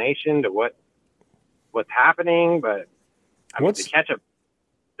explanation to what's happening, but I mean, to catch a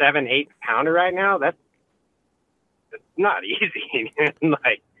 7-8 pounder right now, that's not easy,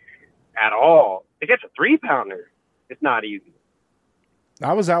 like at all. To catch a 3-pounder, it's not easy.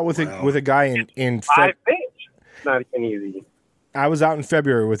 I was out with a guy in 5 fish. It's not even easy. I was out in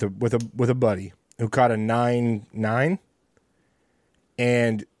February with a buddy who caught a 9.9,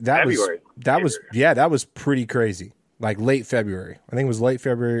 and that was pretty crazy. Like late February, I think it was late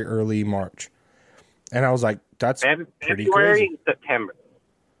February, early March, and I was like, "That's pretty February crazy." And September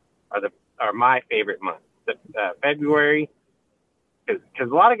are my favorite months. February, because a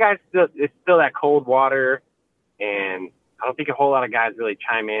lot of guys it's still that cold water, and I don't think a whole lot of guys really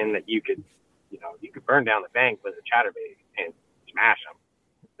chime in that you could burn down the bank with a chatterbait and smash them.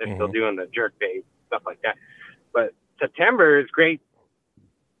 They're still doing the jerk bait, stuff like that. But September is great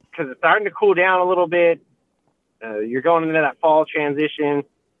because it's starting to cool down a little bit. You're going into that fall transition,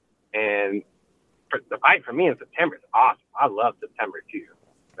 and the fight for me in September is awesome. I love September too.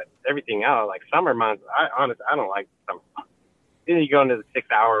 But everything else, like summer months, I don't like summer months. Then you go into the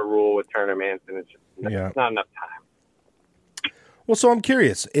 6-hour rule with tournaments, and it's not enough time. Well, so I'm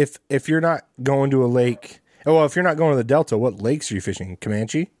curious if you're not going to a lake. Well, if you're not going to the Delta, what lakes are you fishing?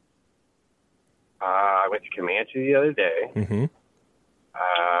 Comanche? went to Comanche the other day. Mm-hmm.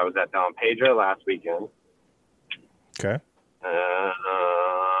 I was at Don Pedro last weekend. Okay.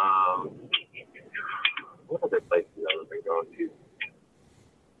 What other places I've been going to?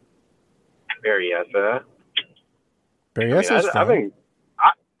 Berryessa. Berryessa's fun.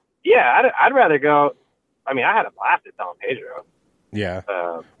 I'd rather go. I mean, I had a blast at Don Pedro. Yeah.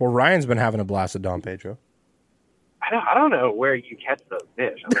 Well, Ryan's been having a blast at Don Pedro. I don't know where you catch those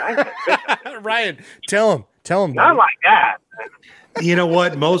fish. I catch fish out there. Ryan, tell him. Not buddy. like that. You know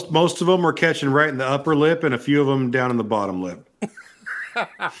what? Most of them are catching right in the upper lip, and a few of them down in the bottom lip.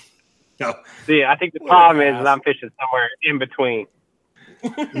 No. See, I think the problem is that I'm fishing somewhere in between.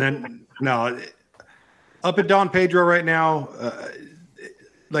 No, up at Don Pedro right now,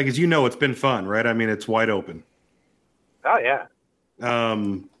 like as you know, it's been fun, right? I mean, it's wide open. Oh yeah.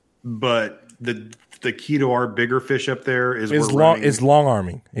 But the key to our bigger fish up there is long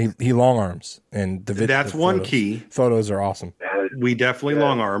arming. He long arms, and that's one photos. key. Photos are awesome. We definitely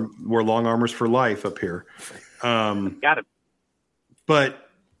long arm. We're long armers for life up here. Got it. But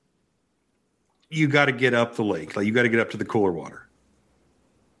you got to get up the lake. Like you got to get up to the cooler water.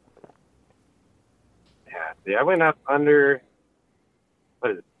 Yeah, I went up under.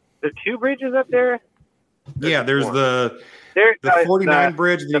 What is it? There 2 bridges up there. There's the 49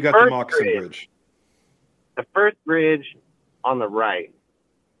 bridge, and you got the Moccasin bridge. The first bridge on the right,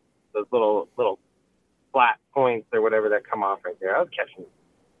 those little flat points or whatever that come off right there. I was catching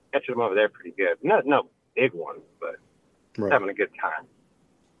them over there pretty good. No big ones, but having a good time.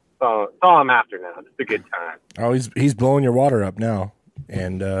 So it's all I'm after now. Just a good time. Oh, he's blowing your water up now,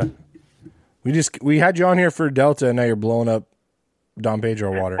 and we had you on here for Delta, and now you're blowing up Don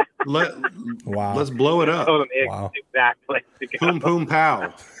Pedro water. Wow. Let's blow it up. Wow. Exact place to go. Boom, boom,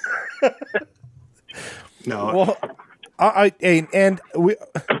 pow. No. Well,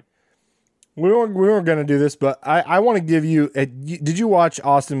 we weren't going to do this, but I want to give you. Did you watch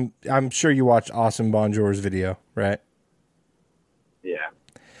Austin? I'm sure you watched Austin Bonjour's video, right? Yeah.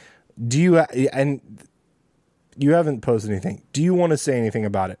 Do you? And you haven't posted anything. Do you want to say anything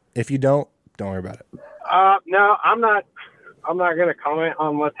about it? If you don't worry about it. No, I'm not going to comment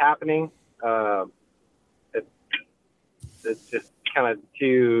on what's happening. It's just kind of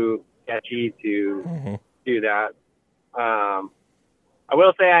too sketchy to do that. I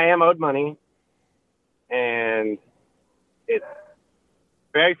will say I am owed money, and it's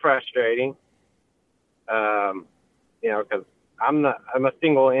very frustrating. Because I'm a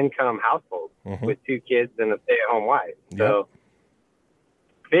single income household with 2 kids and a stay-at-home wife. So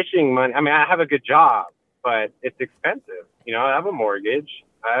fishing money. I mean, I have a good job, but it's expensive. I have a mortgage.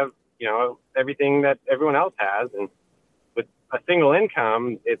 I have, everything that everyone else has. And with a single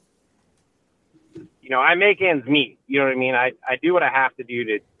income, it's, I make ends meet. You know what I mean? I do what I have to do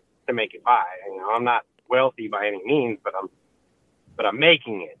to make it by. I'm not wealthy by any means, but I'm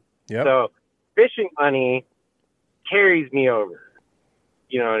making it. Yep. So fishing money carries me over.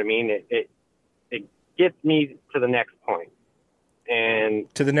 You know what I mean? It gets me to the next point.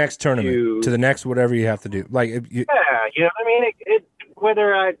 And to the next tournament, to the next whatever you have to do. Like, you know what I mean? It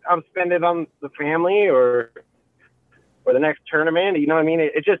whether I'm spending it on the family or the next tournament, you know what I mean?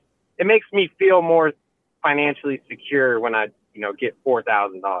 It makes me feel more financially secure when I, get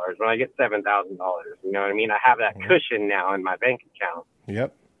 $4,000, when I get $7,000. You know what I mean? I have that cushion now in my bank account.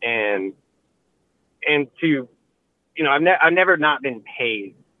 Yep. And to, I've never not been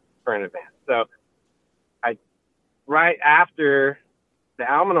paid for an event. So right after the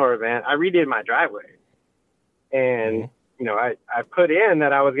Almanor event, I redid my driveway. And, I put in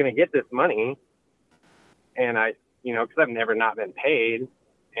that I was going to get this money. And I, because I've never not been paid.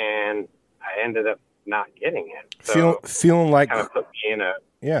 And I ended up not getting it. So feeling like kind of put me in a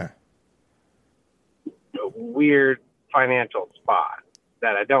weird financial spot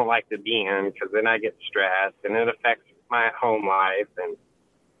that I don't like to be in, because then I get stressed and it affects my home life. And,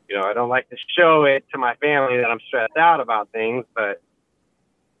 I don't like to show it to my family that I'm stressed out about things, but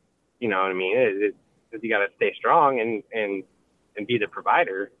you know what I mean? You got to stay strong and be the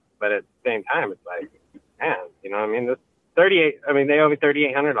provider. But at the same time, it's like, man, you know what I mean? They owe me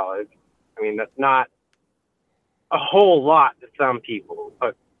 $3,800. I mean, that's not a whole lot to some people,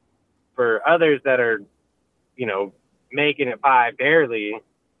 but for others that are, making it by barely,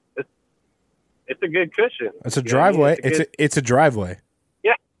 it's a good cushion. It's a driveway. It's a driveway.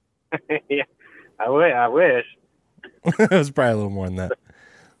 Yeah. Yeah. I wish. It was probably a little more than that.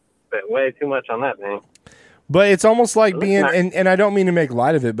 But way too much on that thing. But it's almost like being, and I don't mean to make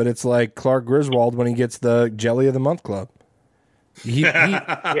light of it, but it's like Clark Griswold when he gets the Jelly of the Month Club.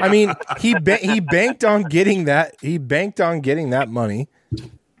 I mean, he banked on getting that. He banked on getting that money,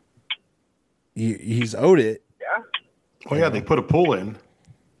 he's owed it. Yeah. Oh yeah, they put a pool in.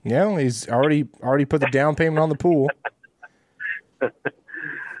 Yeah, he's already put the down payment on the pool. Yeah.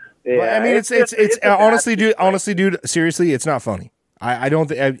 But, I mean, it's honestly, dude, seriously, it's not funny. I don't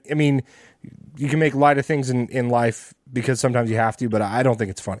think. I mean, you can make light of things in life because sometimes you have to, but I don't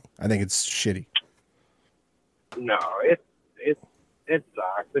think it's funny. I think it's shitty. No, it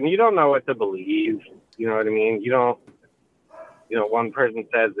sucks, and you don't know what to believe. You know what I mean? You don't. You know, one person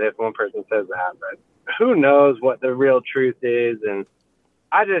says this, one person says that, but who knows what the real truth is? And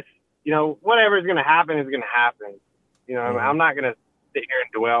I just, you know, whatever is going to happen is going to happen. You know, I'm not going to sit here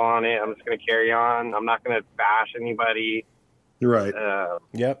and dwell on it. I'm just going to carry on. I'm not going to bash anybody. You're right.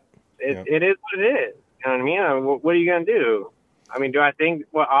 Yep. It is what it is. You know what I mean? What are you going to do? I mean, do I think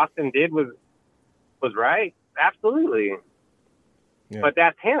what Austin did was right? Absolutely. Yeah. But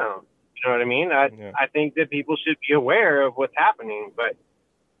that's him. You know what I mean? I think that people should be aware of what's happening. But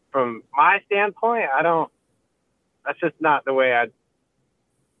from my standpoint, that's just not the way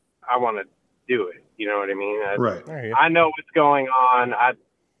I want to do it. You know what I mean? Right. I know what's going on. I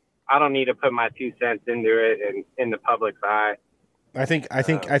don't need to put my 2 cents into it and in the public's eye. I think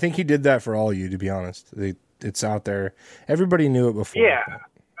he did that for all of you, to be honest. It's out there. Everybody knew it before. Yeah.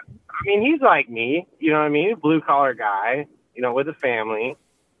 I mean, he's like me, you know what I mean? Blue collar guy, you know, with a family.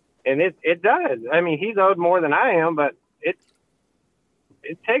 And it does. I mean, he's owed more than I am, but it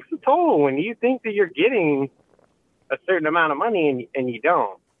takes a toll when you think that you're getting a certain amount of money and you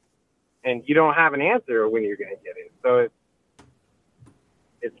don't. And you don't have an answer when you're going to get it. So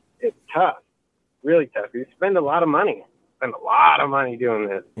it's tough, really tough. You spend a lot of money doing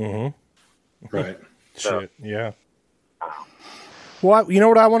this. Mm-hmm. Right. So, shit. Yeah. Well, you know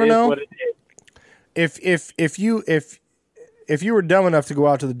what I want to know? If you were dumb enough to go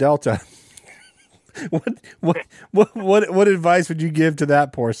out to the Delta, what advice would you give to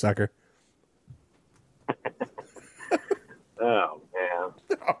that poor sucker? Oh man.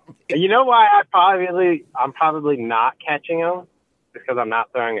 You know why I'm probably not catching them? Because I'm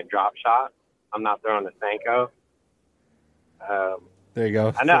not throwing a drop shot. I'm not throwing a Senko. There you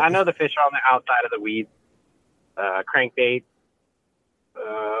go. I know the fish are on the outside of the weeds. Crankbait.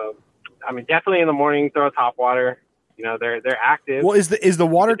 I mean, definitely in the morning, throw top water. You know, they're active. Well, is the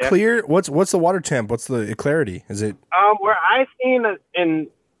water clear? What's the water temp? What's the clarity? Is it? Where I seen in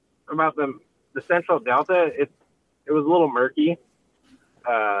about the central delta, it was a little murky.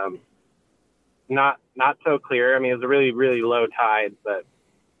 Not so clear. I mean, it was a really, really low tide, but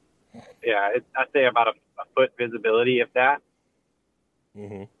yeah, I'd say about a foot visibility, if that.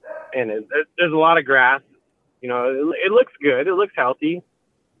 Mm-hmm. And there's a lot of grass. You know, it looks good. It looks healthy.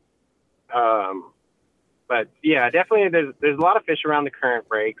 But yeah, definitely there's a lot of fish around the current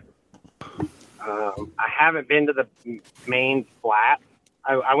breaks. I haven't been to the main flat.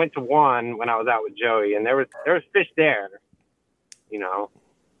 I went to one when I was out with Joey, and there was fish there, you know,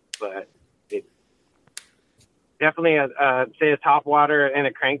 but it's definitely say a top water and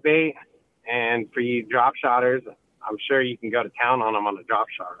a crankbait. And for you drop shotters, I'm sure you can go to town on them on a drop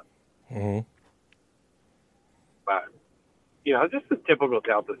shot. Mm-hmm. But, you know, just the typical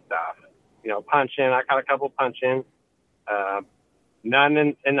Delta stuff. You know, punching. I caught a couple punching. None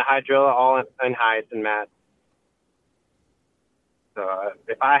in the hydrilla, all in heights and mats. So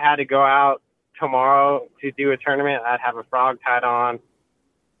if I had to go out tomorrow to do a tournament, I'd have a frog tied on,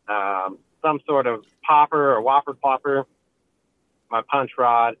 some sort of popper or whopper plopper, my punch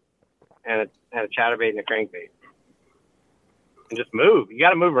rod, and a chatterbait and a crankbait. And just move. You got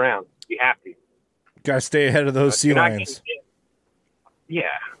to move around. You have to. Got to stay ahead of those sea lions. Yeah.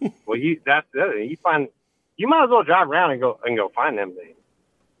 Well, that's the other thing. You might as well drive around and go find them things.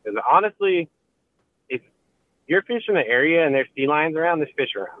 Because honestly, if you're fishing an area and there's sea lions around, there's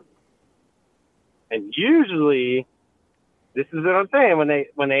fish around. And usually, this is what I'm saying,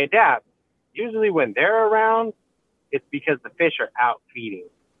 when they adapt, usually when they're around, it's because the fish are out feeding.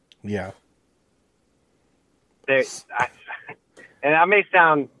 Yeah. And I may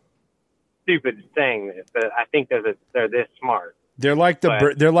sound stupid saying this, but I think they're this smart. They're like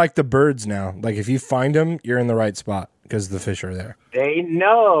the birds now. Like if you find them, you're in the right spot because the fish are there. They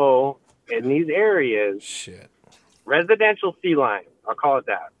know in these areas. Shit. Residential sea lions, I'll call it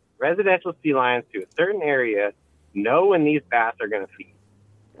that. Residential sea lions to a certain area know when these bass are going to feed.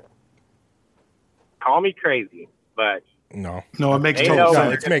 Call me crazy, but no, it makes total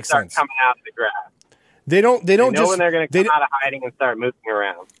sense. It makes sense. Coming out of the grass. They know just when they're going to come out of hiding and start moving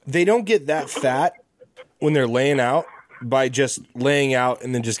around. They don't get that fat when they're laying out by just laying out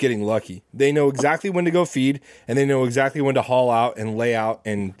and then just getting lucky. They know exactly when to go feed, and they know exactly when to haul out and lay out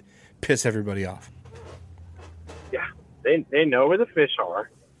and piss everybody off. Yeah, they know where the fish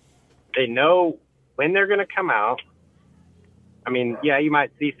are. They know when they're going to come out. I mean, yeah, you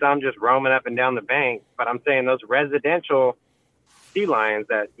might see some just roaming up and down the bank, but I'm saying those residential sea lions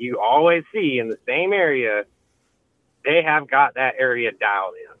that you always see in the same area, they have got that area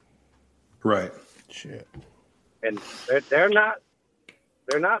dialed in. Right. Shit. And they're not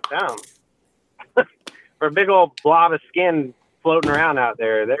dumb. For a big old blob of skin floating around out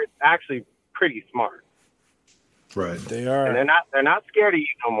there, they're actually pretty smart. Right. They are. And they're not scared of you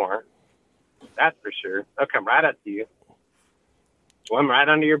no more. That's for sure. They'll come right up to you. Swim right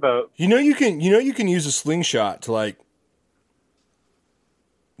under your boat. You can use a slingshot to like.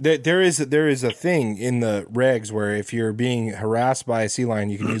 There is a thing in the regs where if you're being harassed by a sea lion,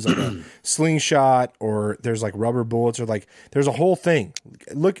 you can use like a slingshot, or there's like rubber bullets, or like there's a whole thing.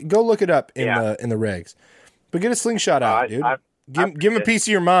 Go look it up in the regs. But get a slingshot out, dude. Give him a piece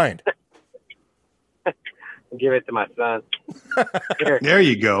of your mind. Give it to my son. Here, There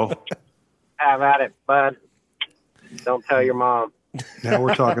you go. have at it, bud. Don't tell your mom. Now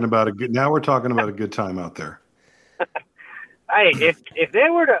we're talking about a good time out there. Hey, if they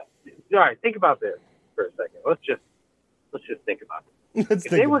were to, all right, think about this for a second. Let's just think about it. If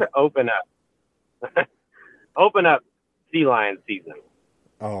they were to open up sea lion season,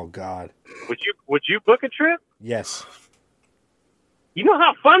 Oh God. would you book a trip? Yes, You know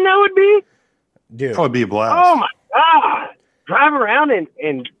how fun that would be? dude. That would be a blast. Oh my God! Drive around and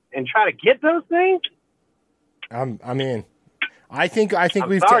try to get those things. I'm in. I think I'm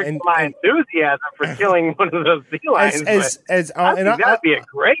we've sorry for my enthusiasm for killing one of those sea lions. I think that'd be a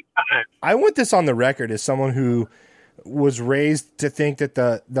great time. I want this on the record as someone who was raised to think that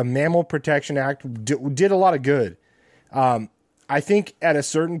the Mammal Protection Act did a lot of good. I think at a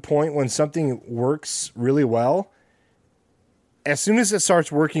certain point when something works really well, as soon as it starts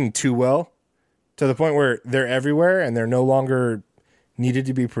working too well, to the point where they're everywhere and they're no longer needed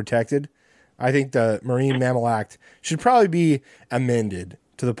to be protected, I think the Marine Mammal Act should probably be amended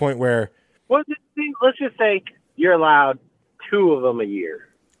to the point where... Well, let's just say you're allowed 2 of them a year,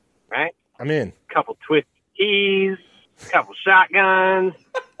 right? I'm in. A couple twisted keys, a couple shotguns.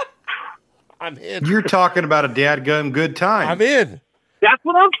 I'm in. You're talking about a dadgum good time. I'm in. That's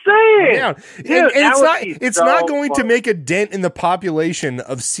what I'm saying. Yeah. Dude, and it's so not going to fun. make a dent in the population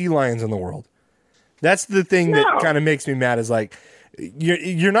of sea lions in the world. That's the thing that kind of makes me mad is like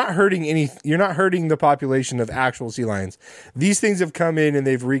you're not hurting the population of actual sea lions. These things have come in and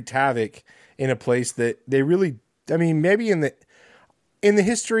they've wreaked havoc in a place that they really, I mean, maybe in the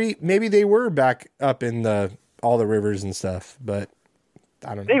history, maybe they were back up in all the rivers and stuff, but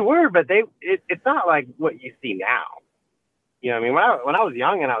I don't know. They were, but it's not like what you see now. You know what I mean? When I was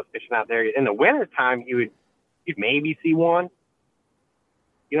young and I was fishing out there in the wintertime, you'd maybe see one.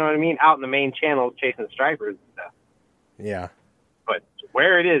 You know what I mean? Out in the main channel chasing stripers and stuff. Yeah. But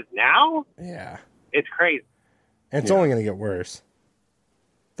where it is now, yeah, it's crazy. And it's only going to get worse.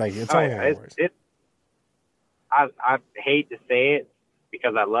 Like it's only going to get worse. I hate to say it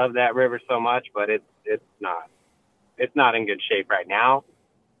because I love that river so much, but it's not. It's not in good shape right now,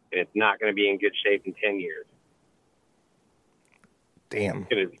 and it's not going to be in good shape in 10 years. Damn.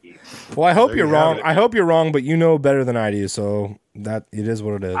 Be, well, I hope you're wrong. I hope you're wrong, but you know better than I do, so that it is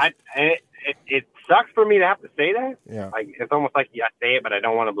what it is. It sucks for me to have to say that. Yeah. Like it's almost like I say it, but I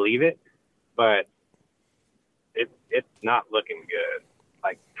don't want to believe it. But it's not looking good.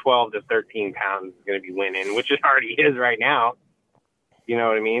 Like 12 to 13 pounds is going to be winning, which it already is right now. You know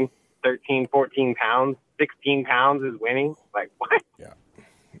what I mean? 13, 14 pounds, 16 pounds is winning. Like what? Yeah.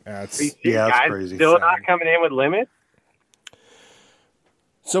 That's crazy. Still not coming in with limits.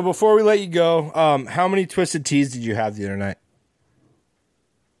 So before we let you go, how many twisted teas did you have the other night?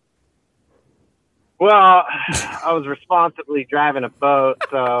 Well, I was responsibly driving a boat,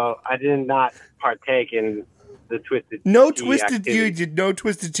 so I did not partake in the twisted. No tea twisted. activity. You did no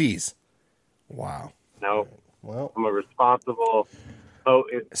twisted teas. Wow. No. Well, I'm a responsible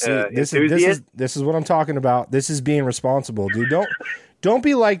boat this enthusiast. is what I'm talking about. This is being responsible, dude. Don't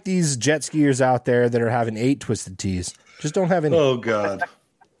be like these jet skiers out there that are having 8 twisted teas. Just don't have any. Oh God.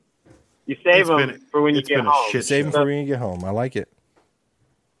 You save them for when you get home. Save them for when you get home. I like it.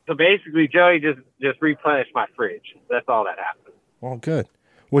 So basically, Joey just replenished my fridge. That's all that happened. Well, good.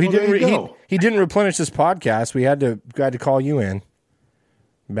 Well, he didn't replenish this podcast. We had to call you in.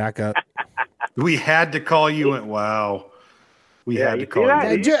 Back up. We had to call you in. Wow. We had to call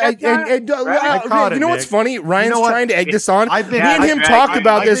you in. You know what's funny? Ryan's trying to egg this on. Me and him talked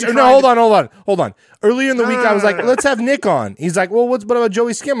about this. No, hold on. Earlier in the week, I was like, let's have Nick on. He's like, well, what about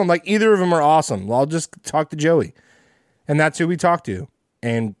Joey Skim? I'm like, either of them are awesome. Well, I'll just talk to Joey. And that's who we talked to.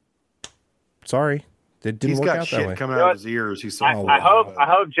 And sorry, It didn't He's work got out that shit way. coming out of his ears. He's so I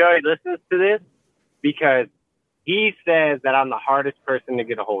hope Joey listens to this because he says that I'm the hardest person to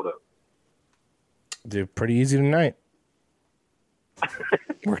get a hold of. Dude, pretty easy tonight.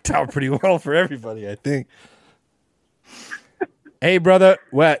 Worked out pretty well for everybody, I think. Hey, brother,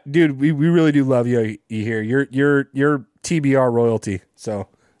 dude, we really do love you here. You're TBR royalty, so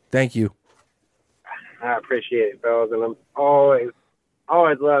thank you. I appreciate it, fellas, and I'm always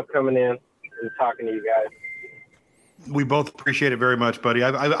love coming in and talking to you guys. We both appreciate it very much, buddy.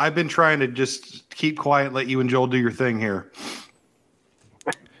 I've been trying to just keep quiet, let you and Joel do your thing here.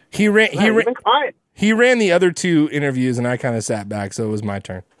 He ran quiet. He ran the other 2 interviews, and I kind of sat back, so it was my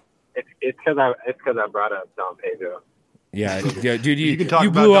turn. It's because I brought up Don Pedro. Yeah, dude, you can talk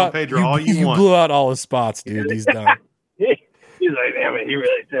about Don Pedro all you want. You blew out all his spots, dude. He's done. He's like, damn it, he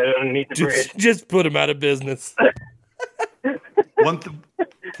really said it underneath the bridge. Just put him out of business.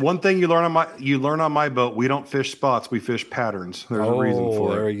 One thing you learn on my boat, we don't fish spots, we fish patterns. There's a reason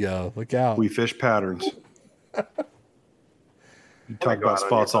for it. There we go. Look out. We fish patterns. You talk about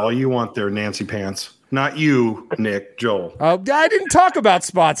spots all you want there, Nancy Pants. Not you, Nick, Joel. I didn't talk about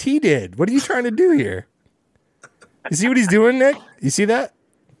spots. He did. What are you trying to do here? You see what he's doing, Nick? You see that?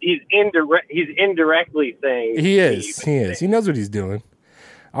 He's indirectly saying he is. He knows what he's doing.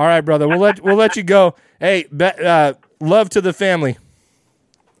 All right, brother. We'll let you go. Hey, love to the family.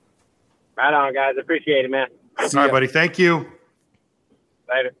 Right on, guys. Appreciate it, man. All right, buddy. Thank you.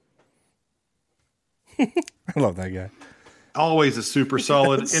 Later. I love that guy. Always a super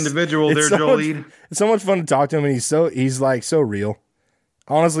solid individual there, so Joel. It's so much fun to talk to him, and he's like so real.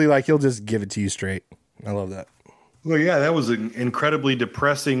 Honestly, like he'll just give it to you straight. I love that. Well, yeah, that was an incredibly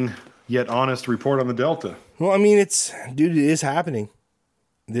depressing yet honest report on the Delta. Well, I mean, it is happening.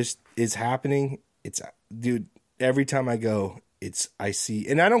 This is happening. Dude, every time I go, I see,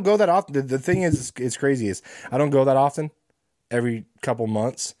 and I don't go that often. The thing is, it's crazy is I don't go that often, every couple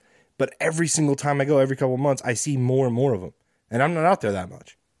months, but every single time I go, every couple months, I see more and more of them, and I'm not out there that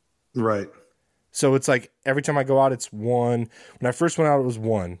much. Right. So it's like every time I go out, it's one. When I first went out, it was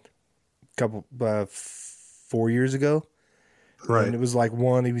one. Couple 4 years ago, right? And it was like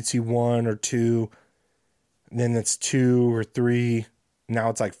one. You would see 1 or 2, and then it's 2 or 3. Now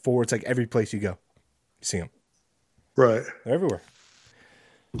it's like 4. It's like every place you go, you see them. Right. They're everywhere.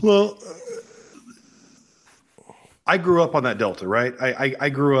 Well, I grew up on that Delta, right? I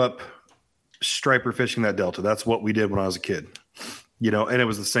grew up striper fishing that Delta. That's what we did when I was a kid, and it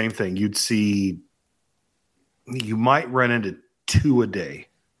was the same thing. You might run into 2 a day,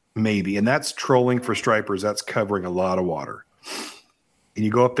 maybe. And that's trolling for stripers. That's covering a lot of water. And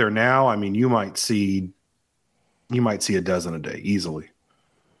you go up there now, I mean, you might see a dozen a day easily.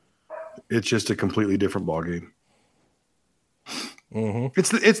 It's just a completely different ballgame. Mm-hmm. It's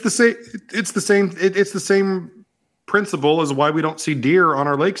the same principle as why we don't see deer on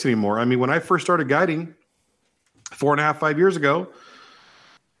our lakes anymore. I mean, when I first started guiding 4.5, 5 years ago,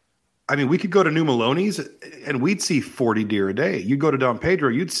 I mean, we could go to New Maloney's and we'd see 40 deer a day. You'd go to Don Pedro,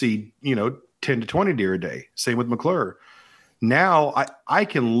 you'd see, 10 to 20 deer a day. Same with McClure. Now I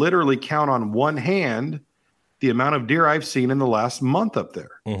can literally count on one hand the amount of deer I've seen in the last month up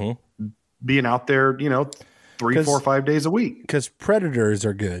there. Mm-hmm. Being out there, 3, 4, 5 days a week. Because predators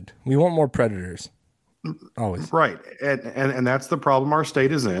are good. We want more predators. Always. Right. And that's the problem our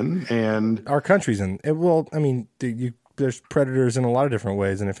state is in. And our country's in. There's predators in a lot of different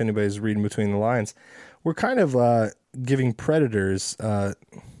ways. And if anybody's reading between the lines, we're kind of giving predators a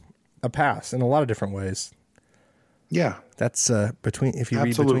pass in a lot of different ways. Yeah. That's if you read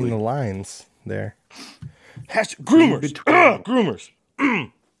Absolutely. between the lines there. Groomers. Groomers.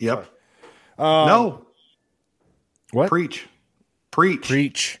 Yep. No. What? Preach.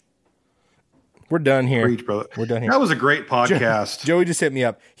 We're done here. Preach, brother. We're done here. That was a great podcast. Joey just hit me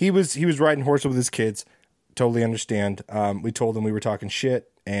up. He was riding horse with his kids. Totally understand. We told him we were talking shit,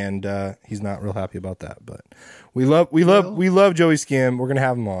 and he's not real happy about that. But we love Joey Skim. We're gonna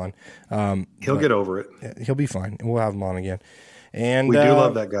have him on. He'll get over it. Yeah, he'll be fine, and we'll have him on again. And we do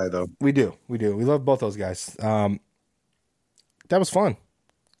love that guy, though. We do. We love both those guys. That was fun.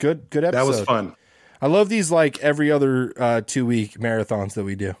 Good episode. That was fun. I love these like every other 2-week marathons that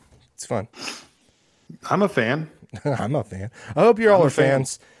we do. It's fun. I'm a fan. I'm a fan. I hope you all are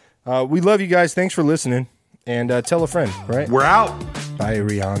fans. We love you guys. Thanks for listening. And tell a friend, right? We're out. Bye,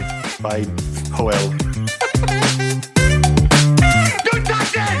 Rion. Bye, Joel. Don't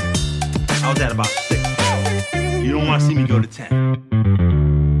touch it! I was at about 6. You don't want to see me go to 10.